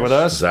my gosh. Like with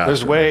us, Disaster.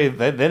 there's way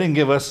they didn't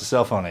give us the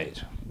cell phone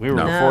age. We were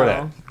before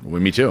that.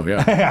 Well, me too.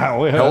 Yeah. How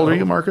old are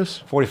you, Marcus?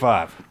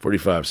 45.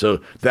 45.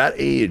 So that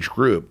age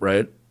group,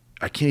 right?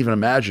 I can't even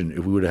imagine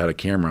if we would have had a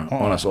camera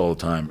on us all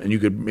the time, and you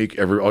could make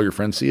all your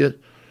friends see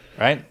it.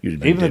 Right.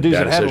 Even the dudes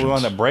that had it, we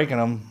wound up breaking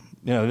them.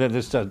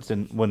 This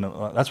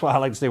wouldn't. That's why I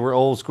like to say we're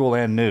old school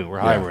and new. We're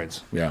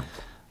hybrids. Yeah.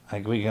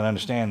 Like we can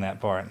understand that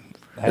part.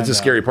 It's a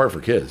scary part for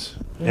kids.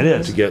 It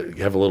is to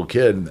have a little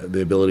kid,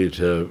 the ability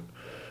to,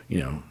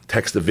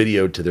 text a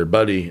video to their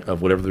buddy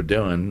of whatever they're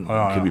doing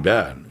could be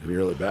bad. It could be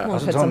really bad. Or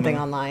put something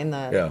online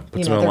that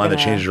put something online that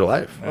changes your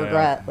life.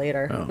 Regret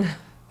later. Oh.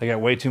 They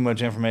got way too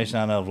much information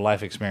out of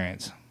life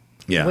experience.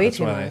 Yeah, way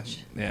too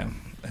much.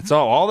 It's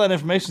all that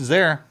information's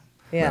there.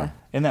 Yeah.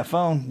 In that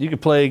phone, you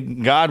could play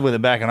God with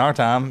it back in our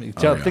time. You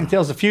think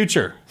tells the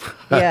future.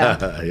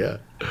 Yeah. Yeah.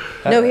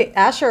 No,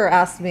 Asher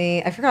asked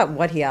me. I forgot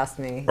what he asked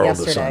me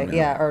yesterday.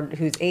 Son, or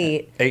who's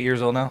 8. 8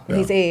 years old now.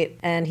 He's 8,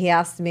 and he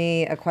asked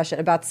me a question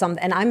about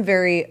something. And I'm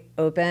very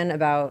open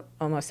about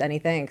almost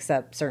anything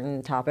except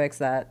certain topics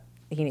that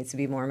he needs to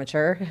be more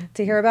mature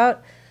to hear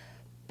about.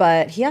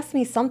 But he asked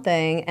me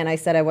something, and I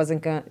said I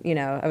wasn't going.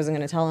 I wasn't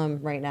going to tell him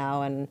right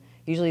now. And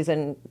usually,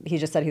 he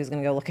just said he was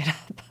going to go look it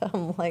up.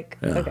 I'm like,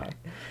 okay.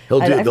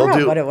 I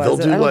forgot what it was.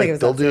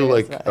 They'll do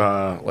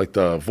like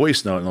the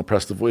voice note, and they'll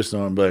press the voice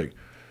note and be like,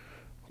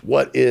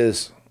 what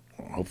is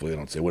hopefully they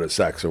don't say what is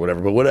sex or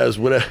whatever, but what is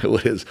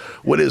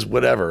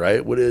whatever,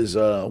 right? When did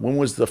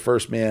the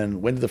first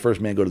man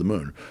go to the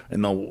moon?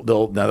 And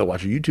they'll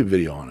watch a YouTube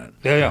video on it.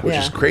 Yeah. Which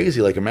is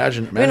crazy. Like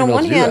imagine I mean, on being able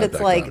one to do hand, that it's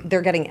back like then.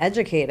 they're getting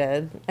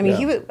educated. I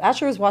mean,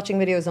 Asher was watching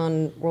videos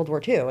on World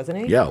War II, wasn't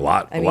he? Yeah, a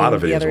lot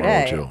of the videos other on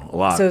World day. War II. A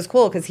lot. So it was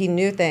cool because he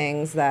knew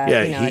things that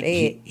at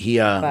 8.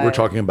 We're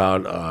talking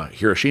about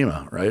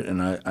Hiroshima, right?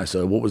 And I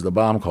said, what was the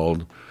bomb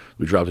called?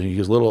 We dropped it. He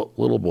goes,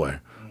 little boy.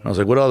 And I was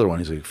like, what other one?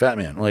 He's like, Fat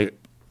Man. I'm like,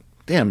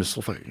 damn, this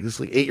like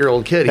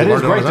 8-year-old kid. That he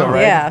is learned great, on his though, own.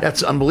 right? Yeah.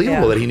 That's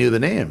unbelievable that he knew the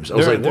names. I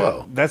was like,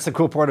 whoa. That's the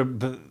cool part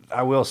of,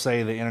 I will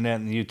say, the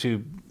internet and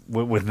YouTube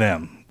with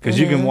them. Because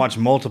you can watch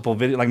multiple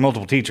videos, like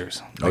multiple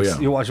teachers.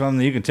 Like, you watch one,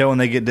 you can tell when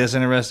they get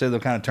disinterested, they'll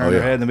kind of turn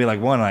their head and they'll be like,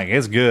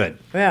 it's good.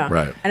 Yeah.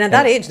 Right. And at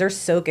that age, they're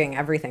soaking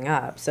everything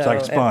up. So It's like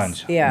a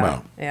sponge.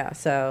 Wow. Yeah.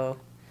 So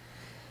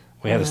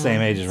We have the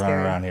same ages running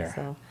scary, around here.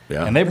 so.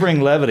 Yeah. And they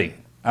bring levity.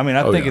 I mean,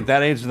 I think yeah. at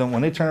that age,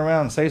 when they turn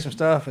around and say some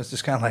stuff, it's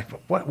just kind of like,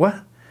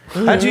 what?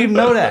 How'd you even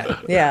know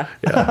that? Yeah.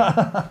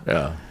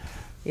 Yeah.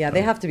 Yeah,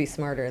 they have to be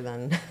smarter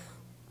than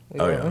we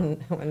were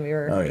when we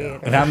were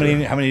 8. And how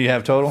many do you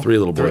have total? 3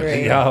 little boys.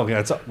 3. Yeah, okay,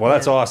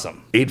 that's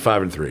awesome. 8,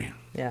 5, and 3.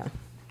 Yeah.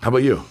 How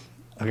about you?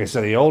 Okay,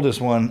 so the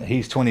oldest one,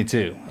 he's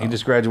 22. He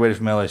just graduated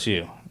from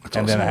LSU.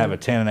 And then I have a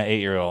 10 and an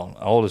 8-year-old.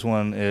 The oldest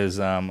one is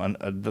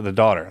the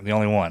daughter, the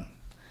only one.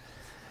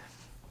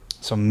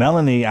 So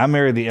Melanie, I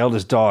married the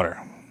eldest daughter.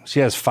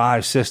 She has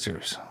 5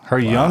 sisters. Her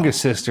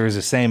youngest sister is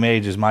the same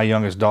age as my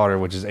youngest daughter,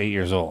 which is 8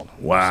 years old.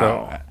 Wow.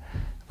 So,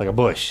 like a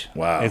bush.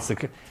 Wow.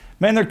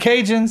 Man, they're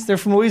Cajuns. They're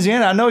from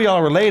Louisiana. I know y'all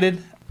are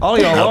related. All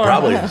y'all are.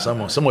 Probably in some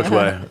which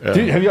way. Yeah.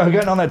 Dude, have y'all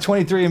gotten on that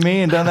 23andMe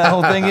and done that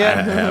whole thing yet?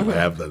 I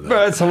have done that.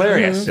 Bro, it's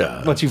hilarious.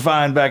 Yeah. What you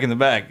find back in the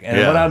back.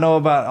 And what I know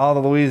about all the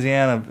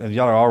Louisiana,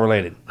 y'all are all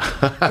related.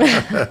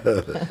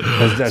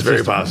 That's very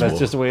just, possible. That's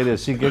just the way it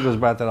is. She giggles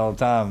about that all the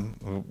time.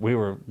 We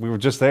were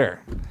just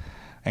there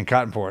in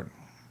Cottonport.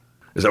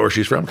 Is that where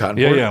she's from?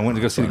 Cottonport? Yeah. I went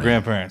to go see the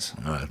grandparents.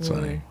 Oh, that's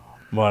funny.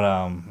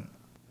 But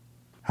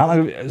how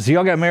long? So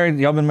y'all got married.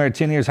 Y'all been married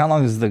 10 years. How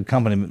long is the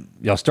company?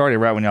 Y'all started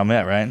right when y'all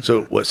met, right?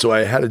 So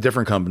I had a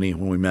different company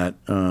when we met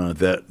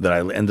that I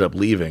ended up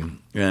leaving.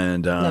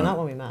 And No, not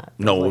when we met.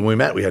 No, when we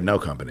met, we had no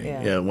company.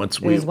 Yeah. Once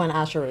It was when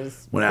Asher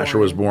was Asher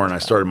was born, I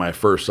started my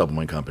first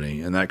supplement company,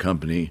 and that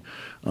company,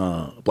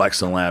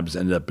 Blackstone Labs,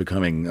 ended up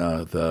becoming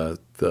the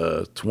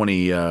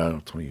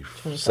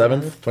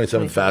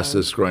 27th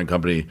fastest growing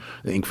company,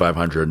 the Inc.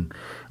 500.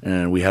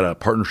 And we had a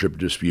partnership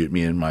dispute,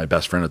 me and my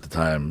best friend at the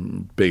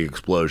time, big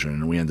explosion,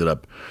 and we ended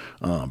up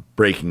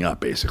breaking up,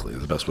 basically,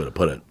 is the best way to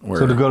put it.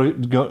 So to go,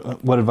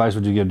 what advice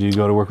would you give? Do you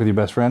go to work with your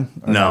best friend?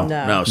 No.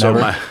 So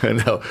Never?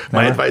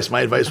 my advice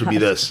would be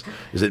this: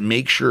 is that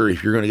make sure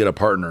if you're going to get a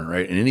partner,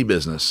 right, in any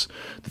business,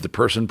 that the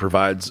person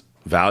provides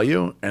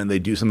value and they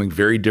do something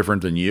very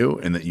different than you,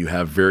 and that you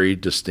have very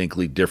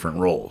distinctly different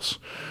roles.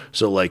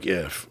 So, like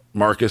if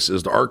Marcus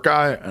is the art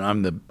guy and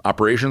I'm the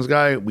operations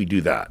guy, we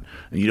do that.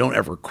 And you don't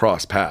ever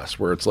cross paths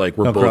where it's like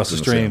we're Don't both cross in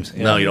the same- streams.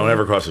 Yeah. No, you don't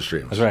ever cross the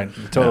streams. That's right.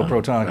 The total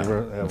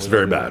protonic. It's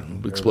very bad.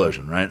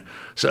 Explosion, right?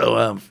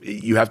 So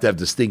you have to have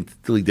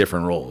distinctly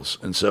different roles.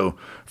 And so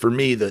for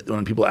me, that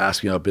when people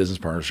ask me about business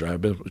partnership,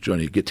 I've been trying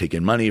to get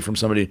taking money from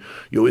somebody,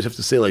 you always have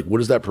to say, like, what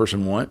does that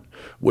person want?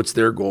 What's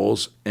their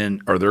goals?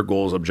 And are their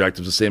goals,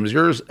 objectives the same as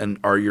yours? And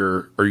are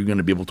you going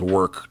to be able to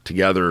work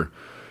together?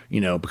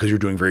 Because you're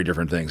doing very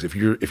different things. If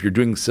you're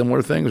doing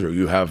similar things or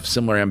you have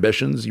similar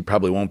ambitions, you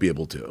probably won't be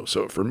able to.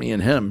 So for me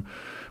and him,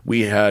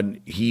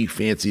 he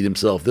fancied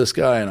himself this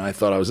guy and I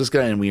thought I was this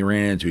guy, and we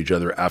ran into each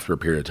other after a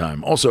period of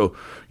time. Also,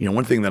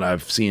 one thing that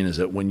I've seen is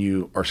that when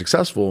you are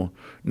successful,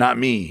 not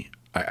me,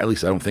 at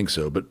least I don't think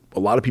so, but a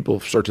lot of people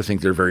start to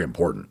think they're very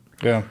important.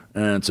 Yeah.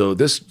 And so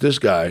this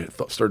guy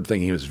started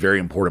thinking he was a very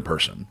important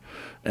person.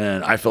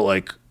 And I felt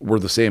like we're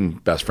the same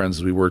best friends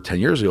as we were 10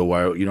 years ago.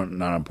 Why, not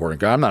an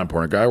important guy? I'm not an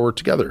important guy. We're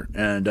together.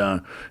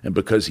 And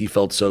because he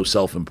felt so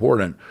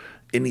self-important,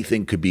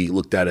 anything could be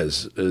looked at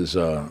as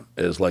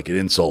like an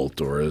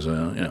insult or as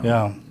a,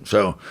 Yeah.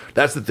 So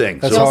that's the thing.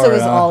 That's He also hard,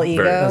 was all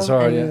ego. That's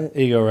hard, and-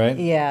 Ego, right?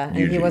 Yeah, and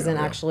Huge he wasn't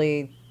ego, yeah.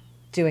 actually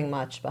doing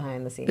much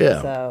behind the scenes.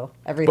 Yeah. So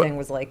everything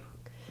was like.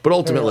 But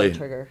ultimately, Very low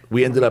trigger.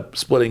 we ended up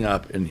splitting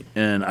up, and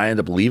I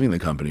ended up leaving the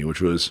company,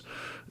 which was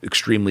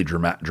extremely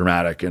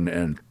dramatic,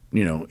 and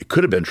it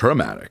could have been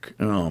traumatic.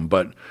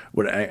 But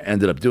what I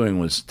ended up doing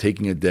was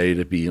taking a day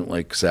to be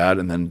like sad,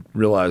 and then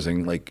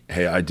realizing like,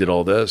 hey, I did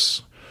all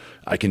this.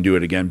 I can do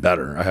it again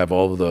better. I have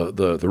all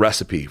the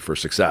recipe for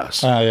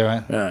success. Oh, yeah,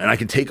 right. And I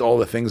can take all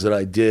the things that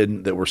I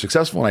did that were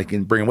successful, and I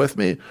can bring them with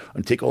me,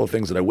 and take all the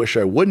things that I wish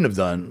I wouldn't have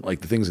done, like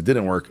the things that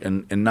didn't work,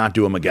 and not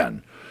do them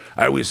again.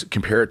 I always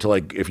compare it to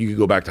like if you could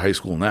go back to high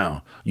school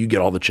now, you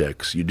get all the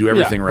chicks, you do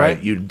everything right,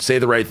 you'd say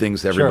the right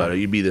things to everybody,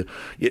 you'd be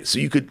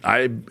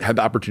I had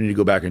the opportunity to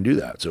go back and do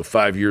that. So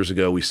 5 years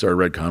ago, we started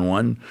Redcon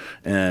 1,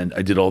 and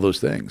I did all those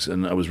things,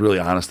 and I was really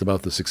honest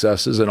about the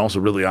successes and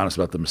also really honest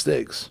about the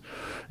mistakes,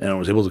 and I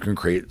was able to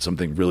create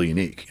something really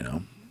unique.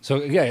 So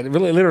yeah, it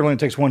really literally only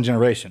takes one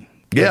generation.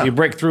 Yeah. You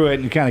break through it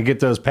and you kind of get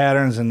those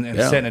patterns and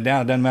setting it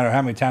down. It doesn't matter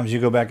how many times you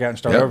go back out and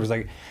start over. It's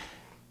like,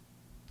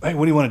 hey,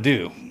 what do you want to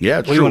do? Yeah,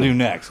 what do you want to do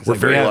next? It's We're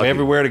like very we have lucky.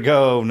 everywhere to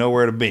go,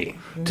 nowhere to be.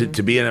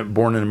 To be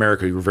born in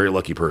America, you're a very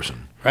lucky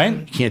person. Right?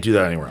 You can't do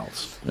that anywhere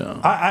else.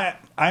 Yeah.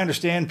 I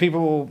understand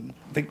people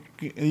think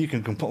we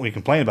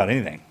complain about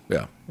anything.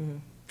 Yeah.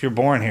 If you're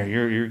born here,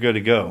 you're good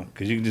to go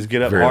because you can just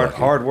get up Very lucky.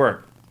 hard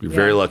work. You're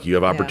very lucky. You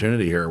have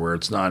opportunity here where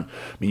it's not. I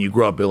mean, you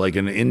grew up like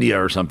in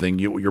India or something.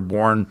 You're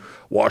born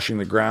washing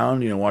the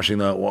ground.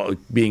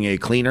 Being a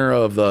cleaner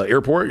of the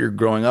airport. You're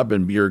growing up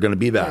and you're going to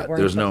be that.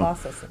 There's no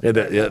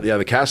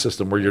the caste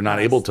system where you're not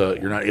able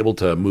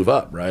to move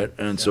up, right?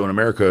 And so in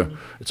America,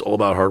 it's all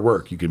about hard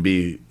work. You can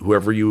be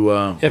whoever you.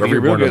 If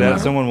you're real good at it,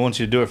 someone wants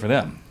you to do it for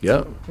them.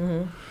 Yeah.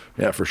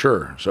 Yeah, for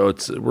sure. So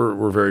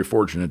we're very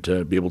fortunate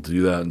to be able to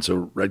do that. And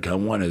so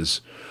Redcon 1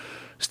 is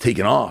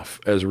taken off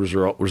as a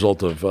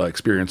result of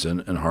experience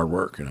and hard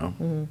work, What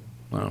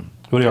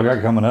do y'all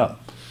got coming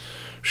up?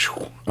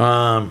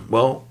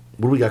 Well,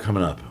 what do we got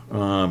coming up?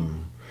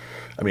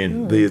 I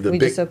mean, we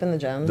just opened the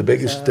gym. The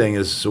biggest thing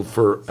is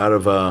out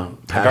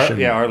of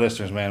passion. Our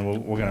listeners,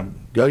 man, we're gonna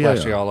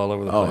flash you all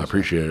over the place.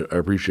 I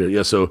appreciate it.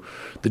 Yeah, so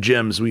the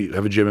gyms, we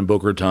have a gym in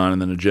Boca Raton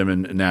and then a gym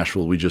in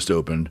Nashville we just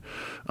opened,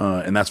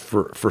 and that's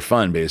for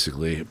fun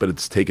basically. But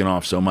it's taken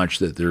off so much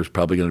that there's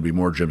probably going to be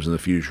more gyms in the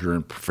future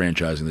and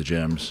franchising the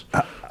gyms.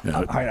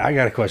 I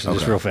got a question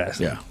just real fast.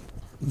 Yeah,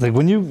 like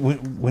when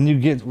you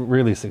get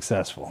really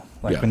successful,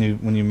 like when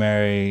you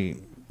marry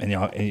and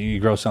you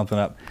grow something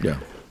up. Yeah.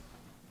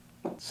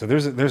 So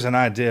there's an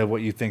idea of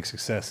what you think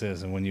success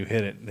is, and when you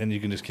hit it, then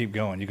you can just keep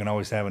going. You can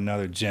always have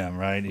another gym,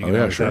 right? You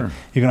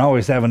can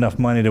always have enough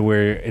money to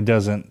where you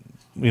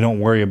don't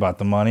worry about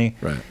the money,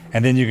 right?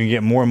 And then you can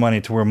get more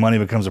money to where money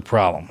becomes a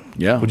problem.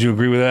 Yeah. Would you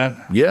agree with that?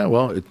 Yeah.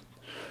 Well,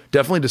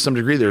 definitely to some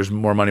degree, there's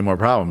more money, more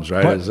problems,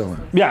 right?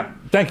 Yeah.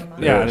 Thank you.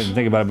 Yeah, I didn't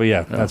think about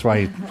it, but that's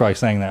why he's probably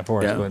saying that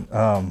for us. Yeah.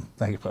 But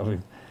thank you, probably.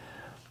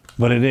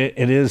 But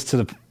it is to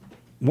the.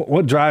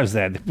 What drives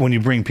that? When you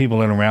bring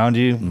people in around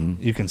you,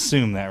 you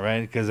consume that,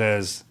 right? Because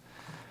as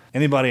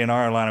anybody in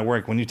our line of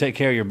work, when you take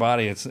care of your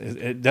body,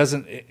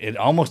 it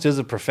almost is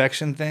a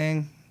perfection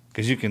thing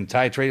because you can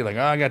titrate like,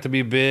 I got to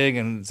be big,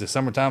 and it's the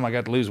summertime, I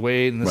got to lose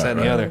weight, and this, that, and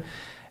the other.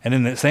 And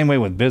then the same way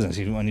with business,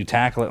 when you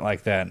tackle it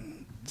like that,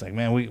 it's like,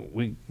 man,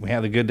 we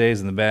have the good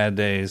days and the bad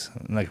days.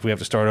 And like if we have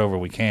to start over,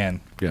 we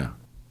can. Yeah.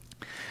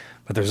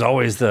 But there's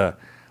always the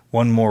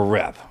one more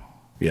rep.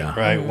 Yeah.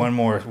 Right. One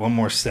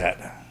more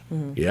set.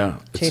 Yeah.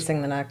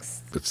 Chasing the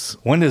next.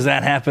 When does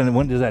that happen?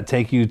 When does that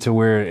take you to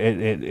where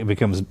it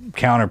becomes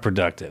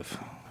counterproductive?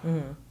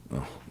 Where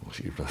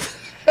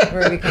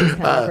it becomes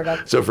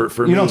counterproductive. So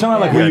for you know what I'm talking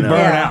about? Like when you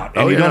burn out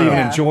and you don't even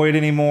Yeah. enjoy it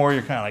anymore.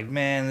 You're kind of like,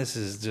 man, this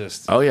is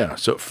just. Oh yeah.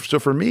 So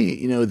for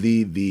me,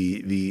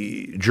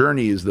 the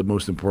journey is the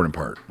most important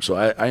part. So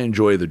I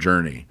enjoy the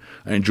journey.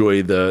 I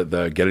enjoy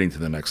the getting to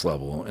the next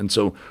level. And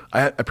so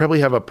I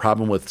probably have a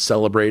problem with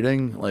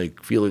celebrating,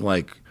 like feeling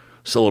like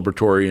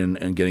celebratory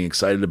and getting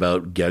excited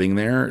about getting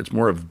there. It's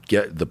more of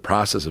the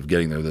process of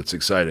getting there that's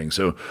exciting.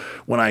 So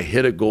when I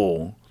hit a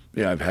goal,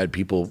 I've had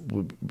people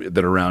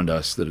that are around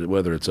us that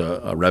whether it's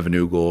a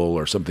revenue goal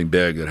or something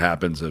big that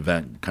happens, an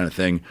event kind of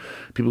thing,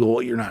 people go,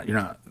 well, you're not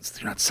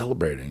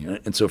celebrating.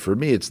 And so for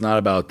me, it's not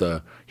about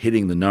the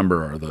hitting the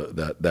number or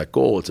that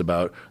goal. It's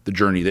about the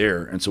journey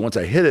there. And so once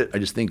I hit it, I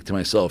just think to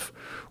myself,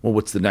 well,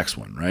 what's the next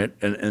one, right?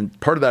 And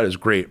part of that is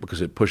great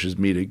because it pushes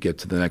me to get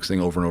to the next thing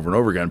over and over and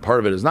over again. Part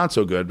of it is not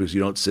so good because you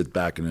don't sit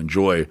back and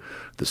enjoy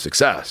the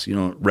success. You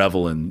don't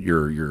revel in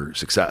your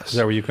success. Is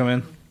that where you come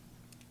in?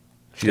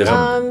 She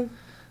doesn't.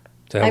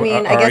 I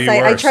mean, I guess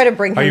I try to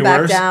bring him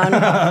back down.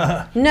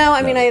 No,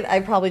 I mean, I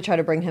probably try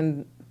to bring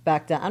him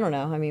back down. I don't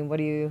know. I mean, what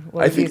do you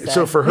say?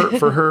 So for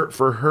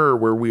her,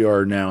 where we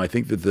are now, I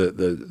think that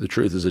the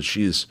truth is that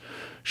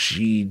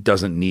she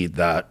doesn't need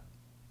that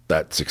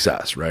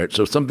success, right?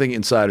 So something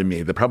inside of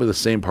me, probably the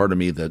same part of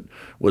me that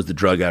was the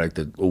drug addict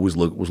that always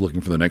was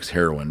looking for the next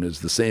heroin,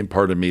 is the same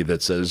part of me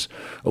that says,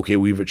 okay,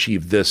 we've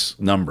achieved this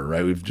number,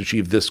 right? We've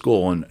achieved this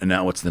goal, and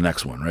now what's the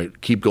next one,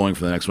 right? Keep going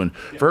for the next one.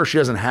 For her, she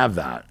doesn't have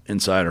that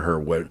inside of her.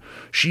 What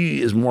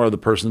she is more of the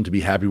person to be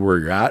happy where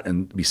you're at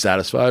and be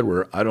satisfied,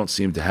 where I don't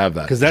seem to have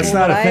that. Because that's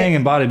not a thing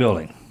in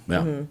bodybuilding. Yeah.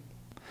 Mm-hmm.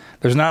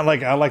 There's not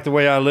like, I like the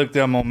way I look,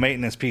 I'm on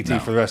maintenance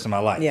PT for the rest of my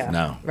life. Yeah.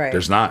 No, right.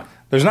 There's not.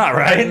 There's not,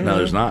 right? No,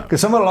 there's not.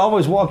 Because someone will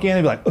always walk in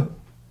and be like,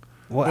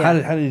 well, how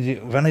did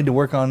you, if I need to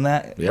work on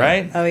that,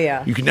 right? Oh,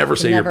 yeah. You can never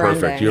say you're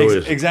perfect. You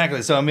always.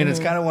 Exactly. So, I mean, it's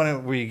kind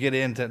of where you get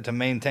in to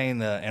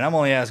maintain and I'm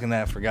only asking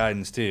that for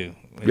guidance too,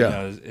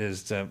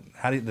 is to,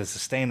 the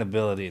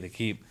sustainability to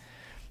keep,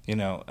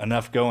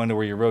 enough going to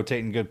where you're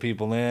rotating good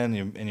people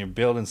in and you're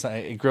building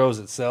something. It grows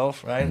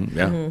itself, right?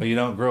 Yeah. But you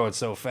don't grow it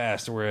so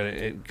fast to where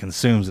it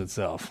consumes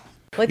itself.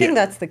 Well, I think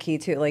that's the key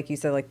too. Like you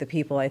said, like the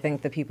people. I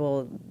think the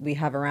people we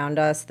have around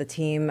us, the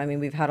team. I mean,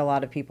 we've had a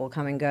lot of people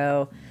come and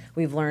go.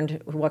 We've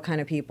learned what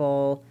kind of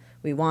people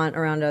we want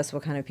around us,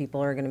 what kind of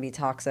people are going to be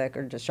toxic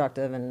or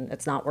destructive, and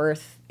it's not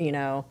worth,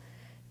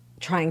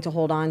 trying to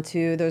hold on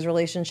to those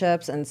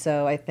relationships. And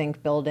so I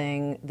think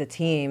building the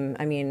team,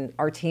 I mean,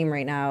 our team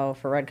right now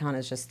for Redcon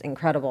is just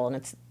incredible, and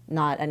it's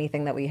not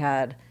anything that we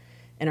had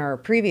in our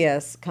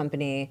previous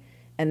company.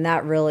 And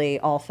that really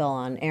all fell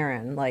on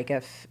Aaron. Like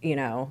if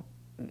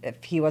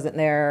he wasn't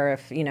there,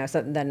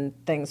 then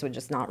things would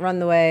just not run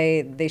the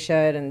way they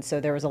should. And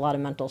so there was a lot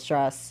of mental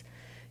stress,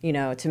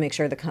 to make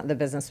sure the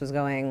business was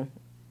going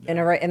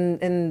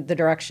in the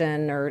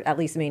direction, or at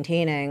least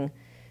maintaining,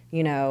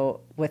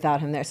 without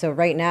him there. So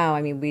right now,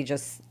 I mean,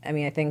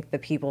 I think the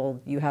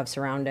people you have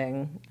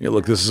surrounding. Yeah,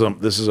 look, this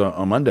is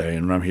a Monday,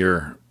 and I'm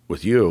here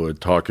with you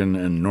talking.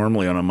 And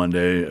normally on a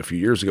Monday a few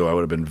years ago, I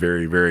would have been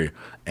very, very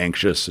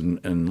anxious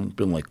and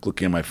been like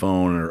looking at my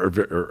phone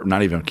or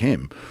not even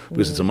came,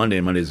 because it's a Monday,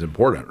 and Monday is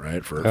important,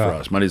 right? For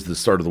us. Monday's the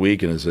start of the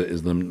week and is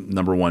the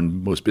number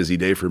one most busy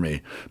day for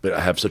me. But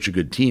I have such a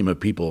good team of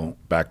people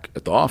back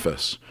at the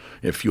office,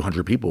 a few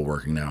hundred people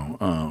working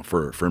now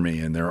for me,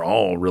 and they're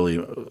all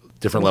really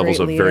different levels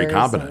of very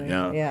competent.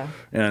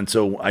 And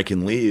so I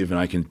can leave and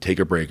I can take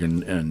a break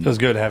and feels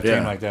good to have a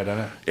team like that,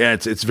 doesn't it? Yeah,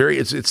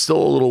 it's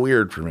still a little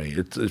weird for me.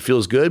 It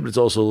feels good, but it's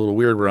also a little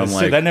weird where I'm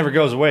like, that never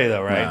goes away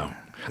though, right? No.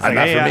 Not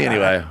for me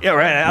anyway. Yeah,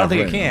 right. I don't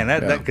think it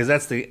can. Because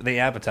that's the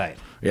appetite.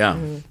 Yeah.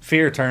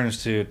 Fear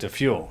turns to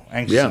fuel,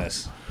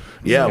 anxiousness.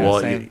 Yeah,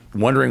 well,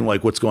 wondering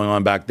like what's going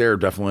on back there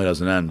definitely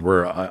doesn't end.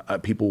 Where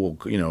people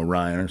will,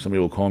 Ryan or somebody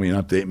will call me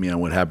and update me on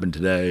what happened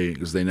today,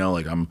 because they know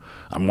like I'm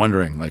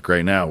wondering like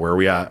right now, where are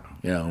we at?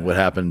 What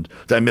happened?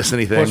 Did I miss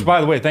anything? Which,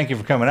 by the way, thank you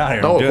for coming out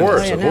here. Oh,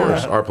 of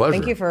course, our pleasure.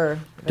 Thank you for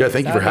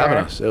thank you for having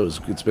us.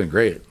 It's been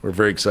great. We're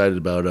very excited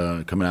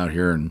about coming out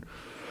here and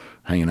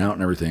hanging out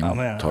and everything. Oh,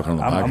 man. Talking on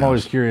the podcast. I'm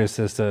always curious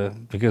as to,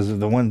 because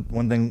the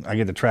one thing I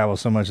get to travel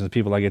so much is the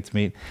people I get to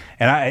meet.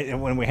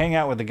 And when we hang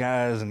out with the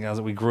guys and gals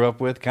that we grew up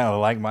with, kind of the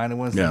like-minded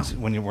ones,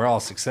 when we're all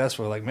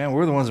successful, like, man,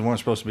 we're the ones that weren't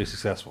supposed to be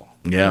successful.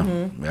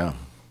 Yeah, yeah.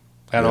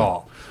 At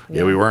all.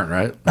 Yeah, we weren't,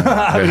 right?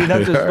 I mean,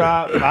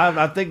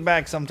 I think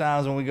back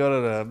sometimes when we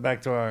go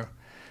back to our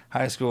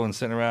high school and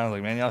sitting around,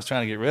 like, man, y'all was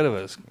trying to get rid of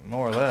us,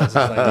 more or less. It's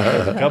like,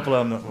 there's a couple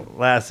of them that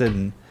lasted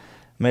and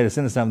made us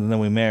into something, then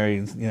we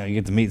married. You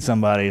get to meet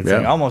somebody. It's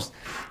like almost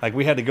like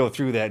we had to go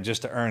through that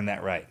just to earn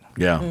that right.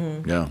 Yeah,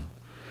 yeah.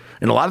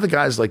 And a lot of the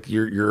guys, like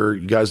you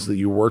guys that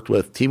you worked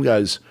with, team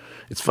guys,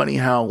 it's funny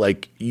how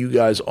like you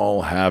guys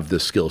all have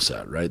this skill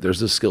set, right? There's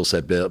this skill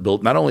set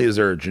built. Not only is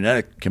there a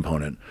genetic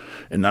component,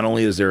 and not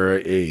only is there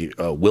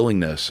a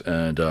willingness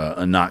and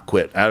a not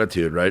quit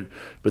attitude, right?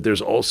 But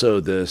there's also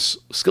this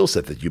skill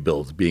set that you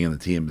build being in the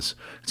teams.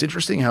 It's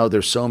interesting how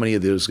there's so many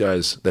of those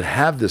guys that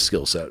have this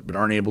skill set but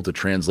aren't able to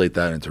translate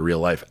that into real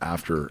life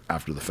after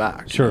the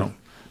fact. Sure.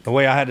 The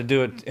way I had to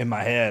do it in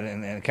my head,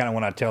 and kind of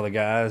when I tell the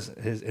guys,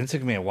 it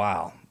took me a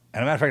while.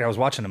 And as a matter of fact, I was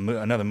watching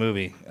another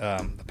movie,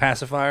 The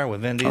Pacifier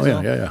with Vin Diesel.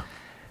 Oh, yeah.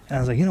 And I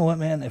was like, you know what,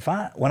 man?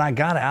 When I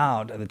got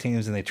out of the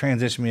teams and they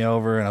transitioned me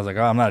over, and I was like,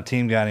 oh, I'm not a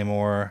team guy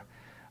anymore.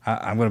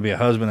 I'm going to be a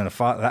husband and a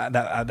father.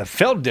 That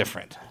felt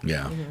different.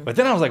 Yeah. But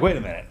then I was like, wait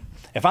a minute.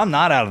 If I'm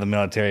not out of the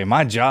military,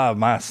 my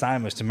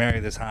assignment is to marry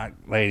this hot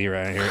lady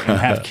right here and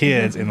have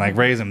kids and like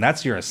raise them.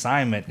 That's your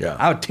assignment. Yeah.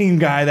 I would team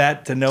guy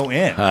that to no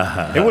end.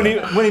 It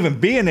wouldn't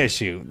even be an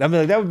issue. I mean,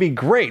 like, that would be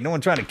great. No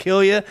one trying to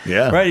kill you.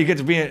 Yeah. Right? You get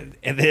to be and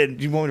then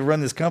you want me to run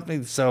this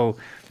company. So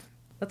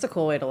that's a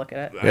cool way to look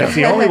at it. That's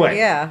the only way.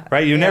 Yeah.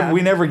 Right?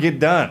 We never get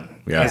done.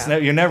 Yeah.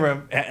 You're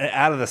never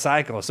out of the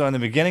cycle. So in the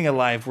beginning of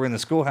life, we're in the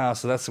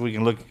schoolhouse, so that's so we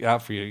can look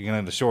out for you.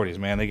 The shorties,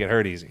 man, they get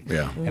hurt easy.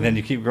 Yeah. And then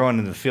you keep growing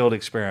into the field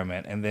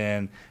experiment, and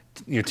then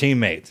your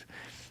teammates.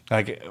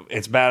 Like,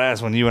 it's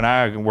badass when you and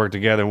I work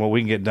together and what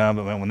we can get done,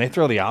 but when they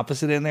throw the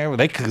opposite in there,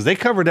 because they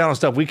cover down on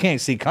stuff we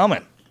can't see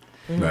coming.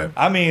 Right.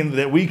 I mean,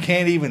 that we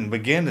can't even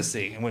begin to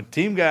see. And when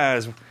team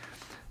guys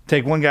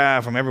take one guy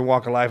from every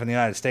walk of life in the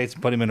United States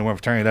and put him into one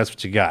fraternity, that's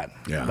what you got.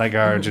 Yeah. Like,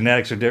 our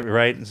genetics are different,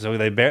 right? And so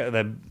they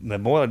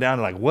boil it down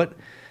to like, what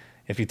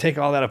if you take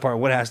all that apart,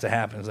 what has to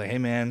happen? It's like, hey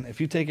man, if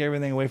you take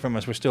everything away from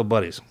us, we're still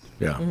buddies.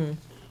 Yeah.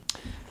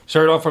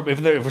 Shirt off.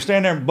 If we're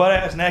standing there butt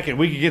ass naked,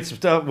 we can get some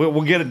stuff.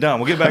 We'll get it done.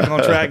 We'll get back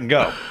on track and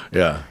go.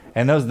 Yeah.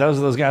 And those are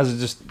those guys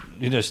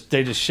that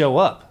they just show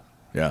up.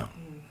 Yeah.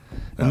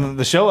 And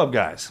the show up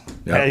guys.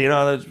 Yeah.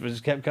 They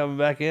just kept coming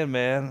back in,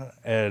 man.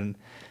 And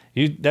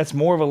that's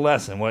more of a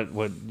lesson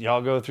what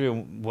y'all go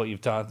through, what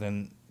you've taught,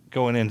 than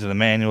going into the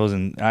manuals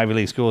and Ivy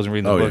League schools and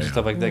reading the books and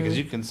stuff like that. Because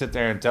you can sit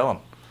there and tell them,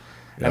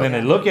 and then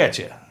they look at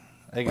you.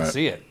 They can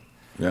see it.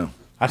 Yeah.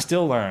 I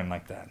still learn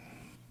like that.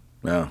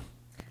 Yeah.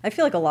 I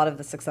feel like a lot of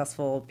the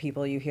successful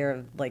people you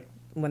hear, like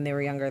when they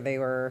were younger, they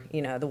were,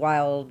 the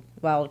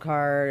wild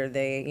card, or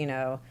they,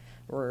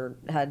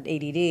 had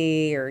ADD,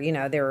 or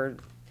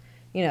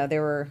they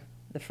were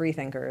the free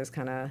thinkers,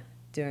 kind of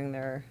doing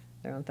their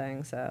own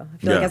thing. So I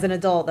feel like as an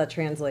adult, that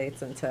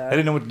translates into I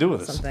didn't know what to do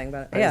with something.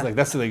 But it's like,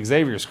 that's what the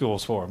Xavier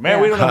School's for.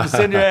 Man, we don't have to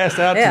send your ass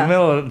out to the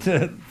middle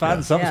to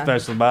find something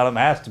special about them. It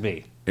has to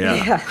be.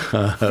 Yeah.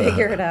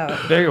 Figure it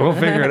out. We'll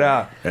figure it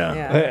out.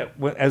 Yeah.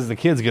 As the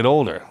kids get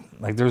older,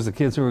 like there's the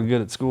kids who are good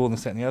at school and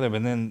this, that, and the other,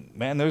 but then,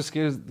 man, there's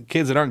kids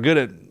that aren't good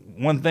at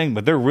one thing,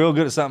 but they're real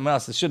good at something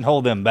else that shouldn't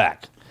hold them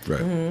back. Right.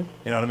 Mm-hmm.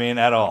 You know what I mean?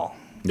 At all.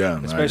 Yeah,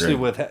 I Especially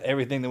agree. with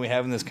everything that we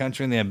have in this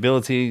country and the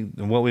ability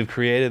and what we've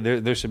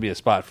created, there should be a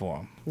spot for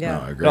them. Yeah.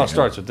 No, I agree. It all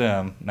starts with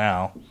them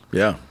now.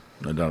 Yeah,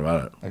 no doubt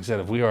about it. Like I said,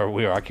 if we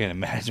are, I can't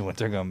imagine what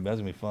they're going to, that's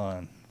going to be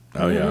fun.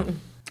 Oh, yeah.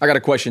 I got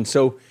a question.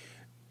 So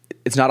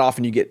it's not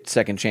often you get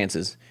second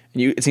chances.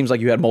 And it seems like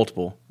you had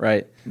multiple,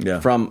 right? Yeah.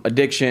 From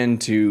addiction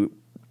to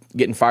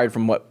getting fired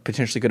from what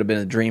potentially could have been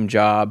a dream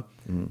job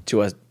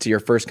to your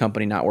first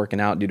company not working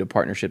out due to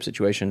partnership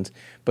situations,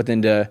 but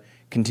then to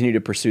continue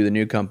to pursue the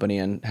new company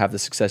and have the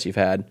success you've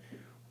had.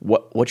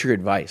 What's your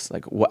advice?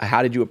 Like,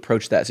 how did you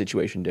approach that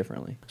situation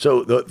differently?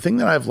 So the thing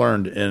that I've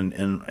learned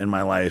in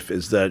my life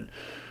is that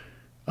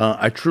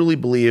I truly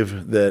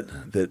believe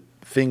that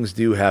things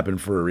do happen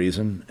for a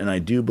reason, and I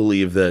do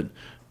believe that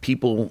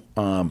people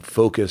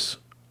focus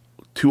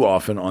too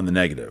often on the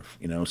negative.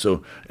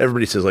 So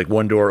everybody says like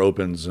one door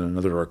opens and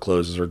another door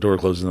closes, or a door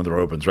closes and another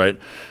door opens, right?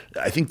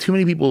 I think too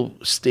many people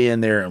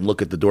stand there and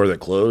look at the door that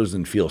closed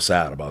and feel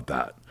sad about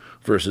that,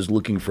 versus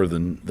looking for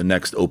the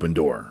next open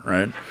door,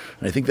 right? And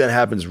I think that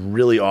happens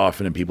really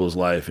often in people's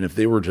life. And if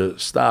they were to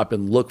stop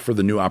and look for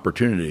the new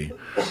opportunity,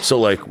 so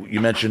like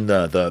you mentioned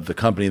the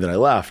company that I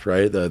left,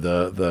 right?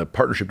 The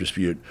partnership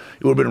dispute,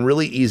 it would have been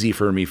really easy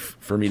for me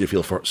to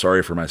feel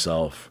sorry for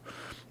myself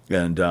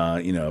and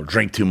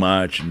drink too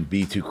much and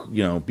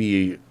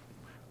be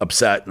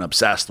upset and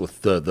obsessed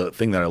with the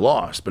thing that I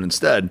lost. But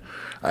instead,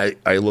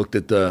 I looked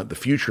at the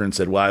future and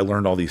said, well, I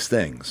learned all these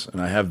things,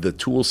 and I have the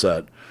tool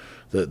set,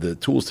 the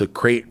tools to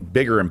create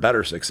bigger and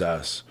better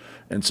success.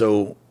 And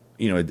so,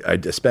 I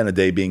spent a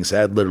day being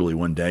sad, literally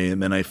one day,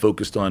 and then I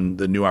focused on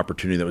the new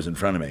opportunity that was in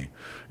front of me.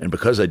 And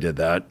because I did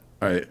that,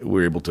 we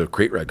were able to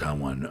create Redcon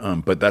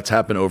One. But that's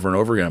happened over and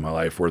over again in my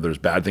life, where there's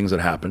bad things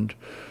that happened.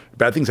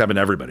 Bad things happen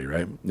to everybody,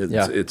 right?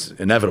 It's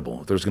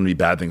inevitable. There's going to be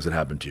bad things that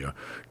happen to you.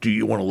 Do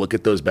you want to look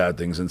at those bad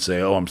things and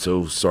say, "Oh, I'm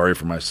so sorry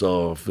for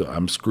myself.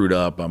 I'm screwed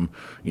up."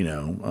 We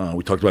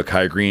talked about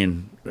Kai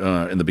Green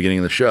in the beginning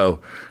of the show.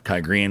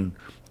 Kai Green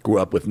grew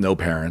up with no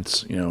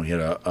parents. He had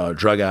a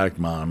drug addict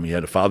mom. He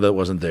had a father that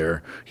wasn't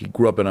there. He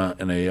grew up in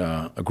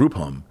a group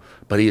home,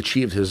 but he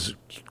achieved his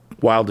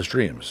wildest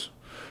dreams.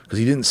 Because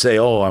he didn't say,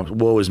 "Oh,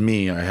 woe is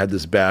me. I had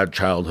this bad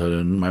childhood,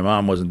 and my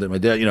mom wasn't there. My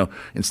dad."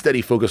 Instead,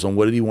 he focused on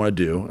what did he want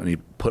to do, and he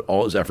put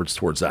all his efforts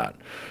towards that,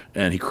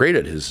 and he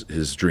created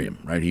his dream.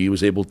 Right? He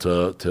was able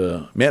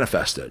to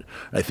manifest it.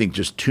 I think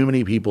just too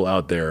many people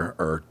out there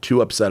are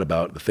too upset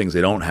about the things they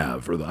don't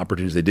have or the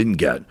opportunities they didn't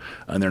get,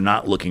 and they're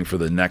not looking for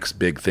the next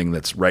big thing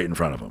that's right in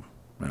front of them.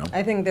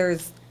 I think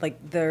there's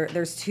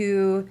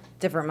two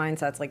different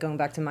mindsets. Like going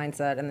back to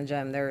mindset in the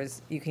gym,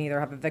 you can either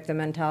have a victim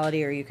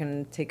mentality or you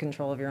can take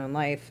control of your own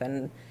life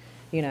and,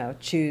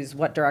 choose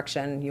what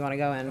direction you want to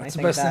go in. That's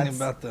the best thing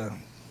about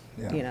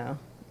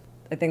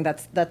I think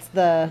that's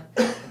the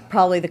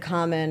probably the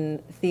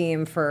common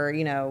theme for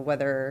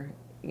whether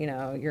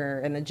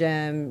you're in the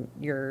gym,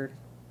 you're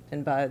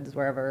in buds,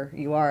 wherever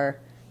you are.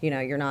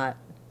 You're not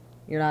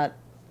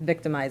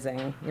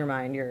victimizing your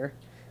mind. You're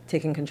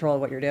taking control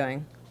of what you're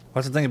doing.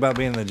 What's the thing about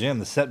being in the gym?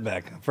 The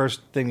setback. First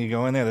thing you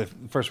go in there, the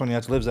first one you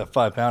have to live is that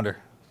 5-pounder.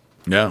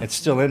 Yeah, it's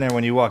still in there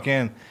when you walk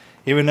in,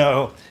 even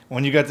though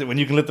when you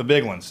can lift the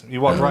big ones,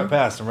 you walk right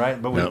past them, right?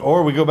 But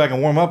we go back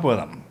and warm up with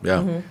them.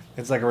 Yeah,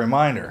 it's like a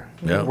reminder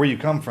where you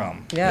come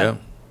from. Yeah,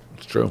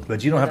 it's true.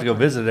 But you don't have to go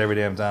visit it every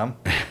damn time.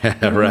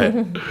 Right.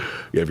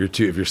 Yeah,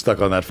 if you're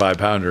stuck on that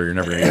 5-pounder, you're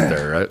never gonna get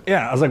there, right?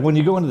 Yeah, I was like, when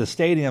you go into the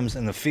stadiums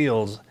and the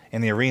fields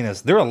and the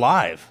arenas, they're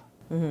alive.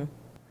 Mm-hmm.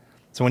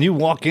 So when you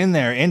walk in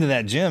there into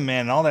that gym,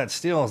 man, and all that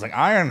steel is like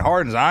iron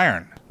hardens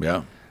iron.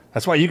 Yeah.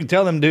 That's why you can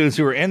tell them dudes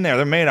who are in there,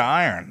 they're made of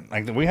iron.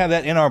 Like we have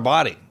that in our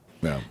body.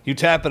 Yeah. You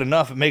tap it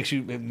enough, it makes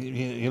you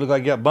look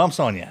like you got bumps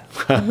on you.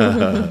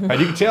 Right?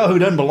 You can tell who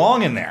doesn't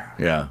belong in there.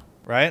 Yeah.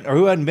 Right? Or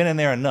who hadn't been in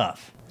there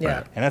enough. Yeah.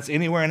 Right. And that's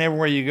anywhere and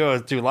everywhere you go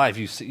through life,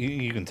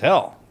 you can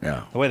tell.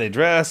 Yeah. The way they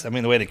dress, the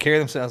way they carry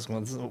themselves.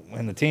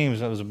 And the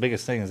teams, that was the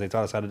biggest thing, is they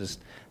taught us how to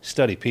just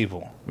study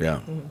people. Yeah.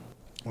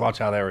 Mm-hmm. Watch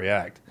how they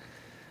react.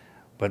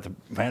 But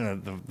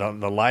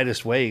the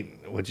lightest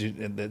weight, that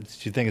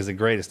you think is the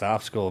greatest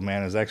obstacle,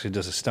 man, is actually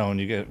just a stone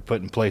you get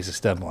put in place to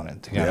step on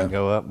it, to kind of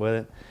go up with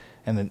it.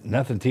 And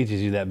nothing teaches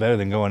you that better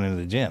than going into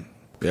the gym.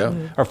 Yeah.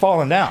 Mm-hmm. Or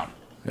falling down.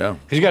 Yeah.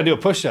 Because you got to do a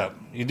push-up.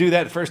 You do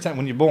that the first time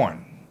when you're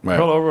born. Right.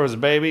 Roll over as a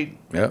baby.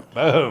 Yeah.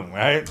 Boom,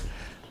 right?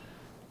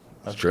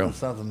 That's true. That's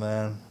something,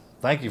 man.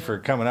 Thank you for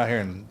coming out here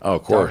and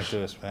of course. talking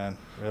to us, man.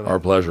 Really. Our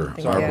pleasure.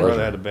 Sorry, my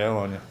brother had to bail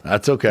on you.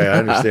 That's okay. I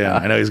understand.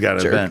 I know he's got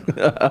an event.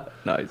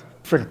 Nice.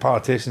 Freaking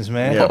politicians,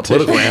 man. Yeah,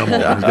 political animal.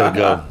 He's got to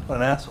go. What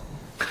an asshole.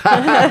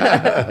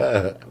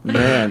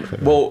 Man.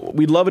 Well,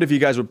 we'd love it if you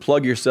guys would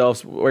plug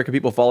yourselves. Where can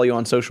people follow you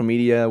on social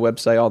media,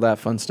 website, all that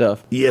fun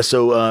stuff? Yeah,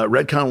 so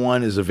Redcon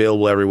One is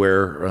available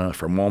everywhere,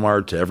 from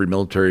Walmart to every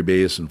military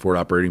base and forward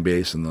operating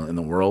base in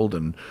the world,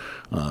 and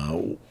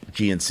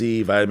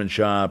GNC, Vitamin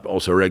Shop,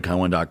 also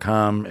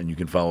redcon1.com, and you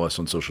can follow us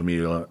on social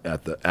media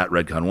at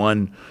Redcon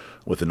One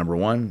with the number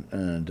 1,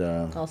 and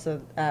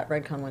also at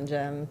Redcon One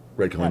Gym.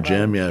 Redcon One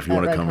Gym, yeah. If you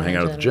want to come hang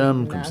out at the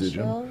gym, come see the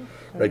gym.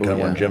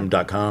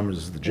 RedCon1Gym.com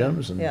is the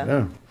gyms, and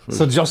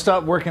So did y'all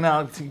stop working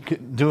out,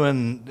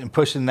 doing and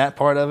pushing that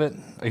part of it?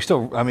 Are you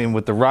still? I mean,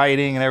 with the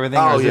writing and everything.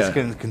 Oh, or is yeah.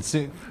 this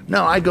consume?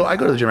 No, I go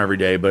to the gym every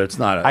day, but it's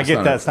not. I get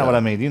that. That's not what I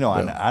mean. You know,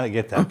 I didn't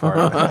get that part.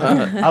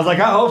 I was like,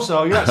 I hope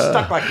so. You're not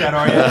stuck like that,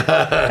 are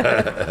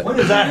you? When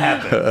does that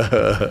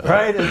happen?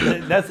 Right?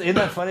 Isn't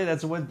that funny?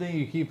 That's one thing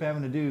you keep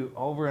having to do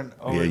over and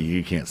over. Yeah,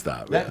 you can't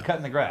stop. That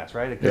cutting the grass,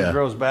 right? It Yeah.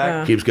 grows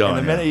back. Keeps going.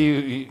 And the minute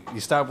you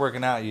stop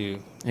working out,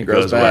 It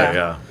grows back.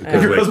 away. Yeah,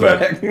 it goes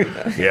back.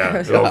 Yeah,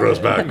 it all grows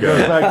back. it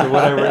goes back to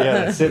whatever.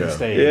 Yeah, that sitting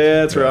stage.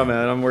 Yeah, that's where I'm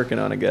at. I'm working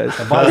on it, guys.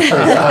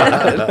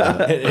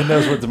 It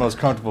knows what the most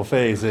comfortable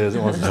phase is.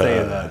 It wants to stay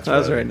in that.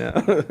 That's right now.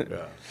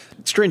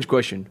 Strange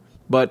question,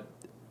 but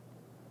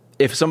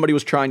if somebody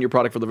was trying your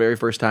product for the very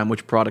first time,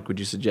 which product would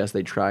you suggest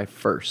they try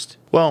first?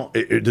 Well,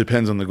 it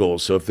depends on the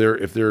goals. So if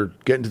they're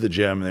getting to the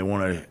gym and they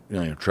want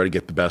to try to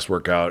get the best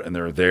workout and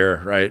they're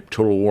there, right?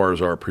 Total War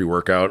is our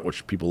pre-workout,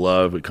 which people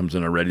love. It comes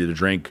in a ready to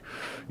drink,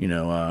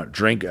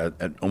 drink at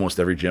almost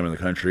every gym in the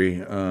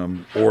country,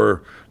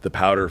 or the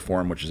powder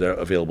form, which is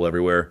available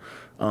everywhere.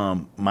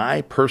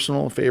 My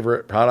personal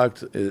favorite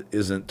product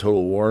isn't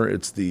Total War.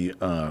 It's the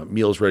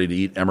Meals Ready to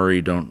Eat Emery.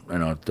 I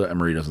know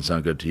Emery doesn't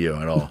sound good to you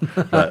at all.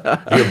 But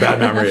you have bad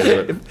memory.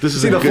 This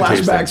is See a the good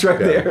flashbacks tasting, right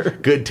there.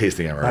 Good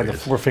tasting Emery. Like the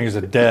 4 fingers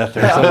of death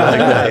or something like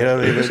that. You know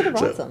what I mean? We should have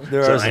brought some.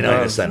 There So are I know I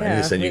need to some.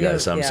 send you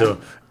guys some. Yeah.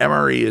 So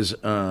Emery is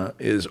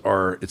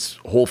our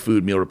whole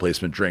food meal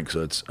replacement drink.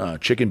 So it's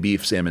chicken,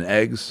 beef, salmon,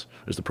 eggs.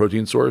 There's the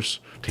protein source.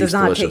 Tastes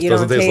delicious. You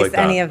Doesn't don't taste like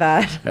any of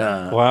that.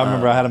 Well, I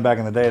remember I had them back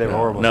in the day. They were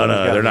horrible. No, So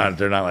no, they've they're got not.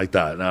 They're not like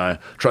that. No,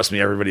 trust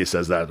me. Everybody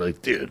says that.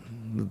 Like, dude,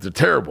 they're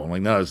terrible. I'm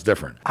like, no, it's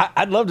different.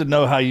 I'd love to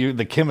know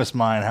the chemist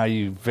mind, how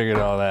you figured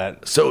all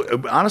that.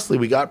 So honestly,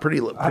 we got pretty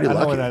I know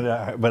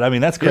lucky. but I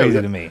mean, that's Yeah,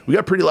 crazy to me. We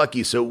got pretty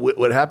lucky. So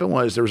what happened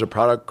was there was a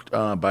product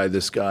by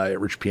this guy at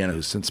Rich Piana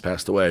who's since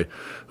passed away,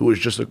 who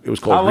was it was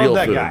called I love Real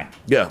that Food. guy.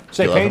 Yeah,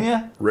 Say You love him?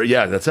 Pena?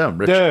 Yeah, that's him.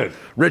 Rich, Dude.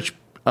 Rich.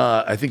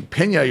 I think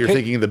Pena. You're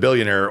thinking of the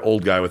billionaire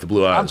old guy with the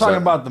blue eyes. I'm talking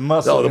about the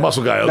muscle. Oh, the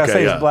muscle guy. Did I Okay,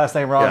 say yeah. his last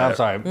name wrong? Yeah. I'm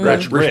sorry.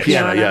 Rich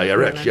Piana. Yeah,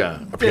 Rich. Yeah,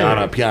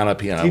 Piana,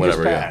 He whatever. just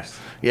Yeah. passed.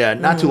 Yeah,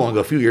 not too long ago,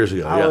 a few years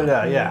ago. I would,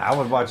 Yeah. I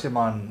would watch him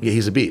on. Yeah,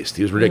 he's a beast.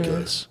 He was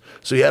ridiculous.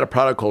 So he had a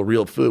product called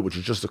Real Food, which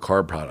is just a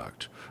carb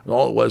product. And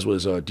all it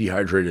was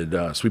dehydrated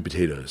sweet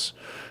potatoes.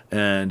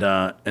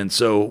 And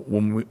so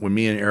when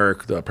me and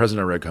Eric, the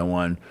president of Redcon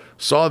One,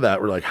 saw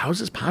that, we're like, how is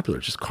this popular?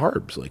 It's just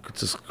carbs. Like, it's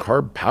just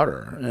carb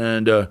powder.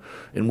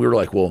 And we were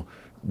like, well,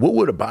 what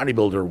would a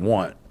bodybuilder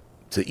want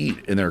to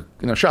eat in their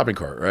shopping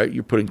cart, right?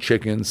 You're putting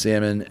chicken,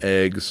 salmon,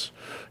 eggs,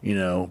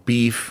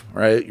 beef,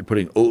 right? You're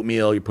putting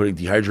oatmeal, you're putting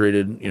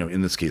dehydrated,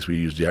 in this case we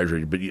use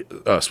dehydrated,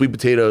 but sweet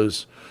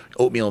potatoes,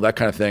 oatmeal, that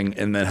kind of thing,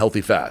 and then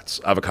healthy fats,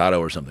 avocado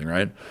or something,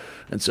 right?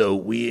 And so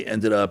we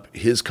ended up,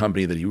 his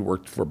company that he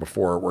worked for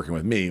before working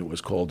with me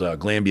was called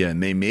Glambia,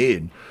 and they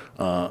made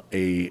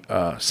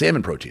a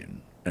salmon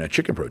protein and a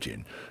chicken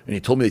protein. And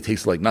he told me they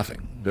tasted like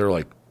nothing. They're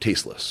like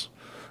tasteless.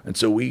 And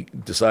so we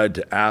decided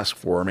to ask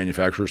for our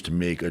manufacturers to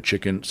make a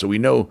chicken. So we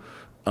know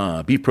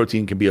beef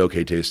protein can be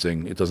okay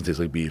tasting. It doesn't taste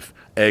like beef.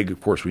 Egg, of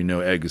course, we know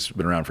egg has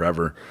been around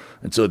forever.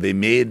 And so they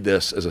made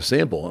this as a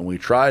sample, and we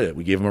tried it.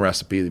 We gave them a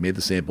recipe. They made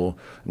the sample,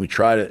 and we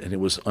tried it, and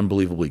it was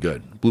unbelievably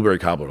good. Blueberry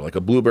cobbler, like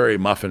a blueberry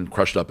muffin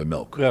crushed up in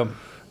milk. Yeah.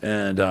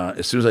 And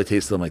as soon as I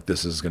tasted it, I'm like,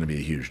 this is going to be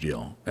a huge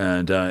deal.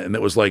 And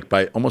it was like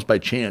almost by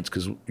chance,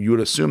 because you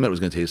would assume that it was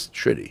going to taste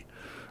shitty,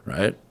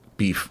 right?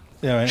 Beef,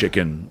 Yeah, right.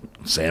 chicken,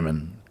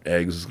 salmon,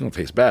 eggs, it's going to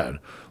taste bad,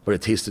 but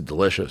it tasted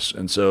delicious.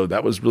 And so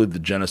that was really the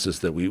genesis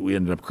that we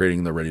ended up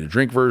creating the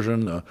ready-to-drink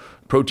version, the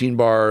protein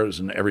bars,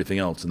 and everything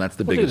else. And that's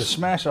the What, to biggest.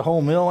 smash a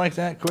whole meal like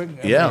that quick?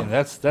 I Yeah. mean,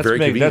 that's Very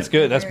big. convenient. That's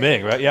good. That's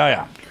big, right?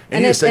 Yeah.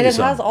 And he it sent you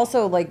some. has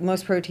also, like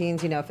most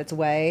proteins, if it's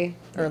whey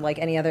or like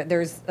any other,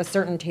 there's a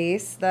certain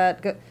taste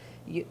that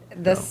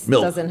this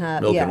Milk. doesn't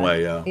have. Milk yeah. and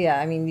whey, yeah. Yeah,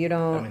 I mean, you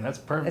don't. I mean, that's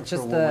perfect It's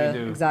just for what we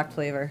the do. exact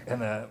flavor. In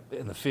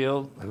the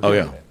field. Oh,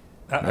 yeah.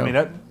 I mean,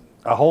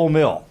 a whole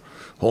meal.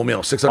 Whole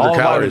meal, 600 All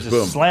calories, just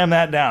boom. slam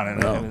that down,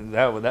 and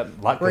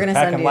that like We're gonna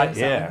packing send you light.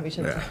 some. Yeah. We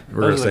should. Yeah, Those we're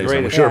are gonna the say some. We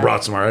greatest- should have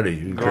brought some already. You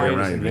can carry Greatest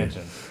around.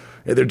 inventions.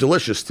 Yeah, they're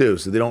delicious too.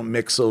 So they don't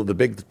mix. So the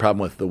big problem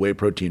with the whey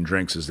protein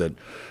drinks is that,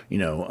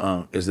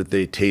 is that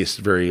they taste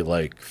very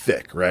like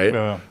thick, right?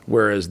 Yeah.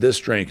 Whereas this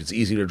drink, it's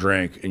easy to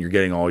drink, and you're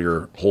getting all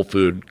your whole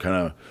food kind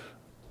of,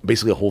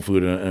 basically a whole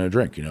food in a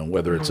drink.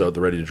 Whether it's the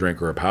ready to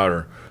drink or a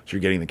powder. So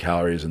you're getting the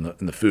calories in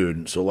the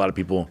food. So a lot of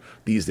people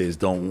these days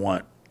don't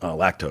want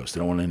lactose. They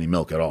don't want any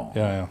milk at all.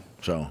 Yeah.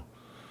 So,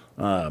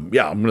 I'm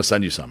going to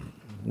send you some.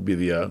 It'll be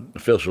the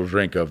official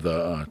drink of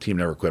the Team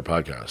Never Quit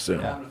podcast soon.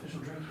 Yeah, an official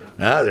drink.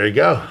 Ah, there you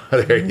go.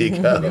 There you They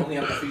go. only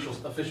have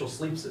an official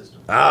sleep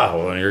system. Ah,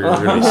 well, you're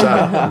going to be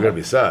set. You're going to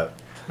be set.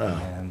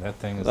 Man, that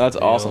thing is. That's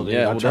the deal, awesome. dude.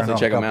 Yeah, I we'll turn it definitely on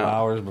check a 'em couple out.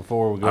 hours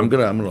before we go. I'm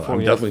before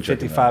we definitely have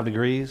checking 55 that.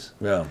 degrees.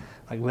 Yeah.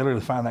 Like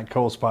literally find that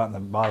cold spot in the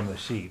bottom of the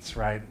sheets,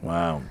 right?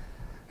 Wow.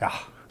 Yeah,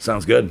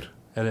 Sounds good.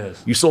 it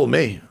is. You sold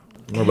me.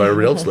 I don't know about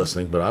everybody else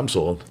listening, but I'm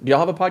sold. Do y'all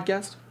have a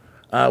podcast?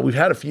 We've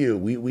had a few.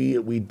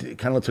 We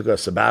kind of took a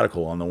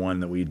sabbatical on the one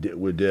that we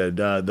did.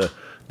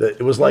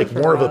 It was like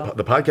more of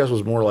the podcast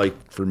was more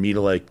like for me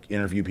to like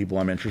interview people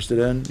I'm interested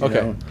in. You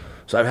know?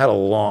 So I've had a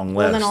long list.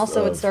 Well, then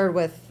also it started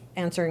with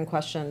answering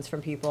questions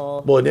from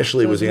people. Well,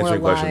 initially So it was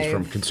answering more questions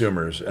from live.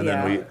 consumers, and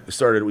Yeah.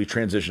 then we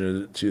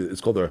transitioned it to, it's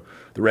called the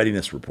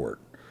Readiness Report.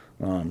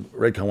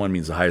 Redcon 1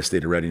 means the highest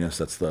state of readiness.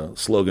 That's the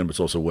slogan, but it's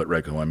also what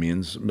Redcon 1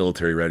 means,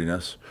 military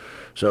readiness.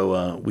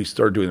 So we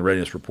started doing the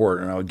Readiness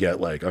Report, and I would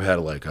get I've had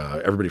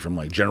everybody from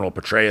like General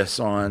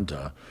Petraeus on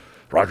to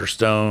Roger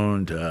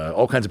Stone to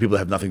all kinds of people that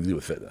have nothing to do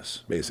with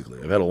fitness, basically.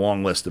 I've had a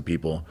long list of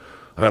people.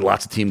 I've had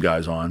lots of team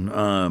guys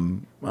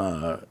on.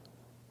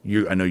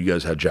 I know you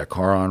guys had Jack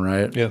Carr on,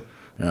 right? Yeah.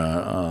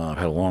 I've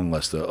had a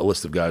list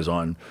of guys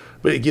on,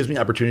 but it gives me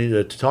opportunity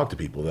to talk to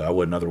people that I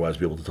wouldn't otherwise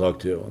be able to talk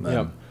to, and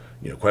then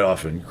quite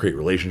often create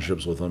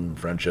relationships with them,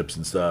 friendships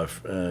and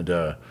stuff, and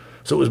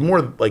so it was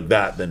more like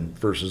that than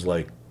versus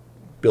like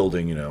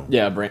building,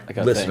 like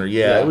a listener. thing.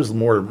 Yeah, it was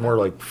more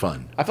like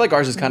fun. I feel like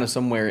ours is kind of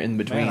somewhere in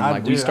between.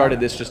 Man, we started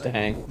this just to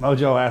hang.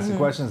 Mojo asking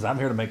questions. I'm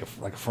here to make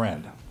a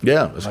friend.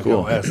 Yeah, that's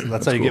cool.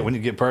 That's how you get when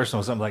you get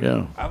personal. Something like,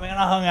 Yeah. I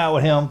hung out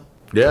with him.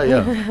 Yeah,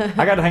 yeah.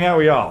 I got to hang out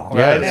with y'all.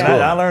 Yeah, Right? that's And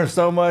cool. I learned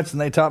so much,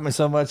 and they taught me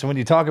so much. And when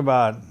you talk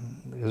about,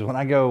 because when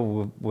I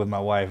go with my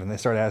wife and they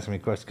start asking me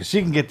questions, because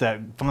she can get that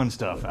fun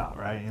stuff out,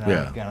 right?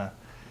 Yeah.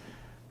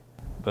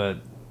 But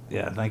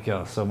yeah, thank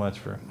y'all so much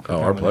for Our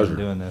coming in pleasure. and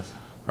doing this.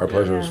 Our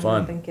pleasure. It was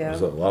fun. thank you. It was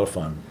a lot of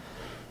fun.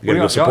 You Well,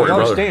 gotta go support your y'all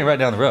brother. staying right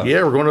down the road.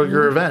 Yeah, we're going to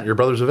your event, your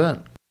brother's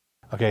event.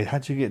 Okay,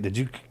 did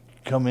you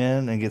come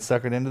in and get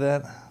suckered into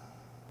that?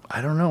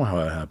 I don't know how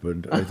it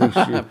happened. I think she.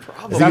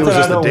 It's not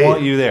that I don't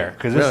want you there,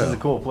 because this is a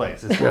cool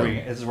place. This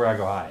is where I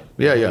go hide.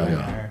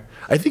 Yeah.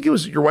 I think it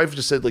was your wife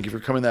just said, like, if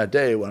you're coming that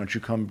day, why don't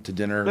you come to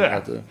dinner?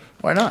 Yeah.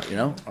 Why not?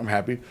 I'm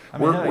happy. I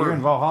mean, you're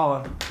in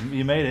Valhalla.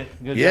 You made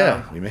it. Good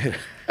job. We made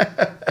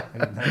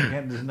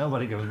it.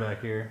 Nobody goes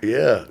back here.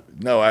 Yeah.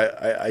 No,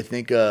 I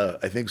think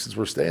since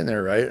we're staying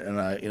there, right,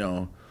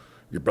 and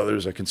your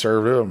brother's a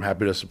conservative, I'm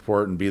happy to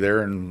support and be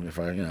there, and if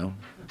I,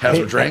 have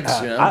some drinks,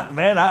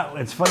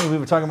 it's funny, we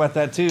were talking about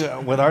that too.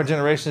 With our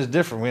generation, it's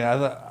different.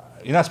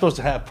 You're not supposed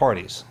to have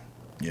parties.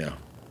 Yeah.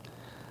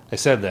 They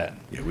said that.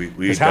 Yeah, we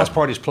Because house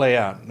parties play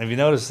out. And if you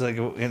notice, like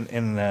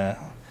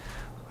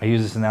I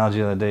used this analogy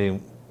the other day.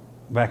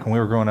 Back when we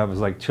were growing up, it was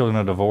like children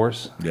of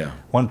divorce. Yeah.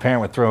 One parent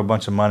would throw a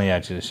bunch of money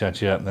at you to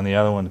shut you up, and then the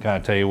other one kind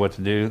of tell you what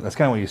to do. That's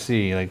kind of what you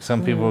see. Like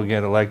some people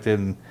get elected,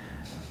 and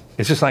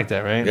it's just like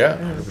that, right? Yeah,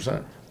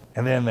 100%.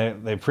 And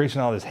then they're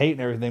preaching all this hate and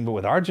everything. But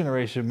with our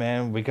generation,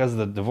 man, because of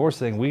the divorce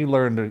thing, we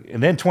learned,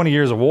 and then 20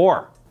 years of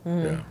war.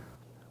 Yeah.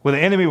 With an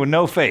enemy with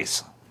no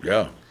face.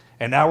 Yeah.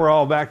 And now we're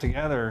all back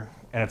together,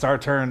 and it's our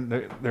turn.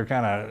 They're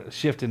kind of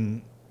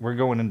shifting. We're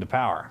going into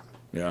power.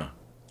 Yeah.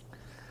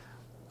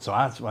 So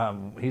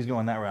he's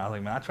going that route. I was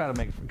like, man, I try to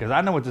make, because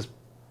I know what this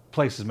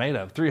place is made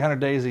of. 300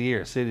 days a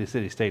year, city to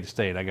city, state to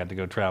state. I got to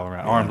go travel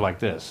around, armed like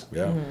this.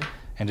 Yeah.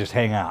 And just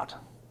hang out.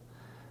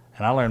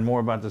 And I learned more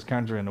about this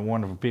country and the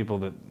wonderful people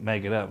that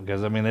make it up,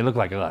 because, I mean, they look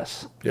like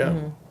us. Yeah.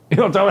 You know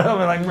what I'm talking about?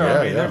 Like,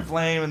 bro, Yeah, they're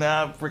flaming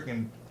out,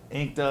 freaking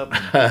inked up.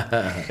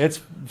 It's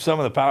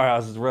some of the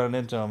powerhouses running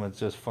into them. It's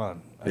just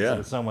fun.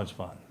 It's so much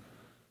fun.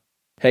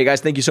 Hey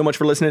guys, thank you so much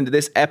for listening to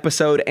this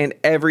episode and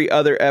every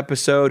other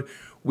episode.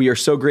 We are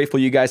so grateful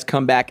you guys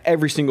come back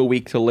every single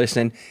week to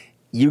listen.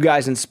 You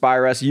guys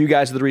inspire us. You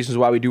guys are the reasons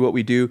why we do what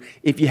we do.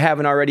 If you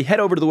haven't already, head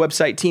over to the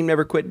website,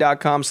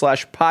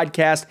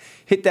 teamneverquit.com/podcast.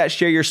 Hit that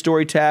share your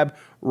story tab.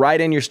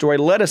 Write in your story.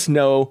 Let us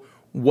know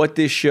what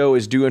this show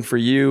is doing for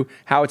you,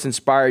 how it's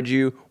inspired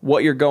you,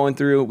 what you're going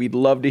through. We'd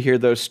love to hear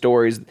those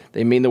stories.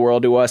 They mean the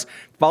world to us.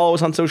 Follow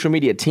us on social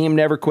media,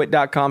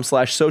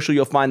 teamneverquit.com/social.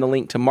 You'll find the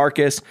link to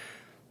Marcus,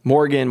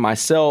 Morgan,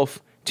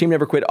 myself, Team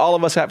Never Quit. All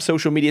of us have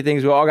social media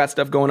things. We all got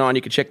stuff going on.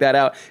 You can check that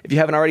out. If you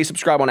haven't already,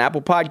 subscribe on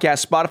Apple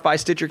Podcasts, Spotify,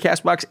 Stitcher,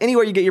 CastBox,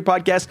 anywhere you get your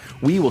podcasts.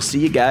 We will see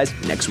you guys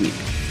next week.